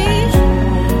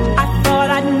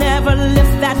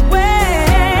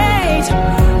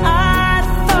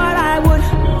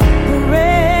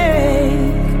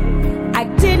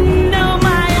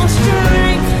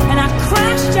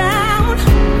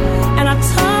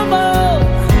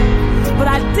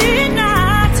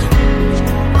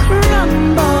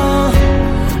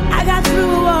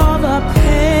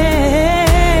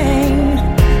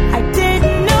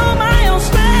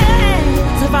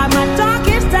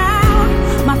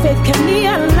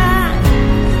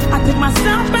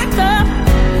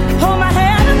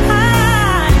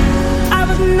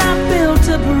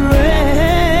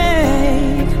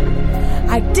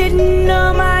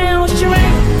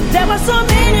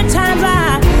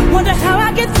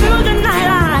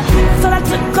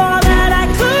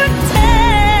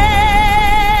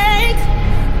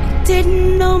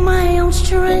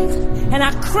 and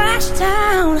I crashed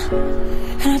down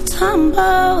and I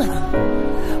tumbled,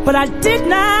 but I did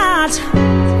not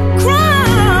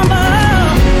crumble.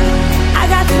 I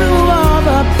got through all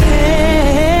the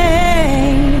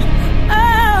pain.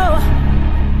 Oh,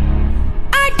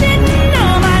 I didn't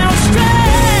know my own strength.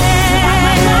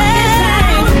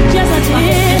 Just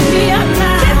did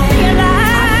realize.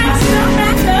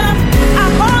 I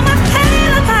hold my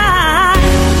head up high.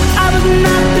 I was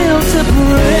not built to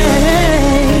break.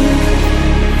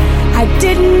 I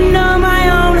didn't know my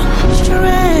own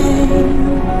strength.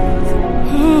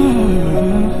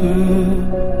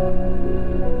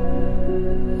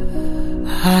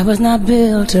 I was not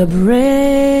built to break.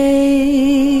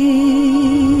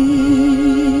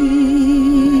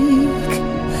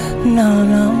 No,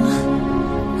 no.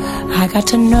 I got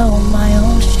to know my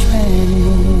own strength.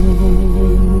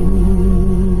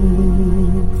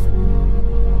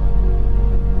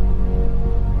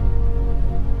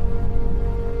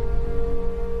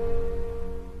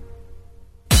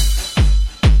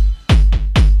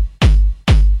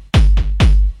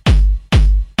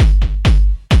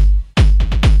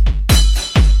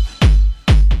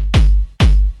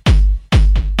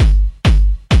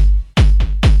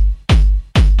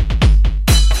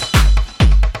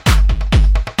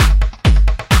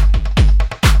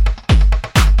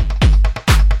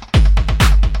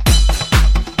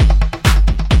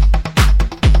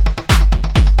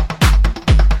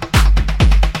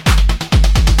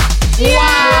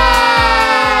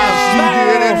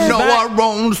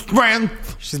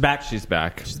 She's back. She's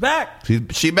back. She's back. She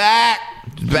back.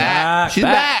 She's back. She's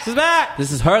back. She's back.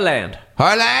 This is her land.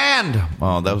 Her land.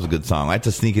 Oh, that was a good song. I had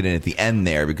to sneak it in at the end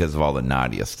there because of all the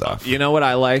Nadia stuff. You know what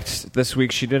I liked this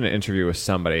week? She did an interview with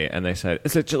somebody, and they said,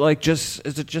 "Is it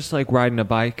just like riding a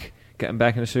bike, getting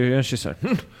back in the studio?" And she said,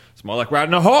 "It's more like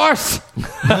riding a horse,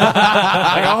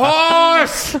 like a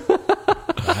horse."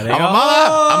 I'm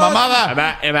a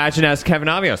mother. Imagine as Kevin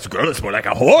Avios, girl, it's more like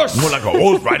a horse. More like a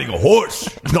horse riding a horse.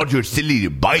 It's not your silly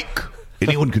bike.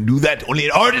 Anyone can do that. Only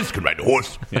an artist can ride a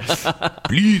horse. Yes.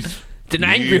 Please. It's an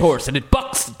angry horse, and it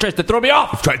bucks. It tries to throw me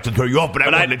off. It tries to throw you off, but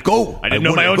I won't let go. I didn't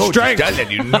know my own strength. I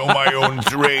didn't know my own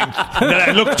strength. And then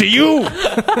I looked to you.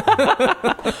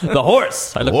 The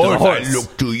horse. I looked to the horse. I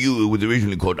look to you. It was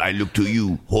originally called I Look to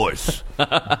You, Horse.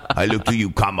 I look to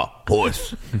you, comma,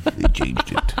 horse. They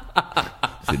changed it.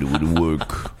 Said it wouldn't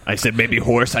work. I said, maybe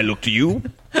horse, I look to you.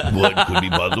 What could be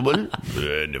possible?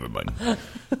 Never mind.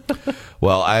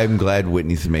 Well, I'm glad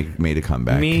Whitney's made a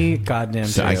comeback. Me, goddamn.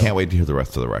 So I can't wait to hear the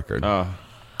rest of the record.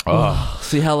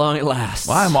 See how long it lasts.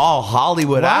 Well, I'm all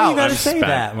Hollywood Why out. you gotta say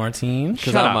that, Martine?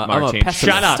 Because I'm a pessimist.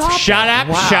 Shut up. Shut up.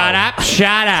 Wow. Shut up.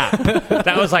 Shut up.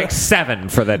 That was like 7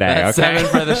 for the day. That's okay?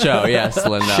 7 for the show. Yes,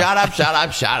 Linda. Shut up, shut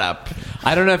up, shut up.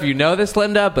 I don't know if you know this,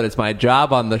 Linda, but it's my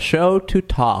job on the show to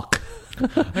talk.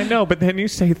 I know, but then you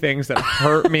say things that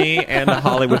hurt me and the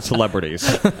Hollywood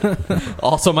celebrities.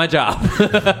 Also my job.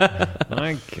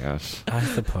 I guess. I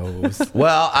suppose.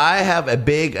 Well, I have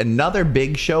another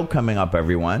big show coming up,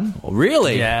 everyone.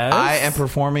 Really? Yes. I am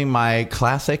performing my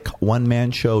classic one-man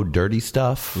show, Dirty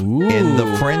Stuff, in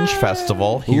the Fringe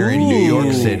Festival here in New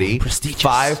York City. Prestigious.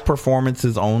 5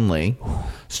 performances only,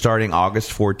 starting August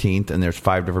 14th, and there's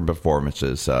 5 different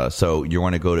performances. So you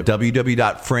want to go to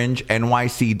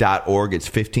www.fringenyc.org. It's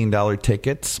 $15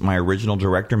 tickets. My original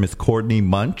director, Miss Courtney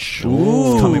Munch,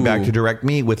 is coming back to direct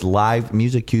me with live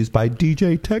music cues by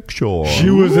DJ Texture. She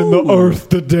was in the earth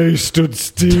the day stood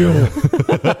still.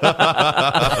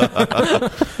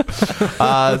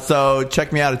 So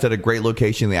check me out. It's at a great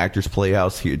location, the Actors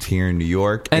Playhouse. It's here in New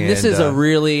York. And this is a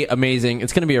really amazing,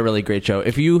 it's going to be a really great show.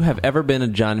 If you have ever been a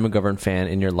Jonny McGovern fan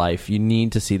in your life, you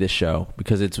need to see this show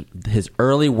because it's his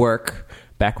early work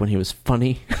back when he was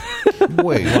funny.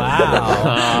 Wait.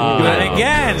 Wow. Do it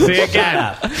again. See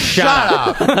again. Shut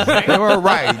up. They were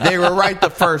right. They were right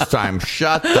the first time.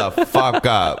 Shut the fuck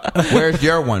up. Where's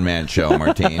your one-man show,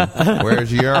 Martine?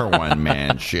 Where's your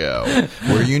one-man show?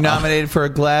 Were you nominated for a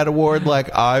GLAAD award like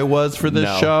I was for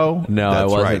this show? No, That's I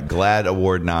wasn't. right. GLAAD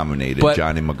award nominated. But-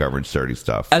 Jonny McGovern's Dirty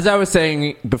Stuff. As I was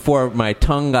saying before, my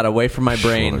tongue got away from my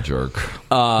brain. What a jerk.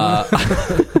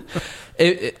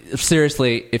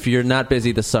 Seriously, if you're not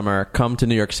busy this summer, come to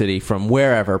New York City from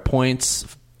wherever, points,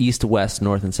 east, west,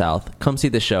 north, and south. Come see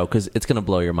this show because it's going to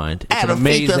blow your mind. It's an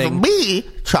amazing... me,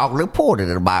 Charlie Porter,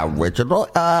 in my original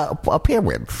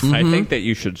appearance. I think that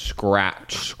you should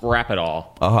scrap it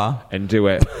all and do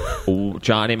it.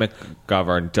 Jonny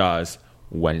McGovern does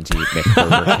Wendy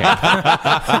McBurger King.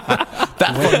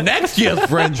 That's for next year's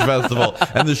Fringe Festival.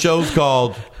 And the show's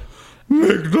called...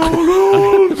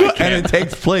 McDonald's, and it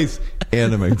takes place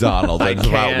in a McDonald's. It's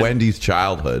about can't. Wendy's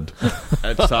childhood.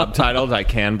 It's subtitled. I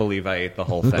can believe I ate the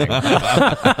whole thing.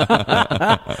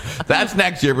 That's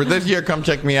next year, but this year, come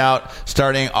check me out.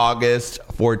 Starting August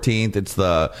 14th, it's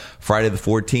the Friday the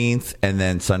 14th, and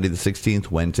then Sunday the 16th,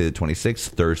 Wednesday the 26th,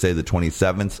 Thursday the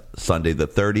 27th, Sunday the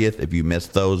 30th. If you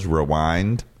missed those,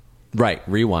 rewind. Right,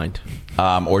 rewind.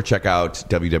 Or check out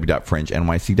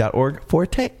www.fringenyc.org for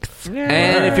tickets.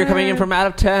 And if you're coming in from out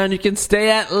of town, you can stay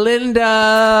at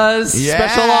Linda's. Yeah,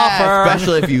 Special offer.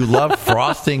 especially if you love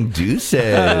frosting deuces.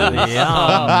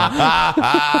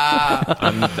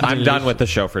 I'm done with the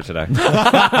show for today.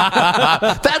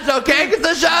 That's okay because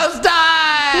the show's done.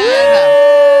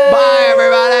 Bye,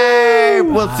 everybody.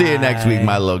 We'll see you next week,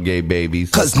 my little gay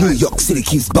babies. Cause New York City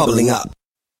keeps bubbling up.